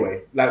replace him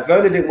anyway. Like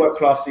Werner didn't work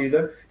last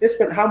season. They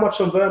spent how much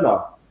on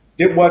Werner?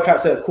 Didn't work out,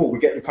 said, cool, we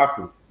get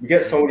Lukaku. We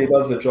get someone who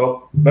does the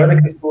job. Werner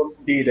can still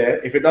be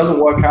there. If it doesn't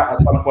work out at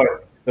some point,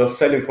 they'll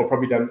sell him for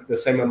probably the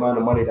same amount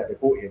of money that they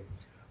bought him.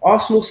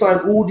 Arsenal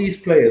signed all these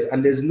players,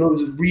 and there's no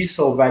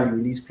resale value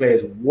in these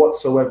players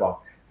whatsoever.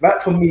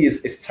 That, for me,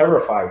 is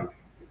terrifying.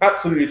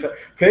 Absolutely.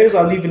 Players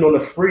are leaving on a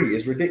free.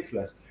 It's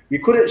ridiculous. We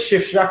couldn't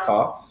shift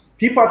Xhaka.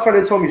 People are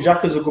trying to tell me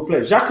Xhaka's a good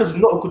player. Xhaka's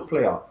not a good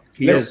player.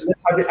 Let's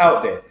have it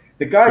out there.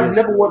 The guy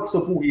never wants the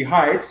ball. He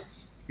hides.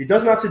 He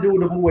doesn't have to deal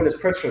with the ball when there's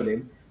pressure on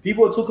him.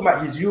 People are talking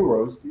about his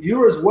Euros. The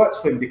Euros works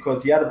for him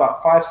because he had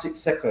about 5-6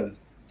 seconds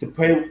to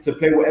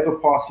play whatever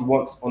pass he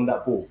wants on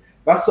that ball.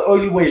 That's the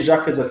only way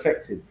Xhaka's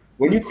effective.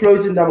 When you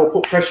close him down or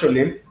put pressure on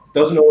him,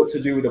 doesn't know what to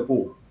do with the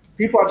ball.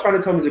 People are trying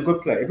to tell me he's a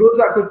good player. If it was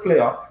that good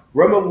player,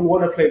 Roma will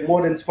want to play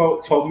more than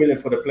 12 million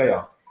for the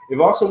player. If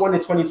Arsenal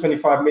wanted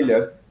 20-25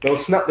 million, they'll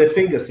snap their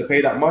fingers to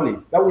pay that money.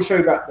 That will show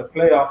you that the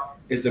player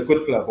is a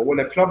good player. But when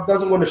a club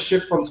doesn't want to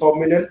shift from 12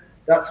 million,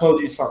 that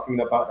tells you something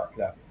about that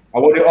player.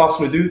 And what did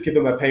Arsenal do? Give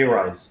him a pay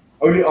rise.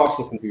 Only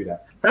Arsenal can do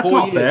that. That's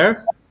not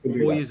fair.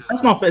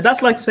 That's not fair.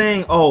 That's like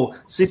saying, "Oh,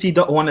 City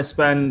don't want to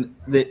spend.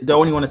 They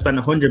only want to spend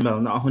 100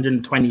 mil, not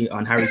 120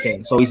 on Harry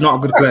Kane. So he's not a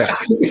good player."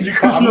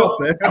 That's not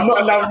fair. I'm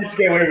not allowing you to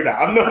get away with that.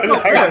 I'm not allowing you to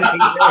get away with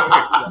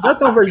that. That's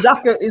not fair.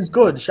 Xhaka is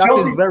good.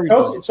 Xhaka is very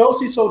good.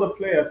 Chelsea sold a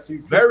player to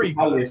Crystal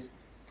Palace.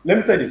 Let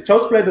me tell you this: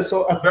 Chelsea played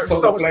sold a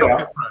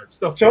player.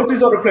 Chelsea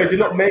sold a player. Did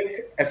not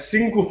make a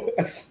single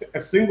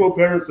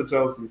appearance for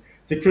Chelsea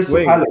to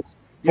Crystal Palace.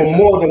 For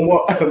more than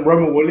what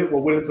Roma were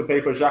willing to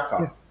pay for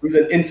Xhaka, who's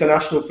an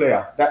international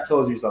player. That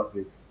tells you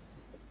something.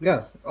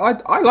 Yeah,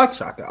 I like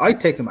Xhaka. I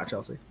take him at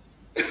Chelsea.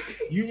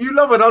 You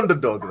love an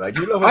underdog, like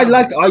you love. I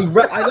like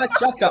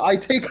Xhaka. I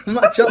take him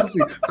at Chelsea.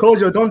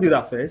 Kojo, don't do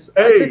that face.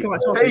 Hey, I take him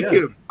at Chelsea. Take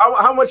him.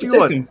 How much you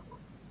want? Him.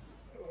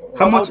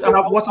 How much?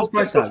 What's his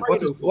price tag?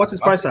 What's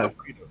his price tag?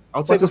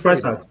 What's his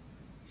price tag?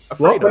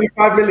 What?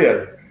 25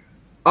 million.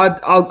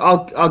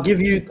 I'll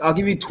give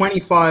you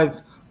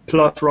 25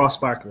 plus Ross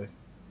Barkley.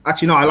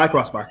 Actually, no, I like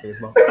Ross Barkley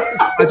as well.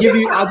 I'll give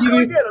you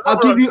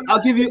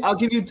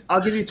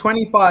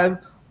 25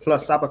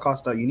 plus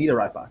Sabacosta. You need a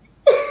right back.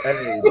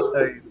 Hey,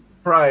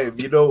 Prime,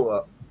 you know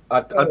what?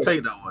 I'll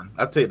take that one.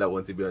 I'll take that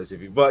one, to be honest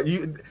with you. But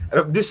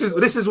this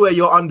is where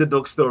your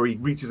underdog story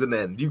reaches an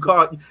end. You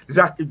can't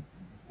Xhaka.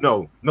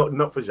 No,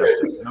 not for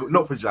Xhaka. No,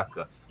 not for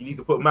Xhaka. You need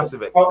to put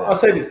massive X. I'll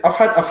say this.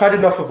 I've had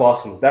enough of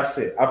Arsenal. That's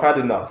it. I've had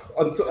enough.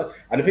 And the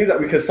things that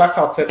we can sack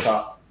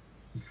Arteta.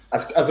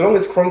 As long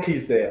as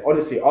Kroenke's there,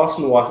 honestly,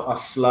 Arsenal are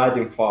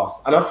sliding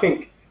fast. And I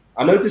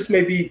know this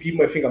may be,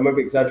 people may think I'm over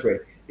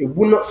exaggerating. It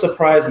would not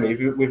surprise me if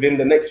within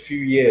the next few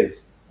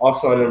years,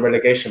 Arsenal are in a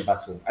relegation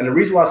battle. And the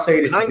reason why I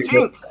say this is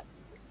because...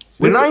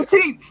 We're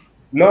 19th.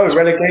 No,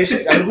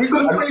 relegation. And the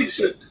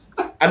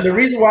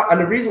reason why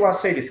I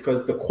say this is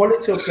because the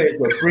quality of players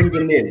we're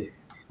bringing in,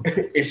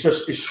 it's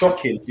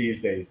shocking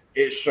these days.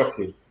 It's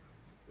shocking.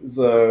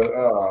 So,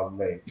 oh,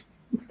 mate.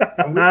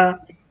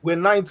 We're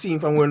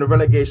 19th and we're in a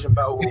relegation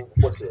battle.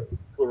 What's it?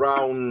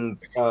 Around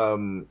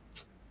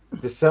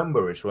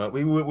December-ish, right?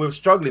 We were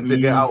struggling to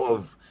get out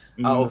of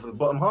the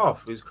bottom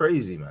half. It's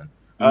crazy, man.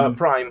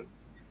 Prime.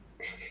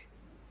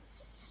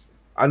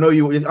 I know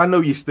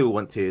you still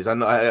want tears. I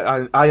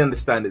know. I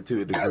understand it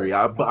to a degree.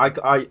 But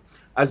I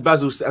as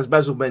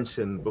Basil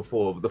mentioned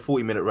before, the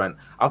 40-minute rant.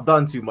 I've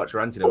done too much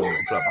ranting in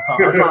this club.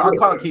 I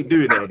can't keep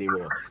doing it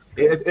anymore.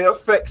 It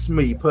affects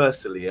me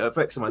personally. It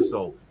affects my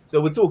soul. So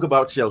we'll talk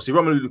about Chelsea.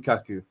 Romelu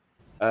Lukaku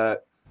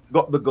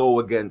got the goal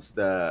against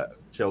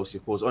Chelsea,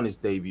 of course, on his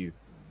debut.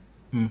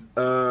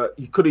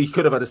 He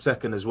could have had a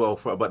second as well,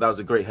 but that was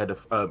a great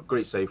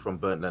great save from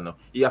Bernd Leno.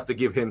 You have to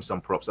give him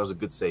some props. That was a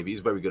good save. He's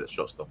very good at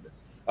shot stopping.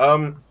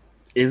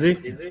 Is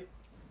he?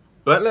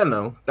 Bernd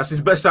Leno, that's his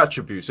best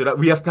attribute. So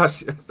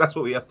that's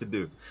what we have to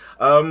do.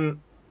 The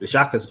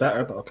Xhaka's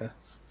better, but okay.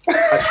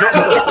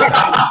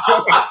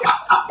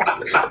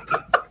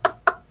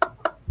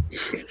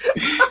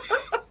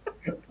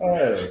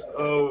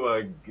 Oh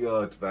my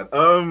god, man.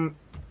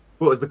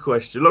 What was the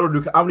question.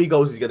 How many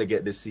goals is he going to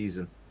get this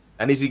season?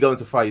 And is he going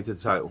to fight you to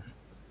the title?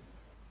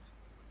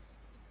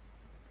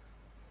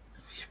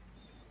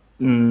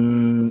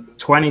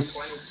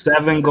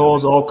 27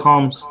 goals, all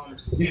comps.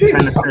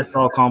 10 assists,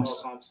 all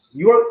comps.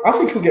 I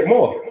think he'll get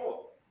more.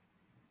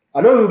 I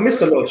know he'll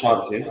miss a lot of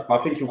chances, but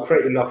I think he'll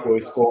create enough where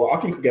he score.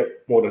 I think he'll get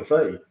more than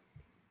 30.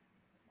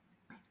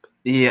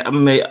 Yeah,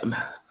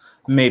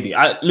 maybe.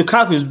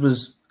 Lukaku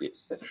was.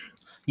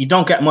 You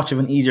don't get much of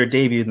an easier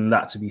debut than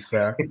that, to be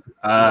fair.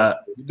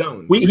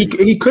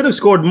 He could have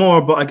scored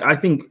more, but I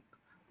think,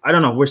 I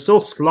don't know, we're still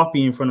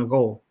sloppy in front of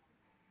goal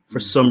for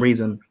some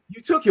reason.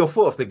 You took your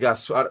foot off the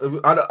gas.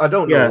 I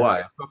don't know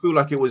why. I feel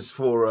like it was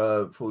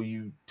for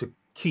you to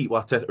keep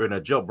Arteta in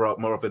a job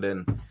more often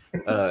than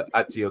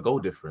add to your goal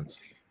difference.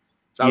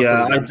 I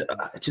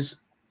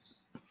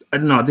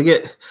don't know.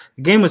 The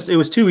game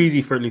was too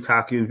easy for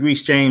Lukaku.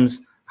 Reece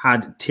James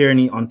had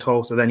Tierney on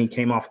toast, so then he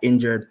came off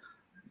injured.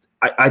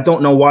 I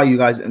don't know why you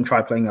guys didn't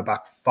try playing a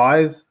back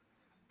five.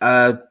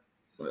 Pablo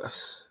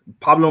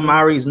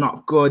Mari is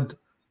not good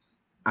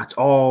at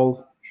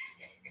all.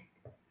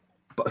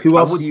 But who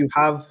else do you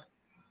have?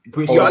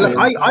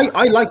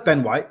 I like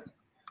Ben White.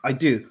 I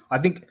do. I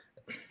think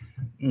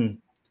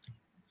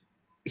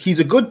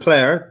he's a good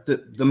player.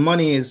 The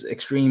money is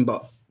extreme,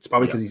 but it's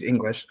probably because he's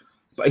English.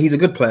 But he's a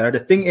good player. The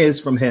thing is,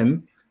 from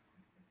him,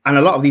 and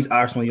a lot of these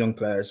Arsenal young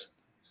players,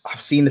 I've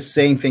seen the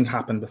same thing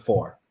happen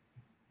before.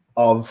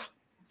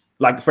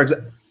 For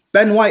example,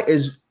 Ben White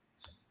is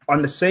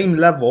on the same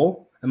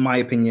level, in my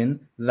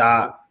opinion,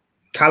 that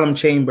Callum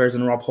Chambers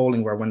and Rob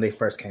Holding were when they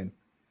first came.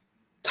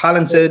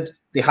 Talented,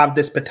 they have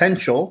this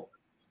potential,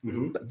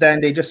 but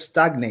then they just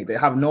stagnate. They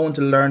have no one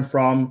to learn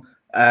from.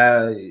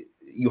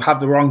 You have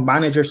the wrong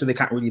manager, so they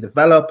can't really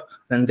develop.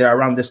 Then they're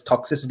around this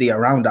toxicity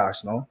around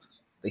Arsenal.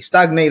 They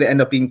stagnate, they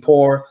end up being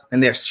poor,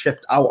 and they're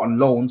shipped out on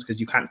loans because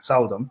you can't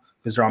sell them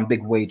because they're on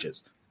big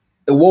wages.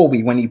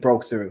 Iwobi, when he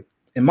broke through,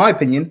 in my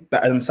opinion,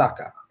 better than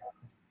Saka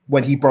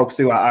when he broke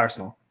through at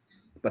Arsenal.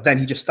 But then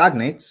he just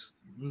stagnates.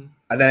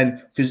 And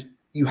then, because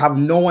you have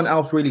no one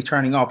else really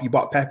turning up, you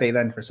bought Pepe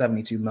then for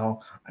 72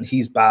 mil, and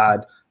he's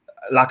bad.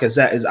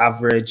 Lacazette is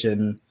average,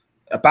 and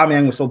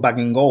Aubameyang was still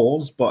bagging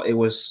goals, but it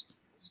was,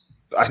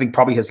 I think,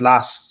 probably his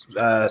last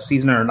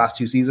season or last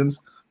two seasons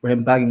for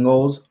him bagging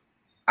goals.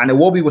 And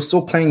Iwobi was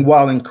still playing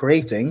well and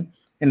creating.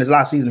 In his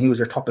last season, he was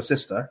your top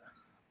assister,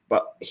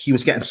 but he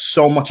was getting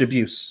so much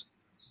abuse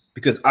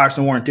because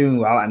Arsenal weren't doing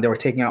well, and they were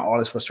taking out all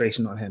his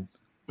frustration on him.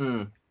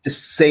 The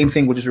same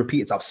thing will just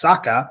repeat itself.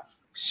 Saka,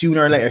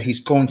 sooner or later, he's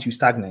going to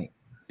stagnate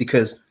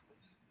because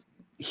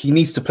he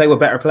needs to play with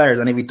better players.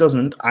 And if he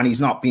doesn't, and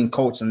he's not being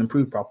coached and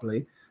improved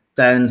properly,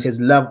 then his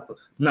level,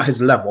 not his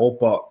level,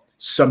 but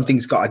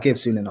something's got to give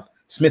soon enough.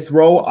 Smith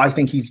Rowe, I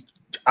think he's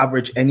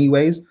average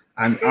anyways.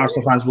 And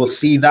Arsenal fans will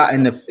see that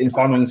in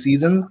following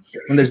seasons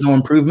when there's no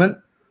improvement.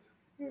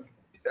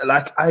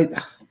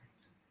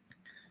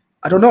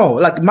 I don't know.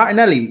 Like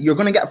Martinelli, you're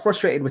going to get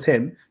frustrated with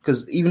him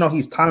because even though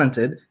he's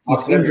talented,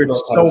 he's injured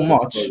so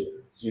much.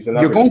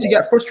 You're going to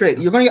get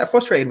frustrated. You're going to get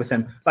frustrated with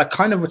him. Like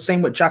kind of the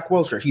same with Jack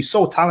Wilshere. He's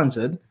so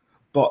talented,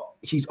 but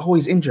he's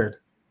always injured.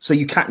 So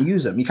you can't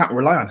use him. You can't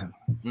rely on him.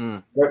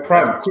 Wait,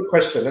 Prime, quick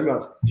question. Let me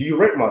ask. Do you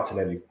rate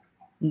Martinelli?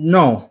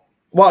 No.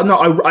 Well,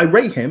 no, I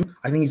rate him.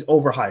 I think he's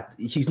overhyped.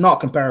 He's not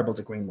comparable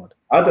to Greenwood.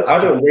 I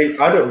don't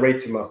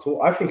rate him at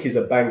all. I think he's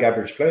a bang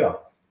average player.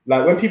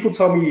 Like when people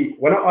tell me,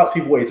 when I ask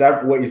people what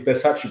his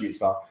best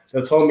attributes are,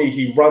 they'll tell me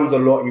he runs a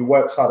lot, he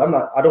works hard. I'm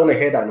like, I don't want to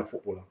hear that in a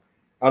footballer.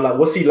 I'm like,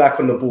 what's he like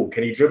on the ball?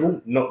 Can he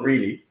dribble? Not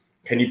really.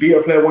 Can he beat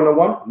a player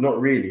one-on-one? Not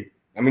really.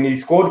 I mean, he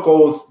scored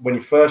goals when he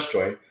first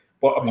joined,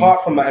 but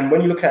apart from that, and when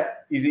you look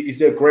at, is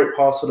there a great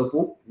pass of the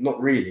ball? Not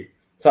really.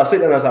 So I sit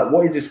there and I was like,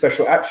 what is his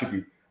special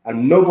attribute?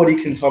 And nobody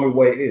can tell me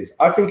what it is.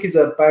 I think he's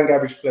a bang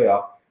average player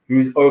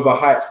who's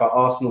overhyped by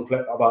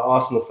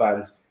Arsenal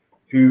fans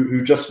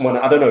who just want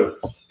to, I don't know,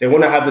 they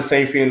want to have the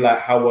same feeling like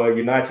how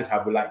United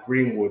have with like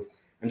Greenwood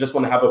and just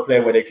want to have a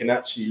player where they can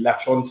actually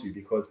latch onto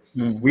because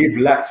we've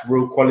lacked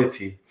real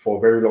quality for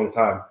a very long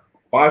time.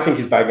 But I think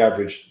he's bang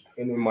average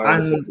in my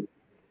understanding.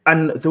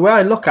 And the way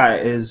I look at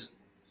it is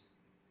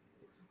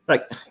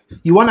like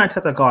you want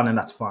Arteta gone and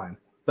that's fine.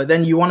 But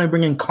then you want to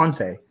bring in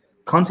Conte.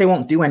 Conte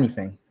won't do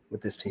anything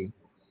with this team.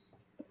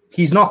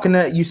 He's not going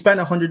to, you spent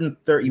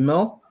 130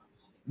 mil.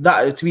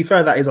 That, to be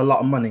fair, that is a lot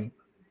of money.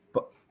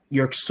 But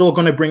you're still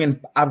going to bring in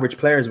average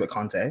players with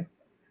Conte.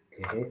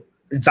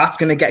 That's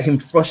going to get him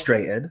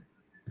frustrated.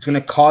 It's going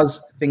to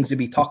cause things to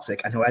be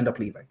toxic and he'll end up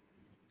leaving.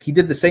 He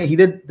did the same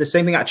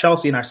thing at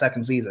Chelsea in our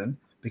second season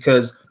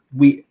because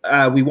we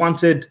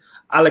wanted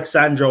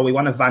Alexandro, we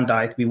wanted Van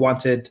Dijk, we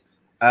wanted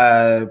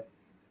Bonucci,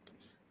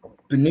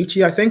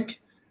 I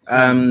think.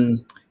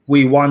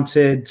 We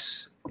wanted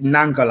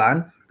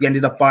Nangolan. We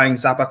ended up buying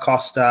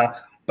Zappacosta,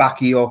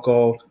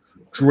 Bakayoko,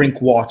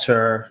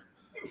 Drinkwater,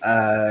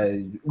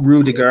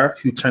 Rudiger,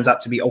 who turns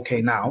out to be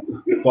okay now.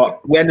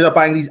 But we ended up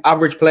buying these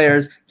average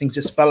players. Things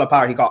just fell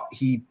apart.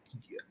 He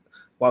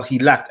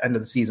left end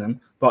of the season.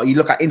 But you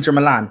look at Inter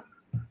Milan.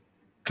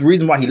 The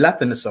reason why he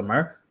left in the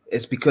summer,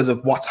 It's because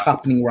of what's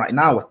happening right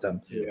now with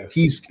them. Yeah.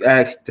 He's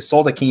they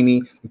sold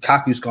Hakimi,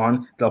 Lukaku's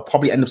gone. They'll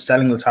probably end up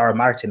selling Lautaro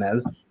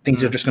Martinez.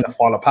 Things are just going to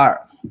fall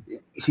apart.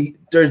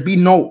 There's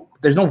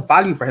no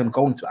value for him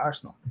going to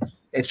Arsenal.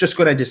 It's just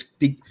going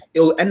to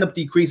it'll end up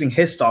decreasing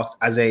his stock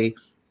as a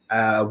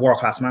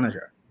world-class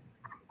manager.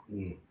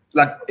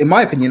 Like, in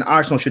my opinion,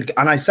 Arsenal should,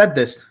 and I said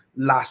this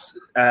last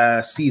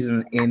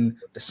season in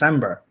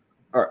December,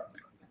 or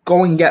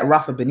go and get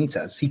Rafa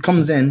Benitez. He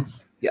comes in,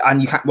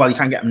 and you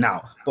can't get him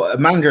now, but a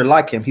manager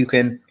like him who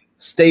can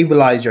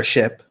stabilize your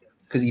ship,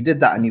 because he did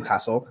that in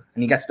Newcastle,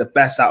 and he gets the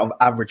best out of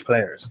average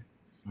players.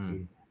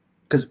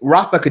 Because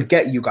Rafa could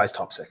get you guys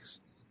top 6.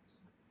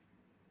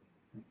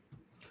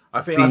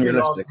 I think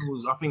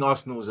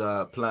Arsenal's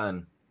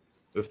plan,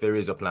 if there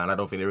is a plan, I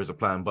don't think there is a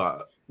plan,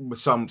 but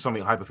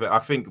something hypothetical. I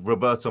think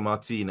Roberto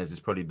Martinez is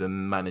probably the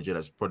manager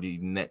that's probably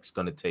next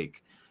going to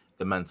take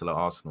the mantle at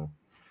Arsenal.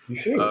 You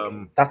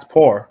think? That's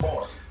poor.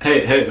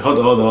 Hey, hold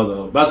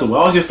on. Basil,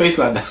 why was your face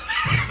like that?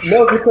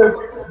 No, because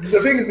the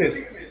thing is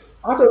this: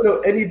 I don't know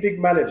any big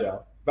manager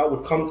that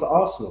would come to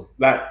Arsenal.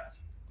 Like,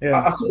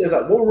 I see there's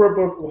like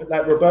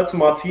Roberto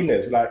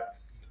Martinez. Like,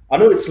 I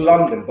know it's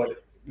London,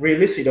 but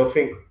realistically, they'll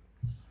think,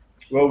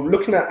 well,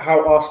 looking at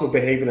how Arsenal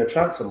behave in the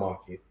transfer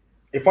market,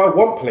 if I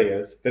want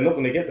players, they're not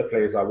going to get the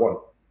players I want.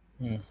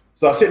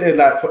 So I sit there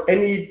like, for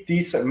any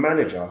decent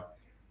manager,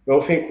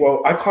 they'll think,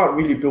 well, I can't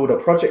really build a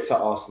project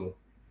at Arsenal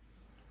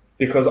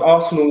because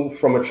Arsenal,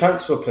 from a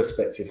transfer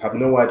perspective, have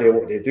no idea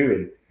what they're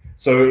doing.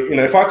 So,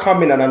 if I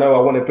come in and I know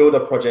I want to build a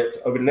project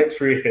over the next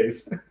 3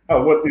 years, I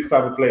want this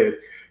type of players,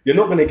 you're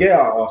not going to get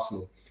out of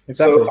Arsenal.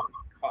 Exactly.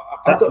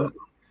 So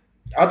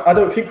I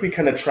don't think we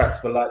can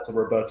attract the likes of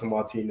Roberto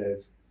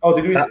Martinez. Oh,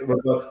 did we?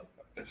 Roberto?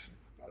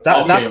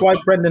 That's why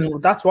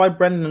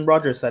Brendan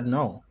Rodgers said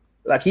no.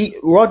 Like,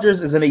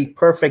 Rodgers is in a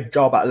perfect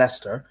job at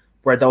Leicester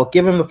where they'll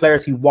give him the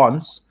players he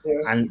wants,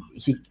 and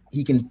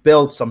he can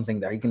build something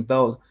there. He can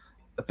build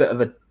a bit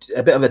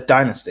of a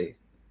dynasty,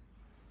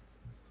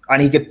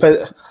 and he could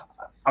put.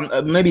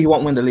 Maybe he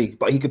won't win the league,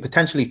 but he could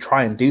potentially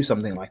try and do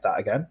something like that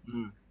again.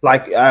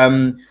 Like, I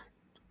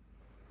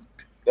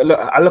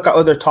look at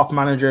other top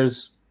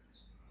managers.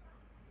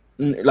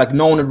 Like,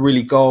 no one would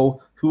really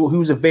go.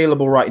 Who's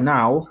available right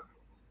now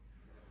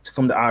to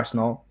come to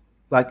Arsenal?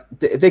 Like,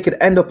 they could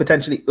end up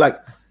potentially, like,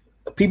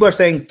 people are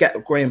saying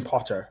get Graham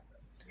Potter.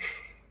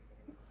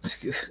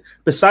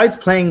 Besides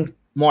playing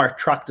more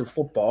attractive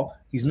football,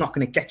 he's not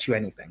going to get you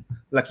anything.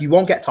 Like, you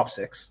won't get top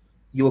 6.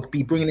 You'll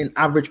be bringing in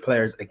average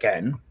players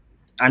again.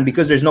 And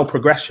because there's no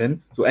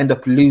progression, you'll end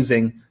up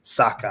losing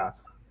Saka.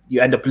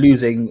 You end up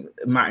losing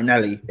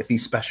Martinelli if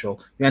he's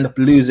special. You end up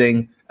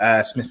losing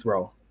Smith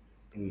Rowe.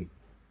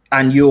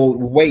 And you'll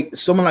wait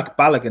someone like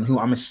Balogun, who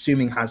I'm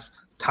assuming has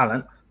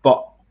talent,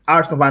 but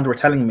Arsenal fans were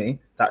telling me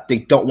that they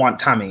don't want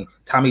Tammy.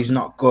 Tammy's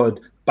not good.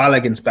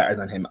 Balogun's better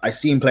than him. I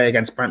see him play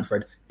against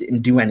Brentford.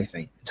 Didn't do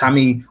anything.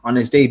 Tammy, on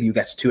his debut,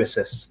 gets 2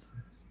 assists.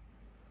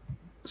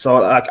 So,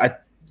 like,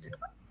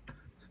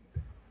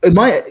 in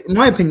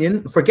my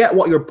opinion, forget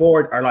what your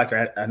board are like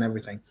and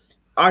everything.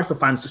 Arsenal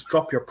fans, just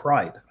drop your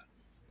pride,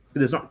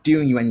 because it's not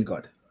doing you any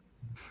good.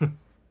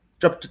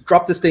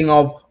 Drop this thing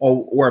of,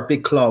 oh, we're a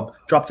big club.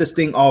 Drop this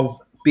thing of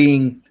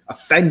being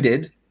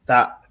offended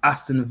that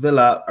Aston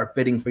Villa are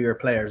bidding for your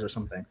players or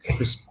something.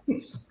 Just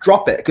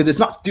drop it, because it's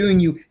not doing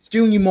you. It's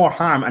doing you more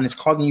harm, and it's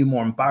causing you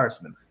more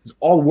embarrassment. Because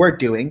all we're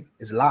doing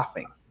is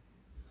laughing.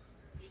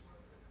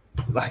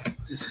 Like,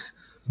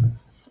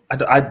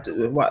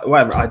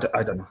 whatever.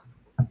 I don't know.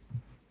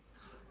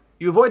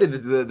 You avoided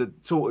the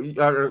talk.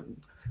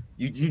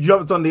 You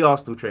jumped on the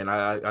Arsenal train.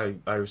 I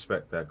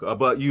respect that,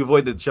 but you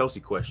avoided the Chelsea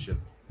question.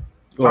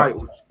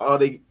 Titles,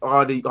 are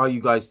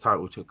you guys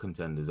title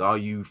contenders? Are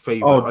you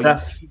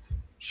favourite?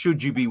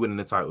 Should you be winning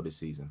the title this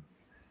season?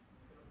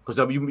 Because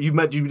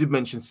you did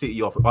mention City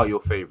are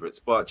your favourites,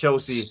 but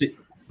Chelsea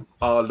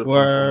are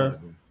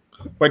looking.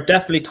 We're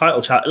definitely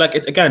title chat. Like,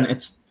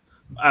 it's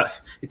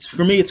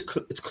for me.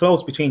 It's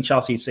close between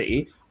Chelsea and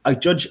City. I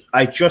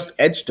just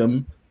edged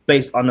them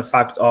based on the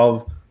fact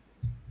of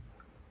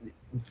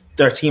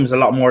their team's a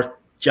lot more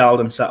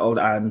gelled and settled,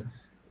 and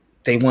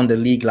they won the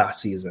league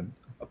last season.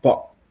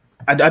 But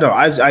I don't know.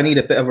 I need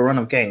a bit of a run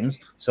of games,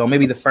 so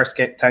maybe the first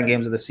 10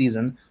 games of the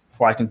season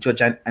before I can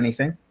judge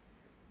anything.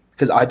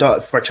 Because I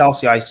don't. For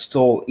Chelsea, I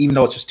still, even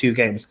though it's just 2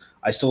 games,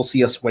 I still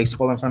see us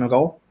wasteful in front of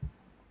goal,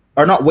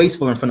 or not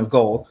wasteful in front of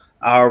goal.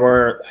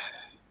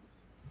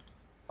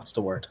 What's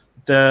the word?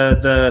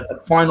 The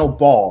final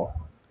ball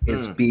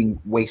is being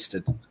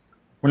wasted.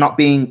 We're not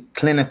being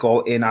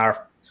clinical in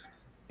our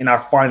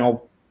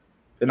final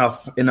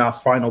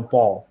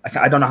ball.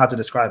 I don't know how to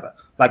describe it.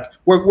 Like,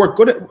 we're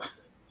good at.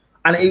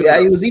 And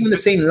it was even the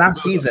same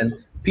last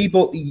season.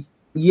 People,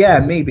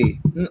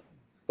 maybe.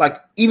 Like,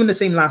 even the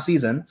same last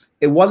season,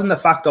 it wasn't the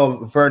fact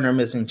of Werner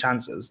missing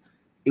chances.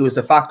 It was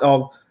the fact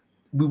of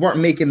we weren't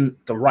making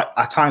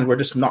at times, we're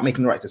just not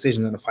making the right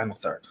decision in the final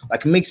third.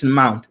 Like, Mason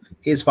Mount,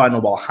 his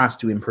final ball has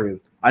to improve.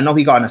 I know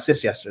he got an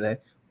assist yesterday,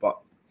 but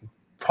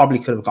probably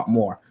could have got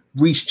more.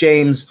 Reece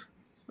James,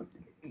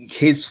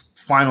 his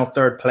final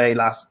third play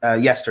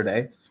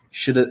yesterday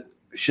should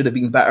have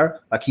been better.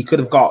 Like he could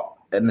have got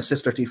an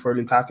assist or two for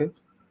Lukaku.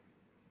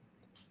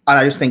 And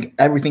I just think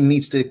everything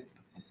needs to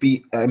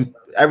be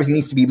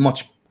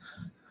much.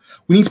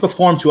 We need to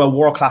perform to a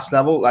world-class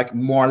level, like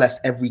more or less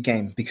every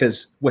game,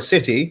 because with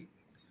City,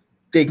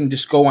 they can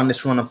just go on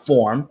this run of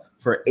form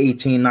for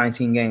 18,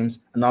 19 games,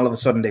 and all of a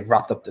sudden they've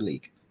wrapped up the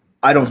league.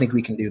 I don't think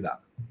we can do that.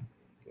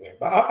 Yeah,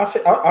 but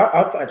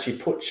I've actually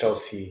put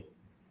Chelsea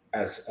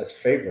as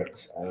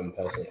favourites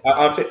personally.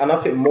 I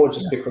think more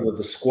just because of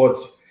the squad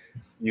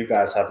you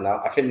guys have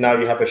now. I think now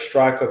you have a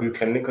striker who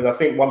can, because I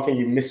think one thing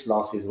you missed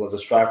last season was a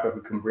striker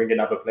who can bring in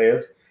other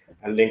players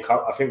and link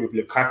up. I think with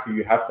Lukaku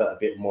you have that a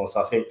bit more.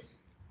 So I think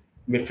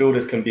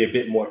midfielders can be a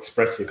bit more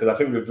expressive, because I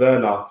think with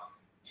Werner,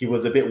 he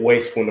was a bit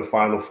wasteful in the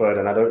final third,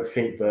 and I don't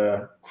think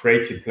the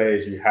creative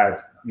players you had,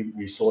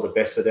 you saw the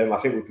best of them. I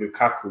think with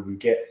Lukaku, we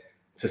get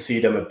to see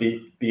them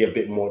be a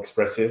bit more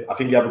expressive. I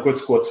think you have a good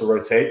squad to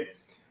rotate.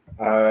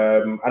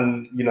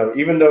 And, you know,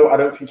 even though I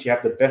don't think you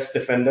have the best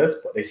defenders,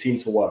 but they seem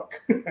to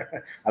work.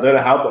 I don't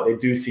know how, but they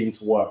do seem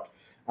to work.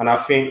 And I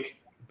think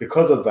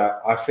because of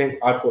that, I think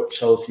I've got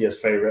Chelsea as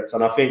favourites.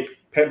 And I think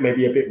Pep may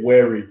be a bit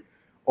wary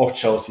of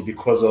Chelsea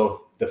because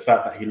of the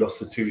fact that he lost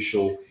to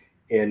Tuchel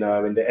in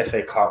the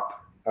FA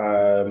Cup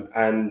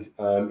and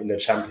in the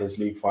Champions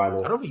League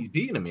final. I don't think he's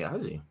beaten him yet,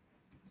 has he?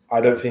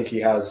 I don't think he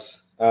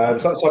has.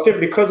 So I think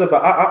because of that,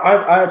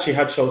 I actually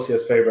had Chelsea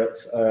as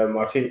favourites.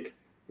 I think it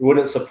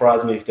wouldn't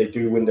surprise me if they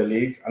do win the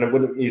league, and it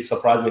wouldn't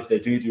surprise me if they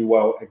do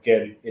well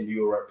again in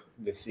Europe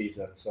this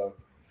season. So,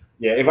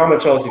 yeah, if I'm a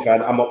Chelsea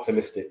fan, I'm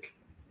optimistic.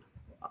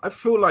 I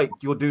feel like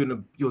you're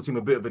doing your team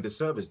a bit of a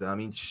disservice there. I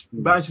mean,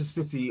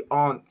 Manchester City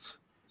aren't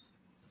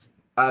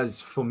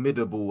as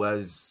formidable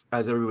as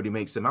everybody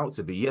makes them out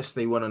to be. Yes,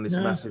 they went on this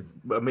massive,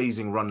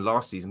 amazing run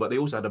last season, but they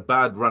also had a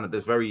bad run at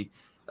the very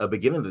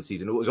beginning of the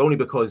season. It was only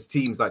because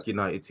teams like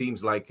United,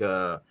 teams like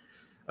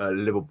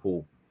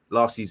Liverpool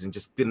last season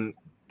just didn't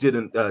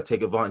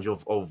take advantage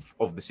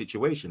of the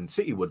situation.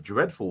 City were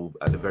dreadful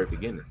at the very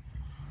beginning.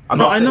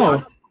 I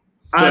know.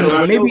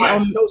 Maybe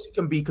Chelsea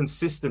can be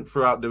consistent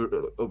throughout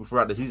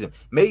the season.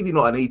 Maybe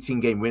not an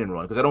 18-game winning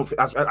run, because I don't think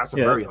that's a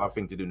very hard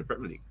thing to do in the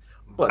Premier League.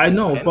 But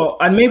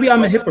and maybe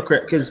I'm a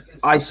hypocrite, because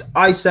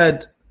I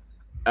said,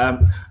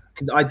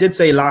 I did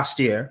say last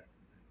year,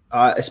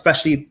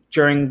 especially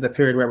during the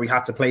period where we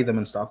had to play them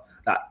and stuff,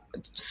 that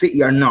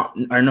City are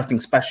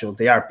nothing special.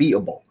 They are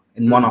beatable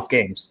in one-off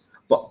games,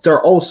 but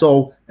they're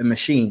also a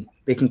machine.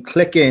 They can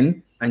click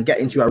in and get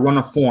into a run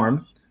of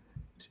form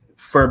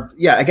for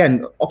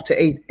again up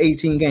to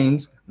 18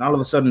 games, and all of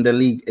a sudden the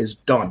league is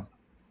done.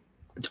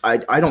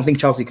 I don't think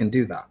Chelsea can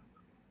do that.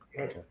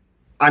 Okay.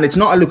 And it's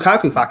not a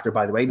Lukaku factor,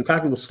 by the way.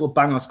 Lukaku will still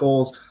bang us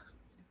goals,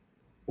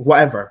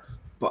 whatever.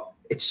 But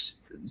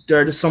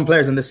there are just some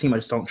players in this team I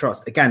just don't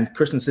trust. Again,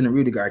 Christensen and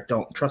Rudiger, I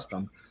don't trust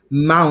them.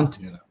 Mount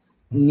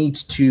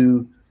needs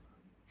to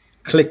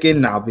click in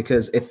now,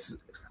 because if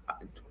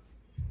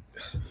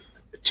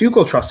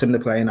Tuchel trusts him to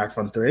play in our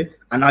front three,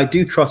 and I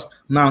do trust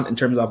Mount in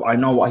terms of I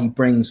know what he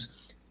brings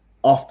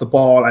off the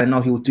ball. I know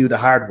he will do the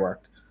hard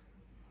work.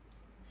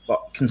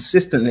 But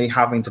consistently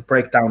having to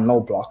break down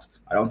low blocks,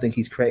 I don't think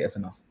he's creative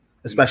enough.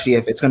 Especially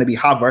if it's going to be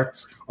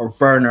Havertz or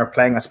Werner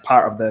playing as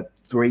part of the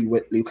three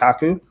with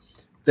Lukaku.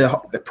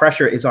 The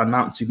pressure is on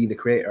Mount to be the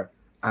creator,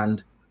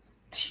 and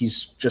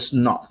he's just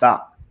not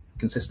that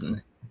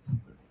consistently.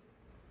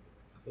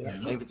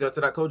 Anything to add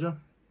to that, Kojo?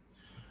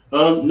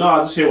 No,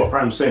 I just hear what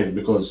Prime's saying,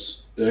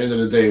 because at the end of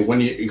the day,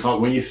 when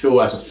you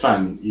feel as a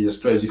fan, there's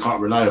players you can't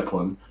rely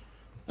upon.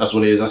 That's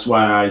what it is. That's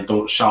why I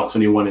don't shout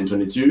 21 and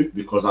 22,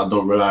 because I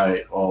don't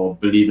rely or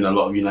believe in a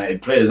lot of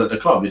United players at the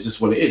club. It's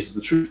just what it is. It's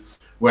the truth.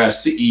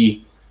 Whereas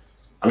City,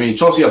 I mean,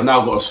 Chelsea have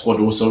now got a squad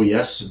also,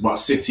 yes, but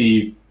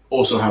City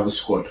also have a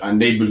squad, and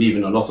they believe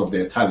in a lot of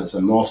their talents,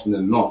 and more often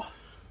than not,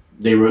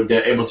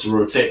 they're able to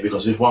rotate,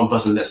 because if one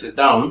person lets it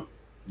down,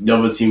 the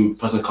other team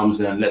person comes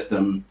in and lets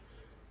them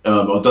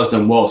or does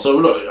them well. So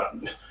look,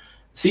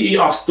 City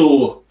are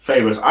still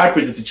favourites. I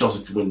predicted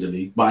Chelsea to win the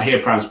league, but I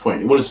hear Prime's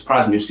point. It wouldn't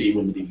surprise me if City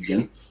win the league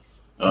again.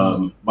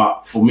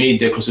 But for me,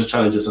 their closest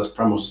challengers, as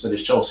Prime also said,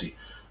 is Chelsea.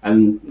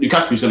 And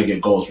Lukaku is going to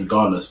get goals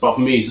regardless. But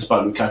for me, it's just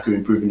about Lukaku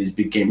improving his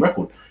big game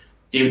record.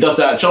 If he does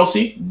that at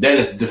Chelsea, then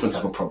it's a different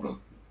type of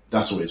problem.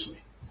 That's what it is for me.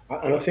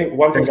 And I think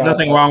one thing there's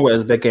nothing wrong with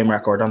his big game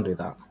record. Don't do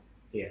that.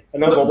 Yeah.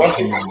 Another one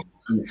thing.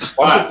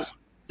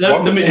 There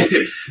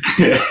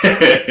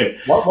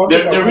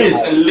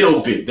is a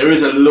little bit. There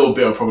is a little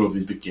bit of problem with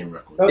his big game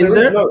record. No, is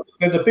there? No,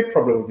 there's a big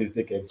problem with his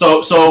big game.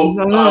 So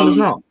no, there's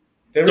not.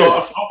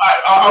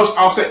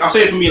 I'll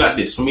say it for me like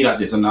this,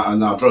 and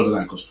I'll draw the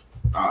line, because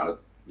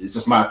it's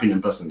just my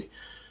opinion personally.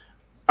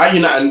 At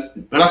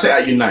United, when I say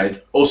at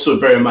United, also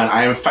bear in mind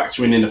I am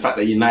factoring in the fact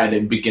that United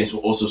in big games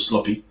were also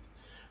sloppy.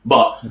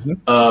 But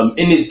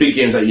in his big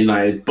games at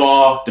United,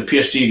 bar the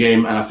PSG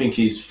game, and I think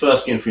his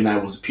first game for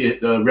United was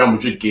the Real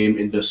Madrid game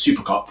in the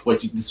Super Cup, where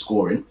he did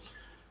scoring.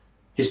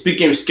 His big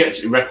game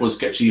record was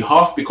sketchy,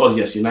 half because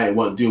yes, United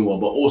weren't doing well,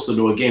 but also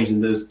there were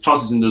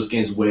chances in those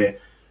games where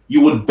you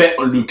would bet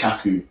on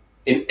Lukaku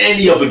in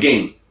any other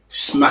game to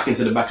smack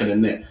into the back of the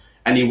net,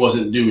 and he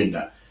wasn't doing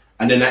that.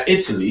 And then at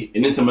Italy,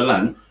 in Inter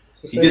Milan,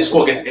 he did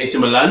score against AC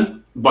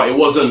Milan, but it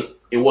wasn't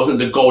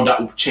the goal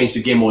that changed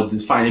the game or the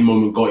defining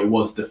moment goal. It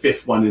was the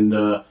fifth one in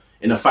a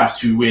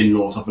 5-2 win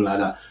or something like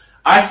that.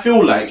 I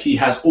feel like he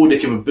has all the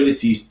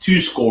capabilities to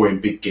score in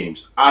big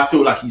games. I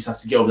feel like he just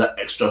has to get over that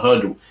extra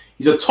hurdle.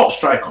 He's a top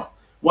striker,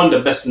 one of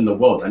the best in the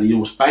world, and he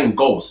will bang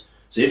goals.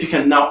 So if you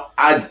can now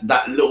add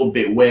that little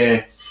bit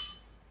where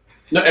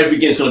not every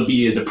game is going to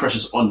be the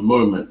precious on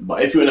moment,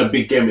 but if you're in a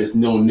big game, it's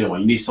 0-0,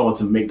 and you need someone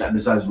to make that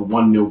decisive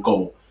 1-0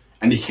 goal,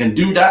 and he can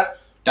do that,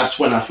 that's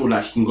when I feel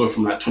like he can go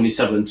from like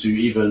 27 to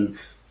even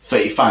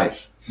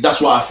 35. That's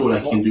why I feel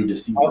like he can do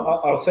this.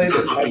 I'll say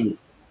this. I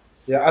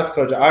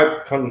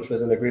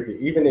 100% agree with you.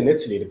 Even in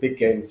Italy, the big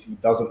games, he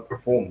doesn't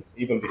perform,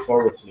 even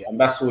before Italy, and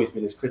that's always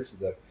been his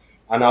criticism.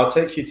 And I'll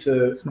take you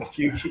to a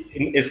few,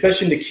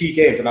 especially in the key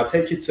games, and I'll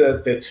take you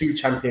to the 2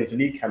 Champions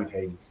League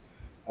campaigns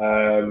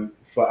for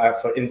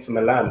Inter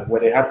Milan,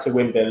 where they had to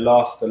win the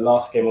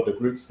last game of the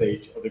group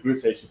stage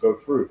to go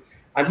through.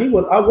 And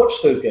I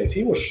watched those games.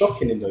 He was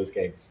shocking in those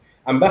games,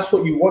 and that's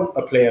what you want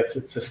a player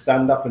to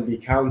stand up and be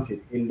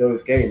counted in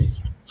those games.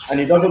 And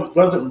he doesn't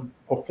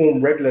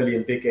perform regularly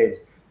in big games.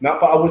 Now,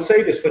 but I would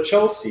say this for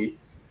Chelsea.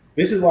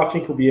 This is what I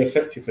think will be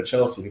effective for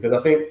Chelsea, because I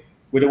think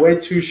with the way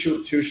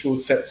Tuchel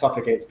sets up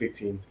against big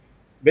teams,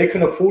 they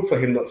can afford for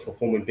him not to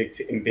perform in big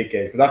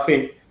games. Because I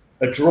think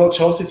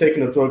Chelsea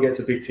taking a draw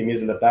against a big team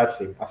isn't a bad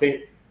thing. I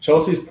think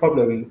Chelsea's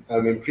problem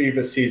in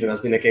previous season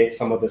has been against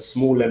some of the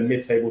small and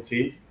mid-table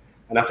teams,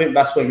 and I think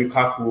that's where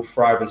Lukaku will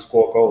thrive and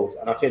score goals.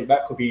 And I think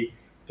that could be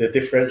the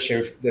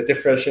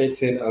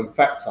differentiating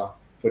factor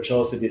for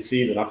Chelsea this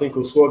season. I think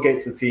he'll score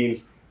against the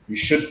teams you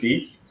should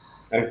beat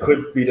and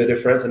could be the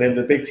difference. And then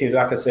the big teams,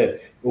 like I said,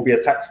 it will be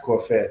a tactical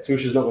affair.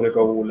 Tuchel's not going to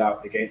go all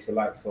out against the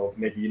likes of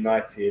maybe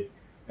United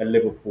and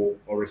Liverpool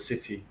or a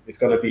City. It's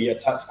going to be a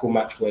tactical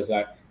match where it's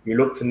like we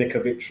look to nick a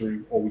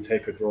victory or we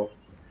take a draw.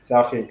 So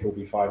I think he'll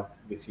be fine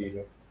this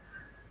season.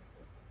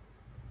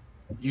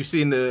 You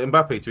seen the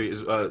Mbappe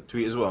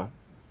tweet as well?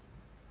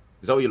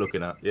 Is that what you're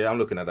looking at? Yeah, I'm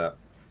looking at that.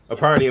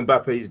 Apparently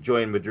Mbappe's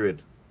joined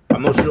Madrid.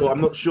 I'm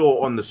not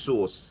sure on the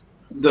source.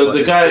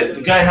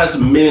 The guy has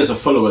millions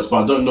of followers,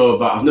 but I don't know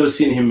about. I've never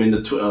seen him in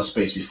the Twitter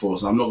space before,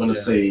 so I'm not going to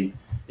say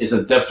it's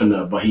a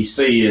definite. But he's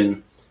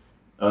saying,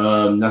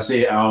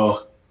 Nasser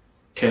Al-Khelaifi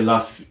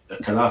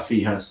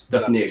has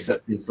definitely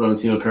accepted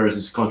Florentino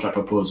Perez's contract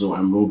proposal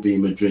and will be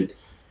in Madrid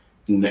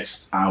in the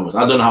next hours.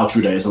 I don't know how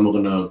true that is. I'm not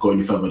going to go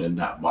any further than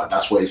that, but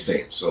that's what he's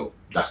saying. So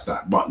that's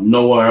that. But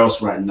nowhere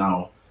else right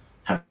now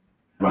have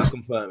I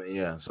confirming.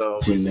 Yeah. So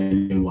seen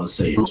anyone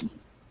say it.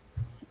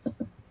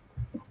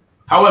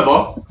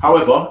 However,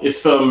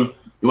 if you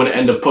want to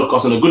end the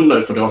podcast on a good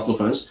note for the Arsenal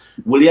fans,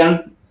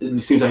 Willian, it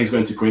seems like he's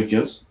going to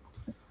Corinthians,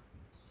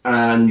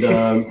 and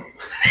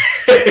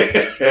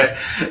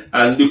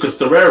and Lucas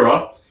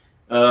Torreira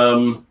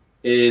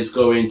is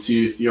going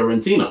to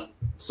Fiorentina.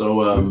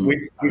 So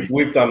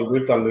we've done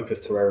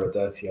Lucas Torreira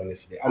dirty,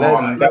 honestly.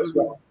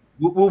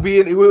 We'll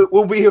be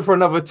here for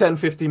another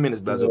 10-15 minutes,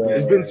 Basil. Yeah,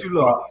 it's been too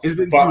long. It's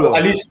been too long.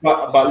 At least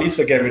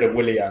we're getting rid of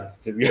Willian,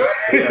 to be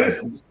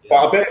honest.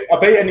 But I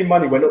bet any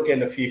money we're not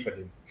getting a fee for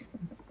him.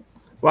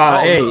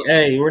 Wow,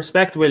 hey,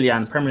 respect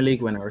Willian, Premier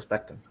League winner,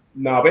 respect him.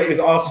 No, I bet it's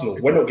Arsenal.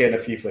 We're not getting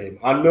a fee for him.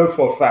 I know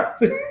for a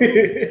fact. We'll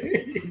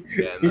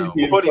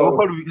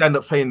probably end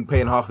up paying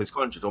half his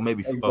contract, or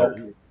maybe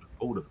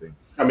older thing.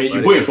 I mean,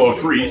 you're waiting for a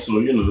free, so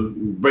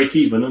break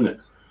even, isn't it?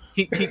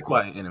 Keep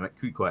quiet, anyway.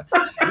 Keep quiet.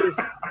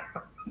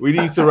 We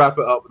need to wrap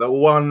it up. The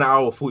 1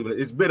 hour 40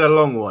 minutes. It's been a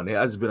long one. It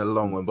has been a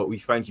long one, but we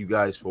thank you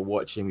guys for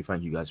watching. We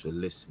thank you guys for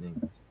listening.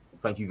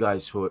 Thank you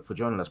guys for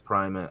joining us,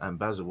 Prime and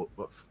Basil.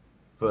 But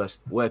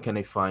first, where can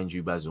they find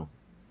you, Basil?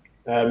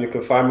 You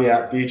can find me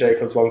at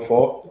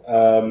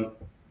BJacobs14.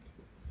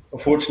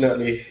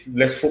 Unfortunately,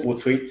 less football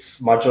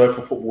tweets. My joy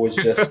for football is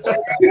just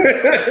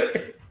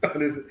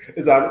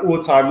is at an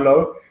all-time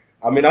low.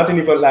 I mean, I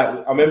didn't even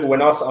I remember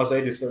when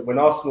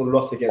Arsenal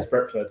lost against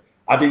Brentford,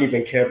 I didn't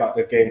even care about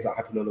the games that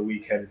happened on the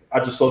weekend. I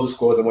just saw the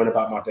scores and went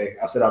about my day.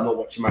 I said I'm not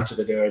watching match of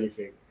the day or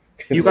anything.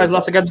 You guys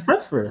lost against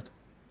Brentford.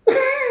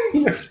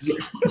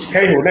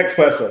 Cahill, next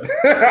person.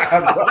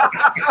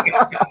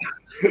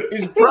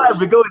 He's Prime.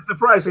 We're going to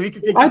Prime, so he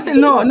can. I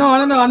didn't know. No.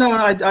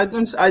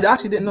 I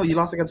actually didn't know you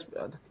lost against.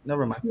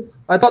 Never mind.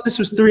 I thought this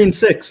was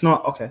 3-6. No,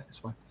 okay, it's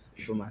fine.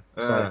 Never mind.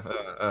 Sorry.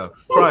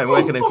 Prime,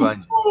 where can they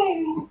find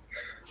you?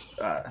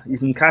 You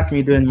can catch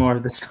me doing more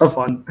of this stuff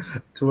on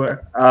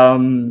Twitter.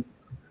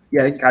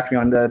 Yeah, you can catch me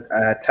on the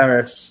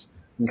Terrace.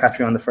 You can catch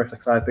me on the First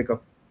Excited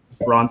Pickup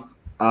Ron.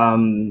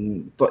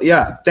 But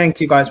yeah, thank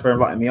you guys for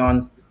inviting me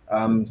on.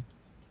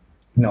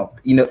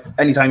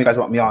 Anytime you guys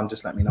want me on,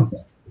 just let me know.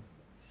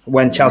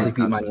 When Chelsea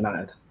beat Man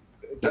United.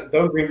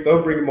 Don't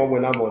bring him on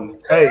when I'm on.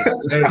 Hey.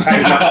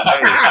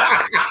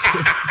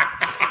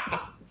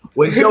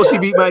 When Chelsea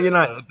beat Man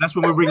United, that's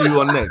when we're bringing you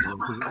on next.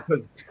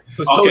 Because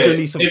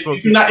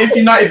if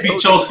United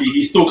beat Chelsea,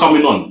 he's still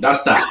coming on.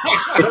 That's that.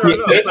 If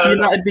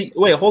United beat,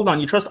 wait, hold on.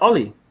 You trust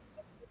Ollie?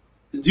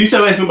 Do you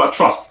say anything about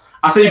trust?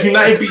 I said if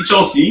United beat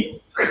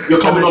Chelsea,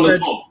 you're coming on as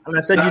well. And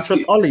I said you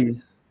trust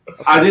Ollie.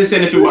 I didn't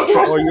say anything about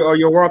trust. Or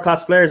your world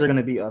class players are going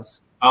to beat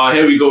us.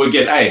 Here we go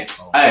again.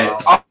 Hey,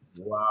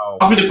 Wow.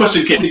 ask me the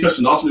question, Kate. Ask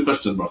me the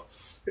question, bro.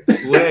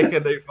 Where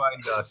can they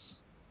find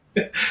us?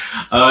 You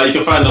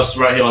can find us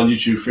right here on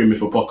YouTube, Free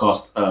Midfield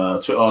Podcast,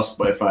 Twitter,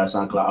 Spotify,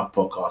 SoundCloud,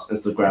 Apple Podcast,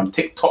 Instagram,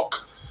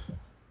 TikTok,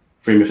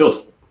 Free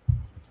Midfield.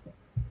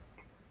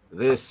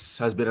 This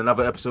has been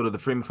another episode of the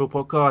Free Midfield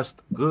Podcast.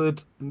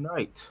 Good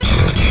night.